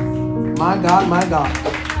 My God, my God.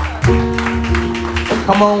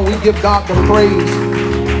 Come on, we give God the praise.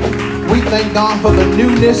 We thank God for the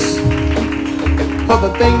newness, for the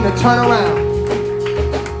thing to turn around.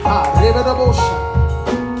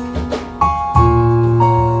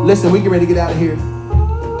 Listen, we get ready to get out of here.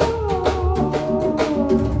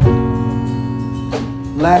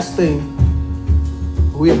 Last thing.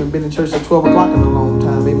 We haven't been in church at 12 o'clock in a long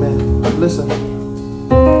time. Amen. Listen.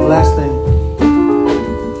 Last thing.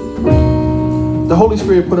 The Holy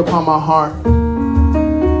Spirit put upon my heart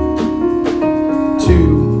to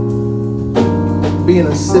be an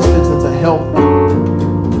assistance and to help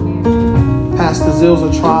Pastor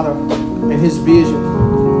Zilza Trotter and his vision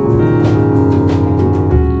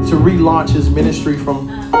to relaunch his ministry from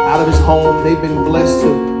out of his home. They've been blessed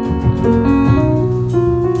to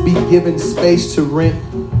be given space to rent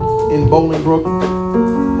in Bolingbrook,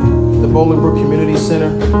 the Bolingbrook Community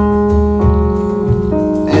Center.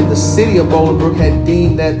 And the city of Bolingbrook had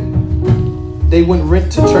deemed that they wouldn't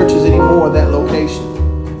rent to churches anymore at that location.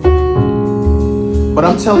 But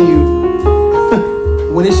I'm telling you,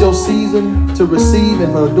 when it's your season to receive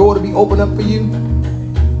and for a door to be opened up for you,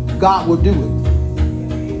 God will do it.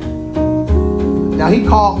 Now, he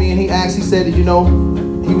called me and he said, he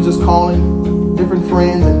was just calling different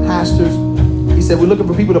friends and pastors. He said, we're looking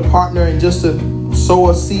for people to partner and just to sow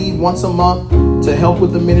a seed once a month to help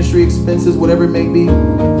with the ministry expenses, whatever it may be.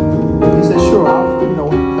 He said, sure, I'll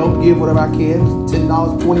help give whatever I can. $10,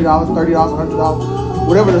 $20, $30, $100,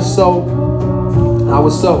 whatever to sow, I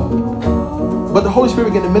would sow. But the Holy Spirit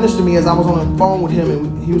began to minister to me as I was on the phone with him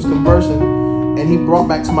and he was conversing, and he brought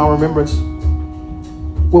back to my remembrance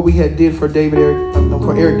what we had did for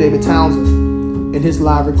Eric David Townsend in his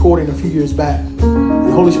live recording a few years back.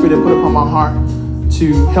 The Holy Spirit had put upon my heart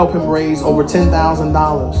to help him raise over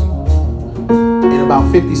 $10,000 in about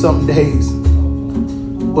 50-something days.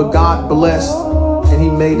 But God blessed, and he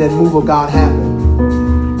made that move of God happen.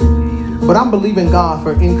 But I'm believing God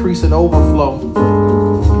for increase and overflow.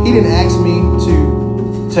 He didn't ask me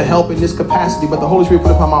to help in this capacity, but the Holy Spirit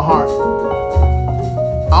put upon my heart.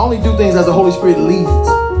 I only do things as the Holy Spirit leads.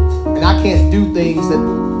 And I can't do things that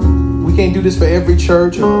we can't do this for every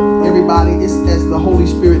church or everybody. It's as the Holy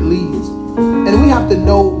Spirit leads. And we have to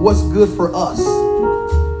know what's good for us.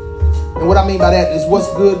 And what I mean by that is what's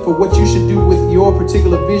good for what you should do with your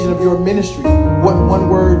particular vision of your ministry. What One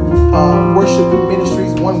Word Worship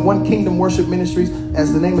Ministries, One Kingdom Worship Ministries,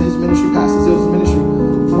 as the name of his ministry, Pastor Zill's ministry.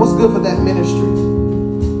 What's good for that ministry?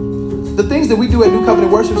 The things that we do at New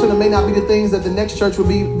Covenant Worship Center may not be the things that the next church will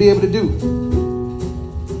be able to do.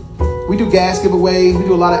 We do gas giveaways. We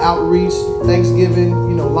do a lot of outreach, Thanksgiving,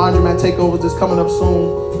 laundromat takeovers that's coming up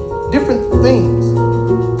soon. Different things.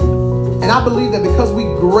 And I believe that because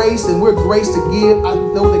we're graced to give, I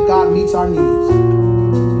know that God meets our needs.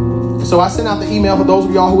 So I sent out the email for those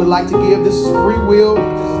of y'all who would like to give. This is free will.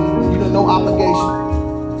 This is, no obligation.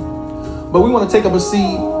 But we want to take up a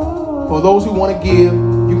seed for those who want to give.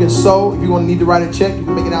 You can sow. If you need to write a check, you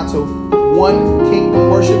can make it out to One Kingdom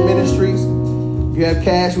Worship Ministries. If you have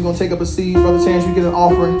cash, we're going to take up a seed. Brother Chance, you get an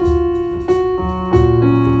offering.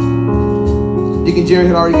 Deacon Jerry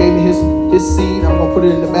had already gave me his seed. I'm going to put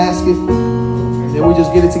it in the basket. And then we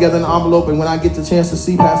just get it together in an envelope. And when I get the chance to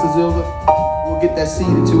see Pastor Zilda, we'll get that seed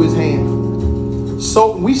into his hand.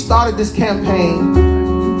 So we started this campaign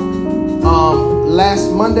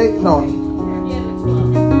last Monday. No.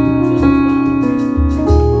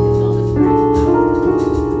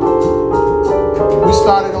 We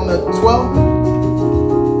started on the 12th.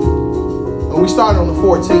 We started on the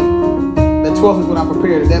 14th. That 12th is when I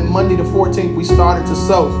prepared it. That Monday the 14th, we started to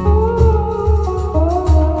sow.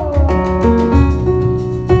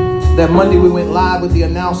 That Monday we went live with the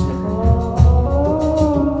announcement.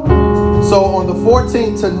 So on the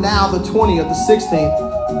 14th to now the 20th, the 16th,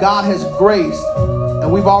 God has graced,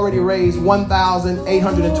 and we've already raised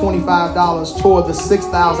 $1,825 toward the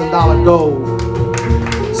 $6,000 goal.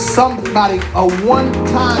 Somebody, a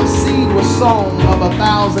one-time seed was sown of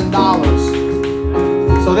 $1,000.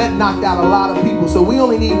 So that knocked out a lot of people. So we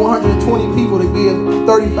only need 120 people to give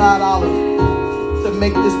 $35 to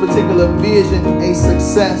make this particular vision a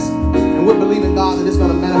success. And we're believing God that it's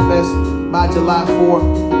going to manifest by July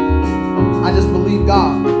 4th. I just believe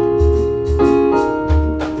God.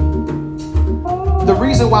 The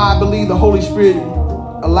reason why I believe the Holy Spirit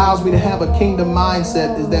allows me to have a kingdom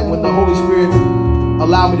mindset is that when the Holy Spirit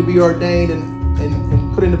allowed me to be ordained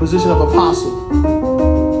and put in the position of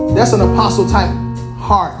apostle, that's an apostle type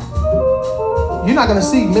heart. You're not going to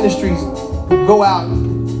see ministries go out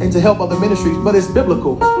and to help other ministries, but it's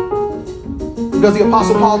biblical. Because the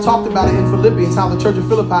Apostle Paul talked about it in Philippians, how the church of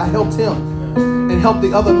Philippi helped him and helped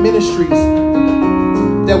the other ministries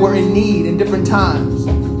that were in need in different times.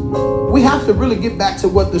 We have to really get back to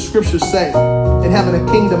what the scriptures say and having a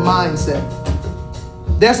kingdom mindset.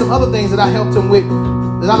 There's some other things that I helped him with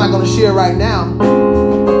that I'm not going to share right now.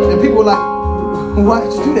 And people were like, why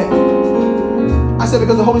did you do that? I said,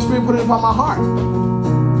 because the Holy Spirit put it upon my heart.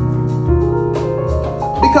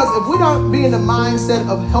 Because if we don't be in the mindset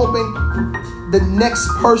of helping the next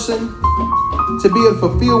person to be able to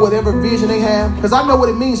fulfill whatever vision they have, because I know what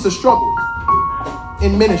it means to struggle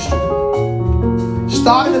in ministry.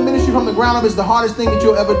 Starting a ministry from the ground up is the hardest thing that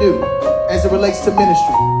you'll ever do as it relates to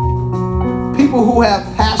ministry. People who have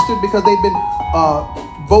pastored because they've been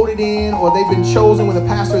voted in or they've been chosen when the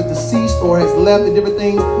pastor is deceased or has left and different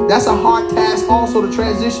things, that's a hard task also to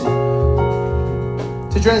transition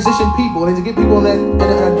people and to get people on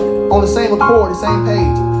the same accord, the same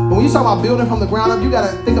page. But when you talk about building from the ground up, you got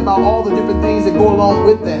to think about all the different things that go along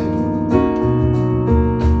with that.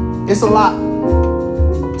 It's a lot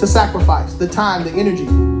to sacrifice, the time, the energy.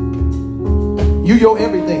 You your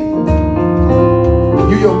everything.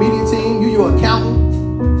 You your media team, you your accountant,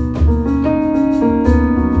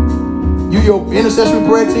 your intercessory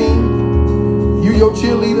prayer team. You your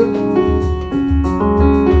cheerleader.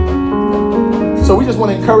 So we just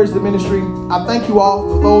want to encourage the ministry. I thank you all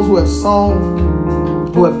for those who have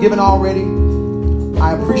sown, who have given already.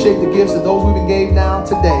 I appreciate the gifts of those who even gave down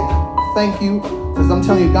today. Thank you. Because I'm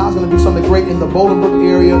telling you, God's going to do something great in the Bolingbrook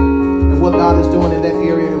area and what God is doing in that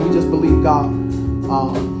area. And we just believe God.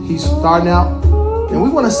 He's starting out. And we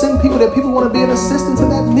want to send people that people want to be an assistant to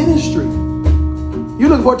that ministry. You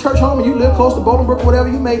look for a church home and you live close to Bolingbrook or whatever,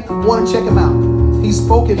 you may want to check him out. He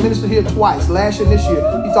spoke and ministered here twice, last year and this year.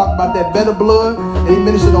 He talked about that better blood, and he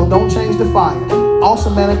ministered on Don't Change the Fire.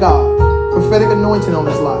 Awesome man of God. Prophetic anointing on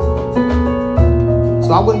his life.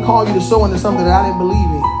 So I wouldn't call you to sow into something that I didn't believe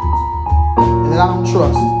in and that I don't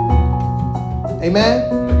trust.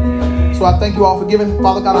 Amen? So I thank you all for giving.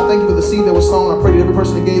 Father God, I thank you for the seed that was sown. I pray that every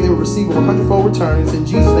person that gave, they will receive a 100-fold return. It's in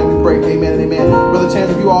Jesus' name we pray. Amen and amen. Brother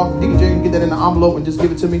Terrence, if you all, Deacon Jerry, can get that in the envelope and just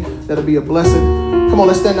give it to me. That'll be a blessing. Come on,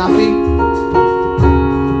 let's stand on our feet.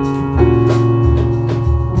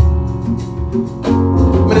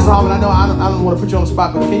 Minister Harmon, I know I don't want to put you on the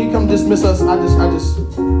spot, but can you come dismiss us? I just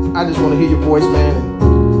want to hear your voice, man.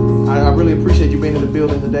 And I really appreciate you being in the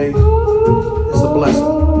building today. It's a blessing.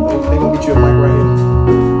 They're going to get you a mic right here.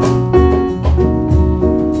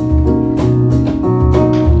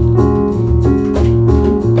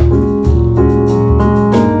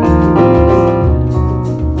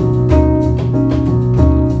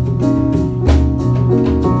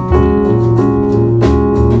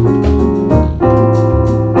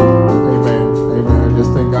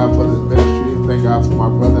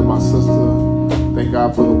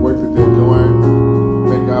 For the work that they're doing.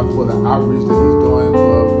 Thank God for the outreach that he's doing,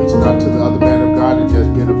 for reaching out to the other man of God and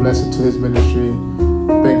just being a blessing to his ministry.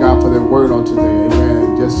 Thank God for their word on today,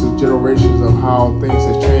 amen. Just through generations of how things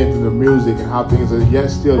have changed in the music and how things are yet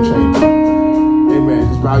still changing. Amen.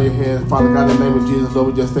 Just bow your head. Father God, in the name of Jesus,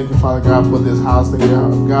 Lord, we just thank you, Father God, for this house. Thank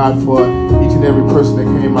you, God, for each and every person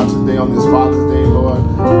that came out today on this Father's Day, Lord.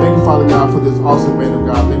 Thank you, Father God, for this awesome man of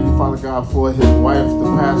God. Thank you, Father God, for his wife,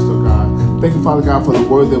 the pastor, God. Thank you, Father God, for the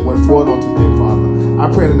word that went forth on today, Father.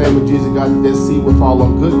 I pray in the name of Jesus, God, that this seed will fall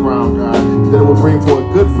on good ground, God, that it will bring forth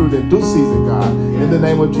good fruit in due season, God. In the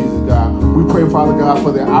name of Jesus, God, we pray, Father God,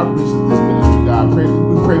 for the outreach of this ministry, God. We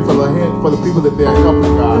pray for the people that they are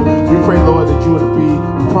helping, God. We pray, Lord, that you would be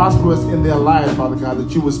prosperous in their lives, Father God,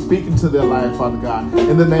 that you would speak into their lives, Father God.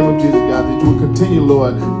 In the name of Jesus, God, that you would continue,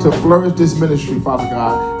 Lord, to flourish this ministry, Father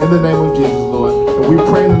God. In the name of Jesus, Lord. And we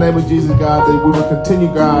pray in the name of Jesus, God, that we will continue,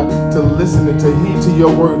 God, to listen and to heed to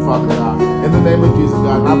your word, Father God. In the name of Jesus,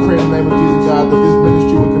 God. And I pray in the name of Jesus, God, that this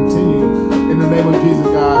ministry will continue in the name of Jesus,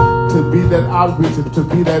 God, to be that outreach and to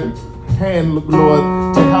be that hand,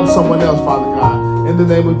 Lord, to help someone else, Father God. In the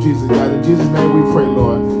name of Jesus, God. In Jesus' name we pray,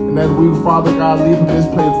 Lord. And as we, Father God, leave from this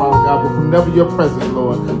place, Father God, but from never your presence,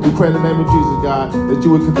 Lord, we pray in the name of Jesus, God, that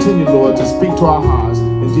you would continue, Lord, to speak to our hearts.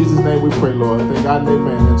 In Jesus' name we pray, Lord. Thank God and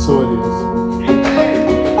amen. And so it is.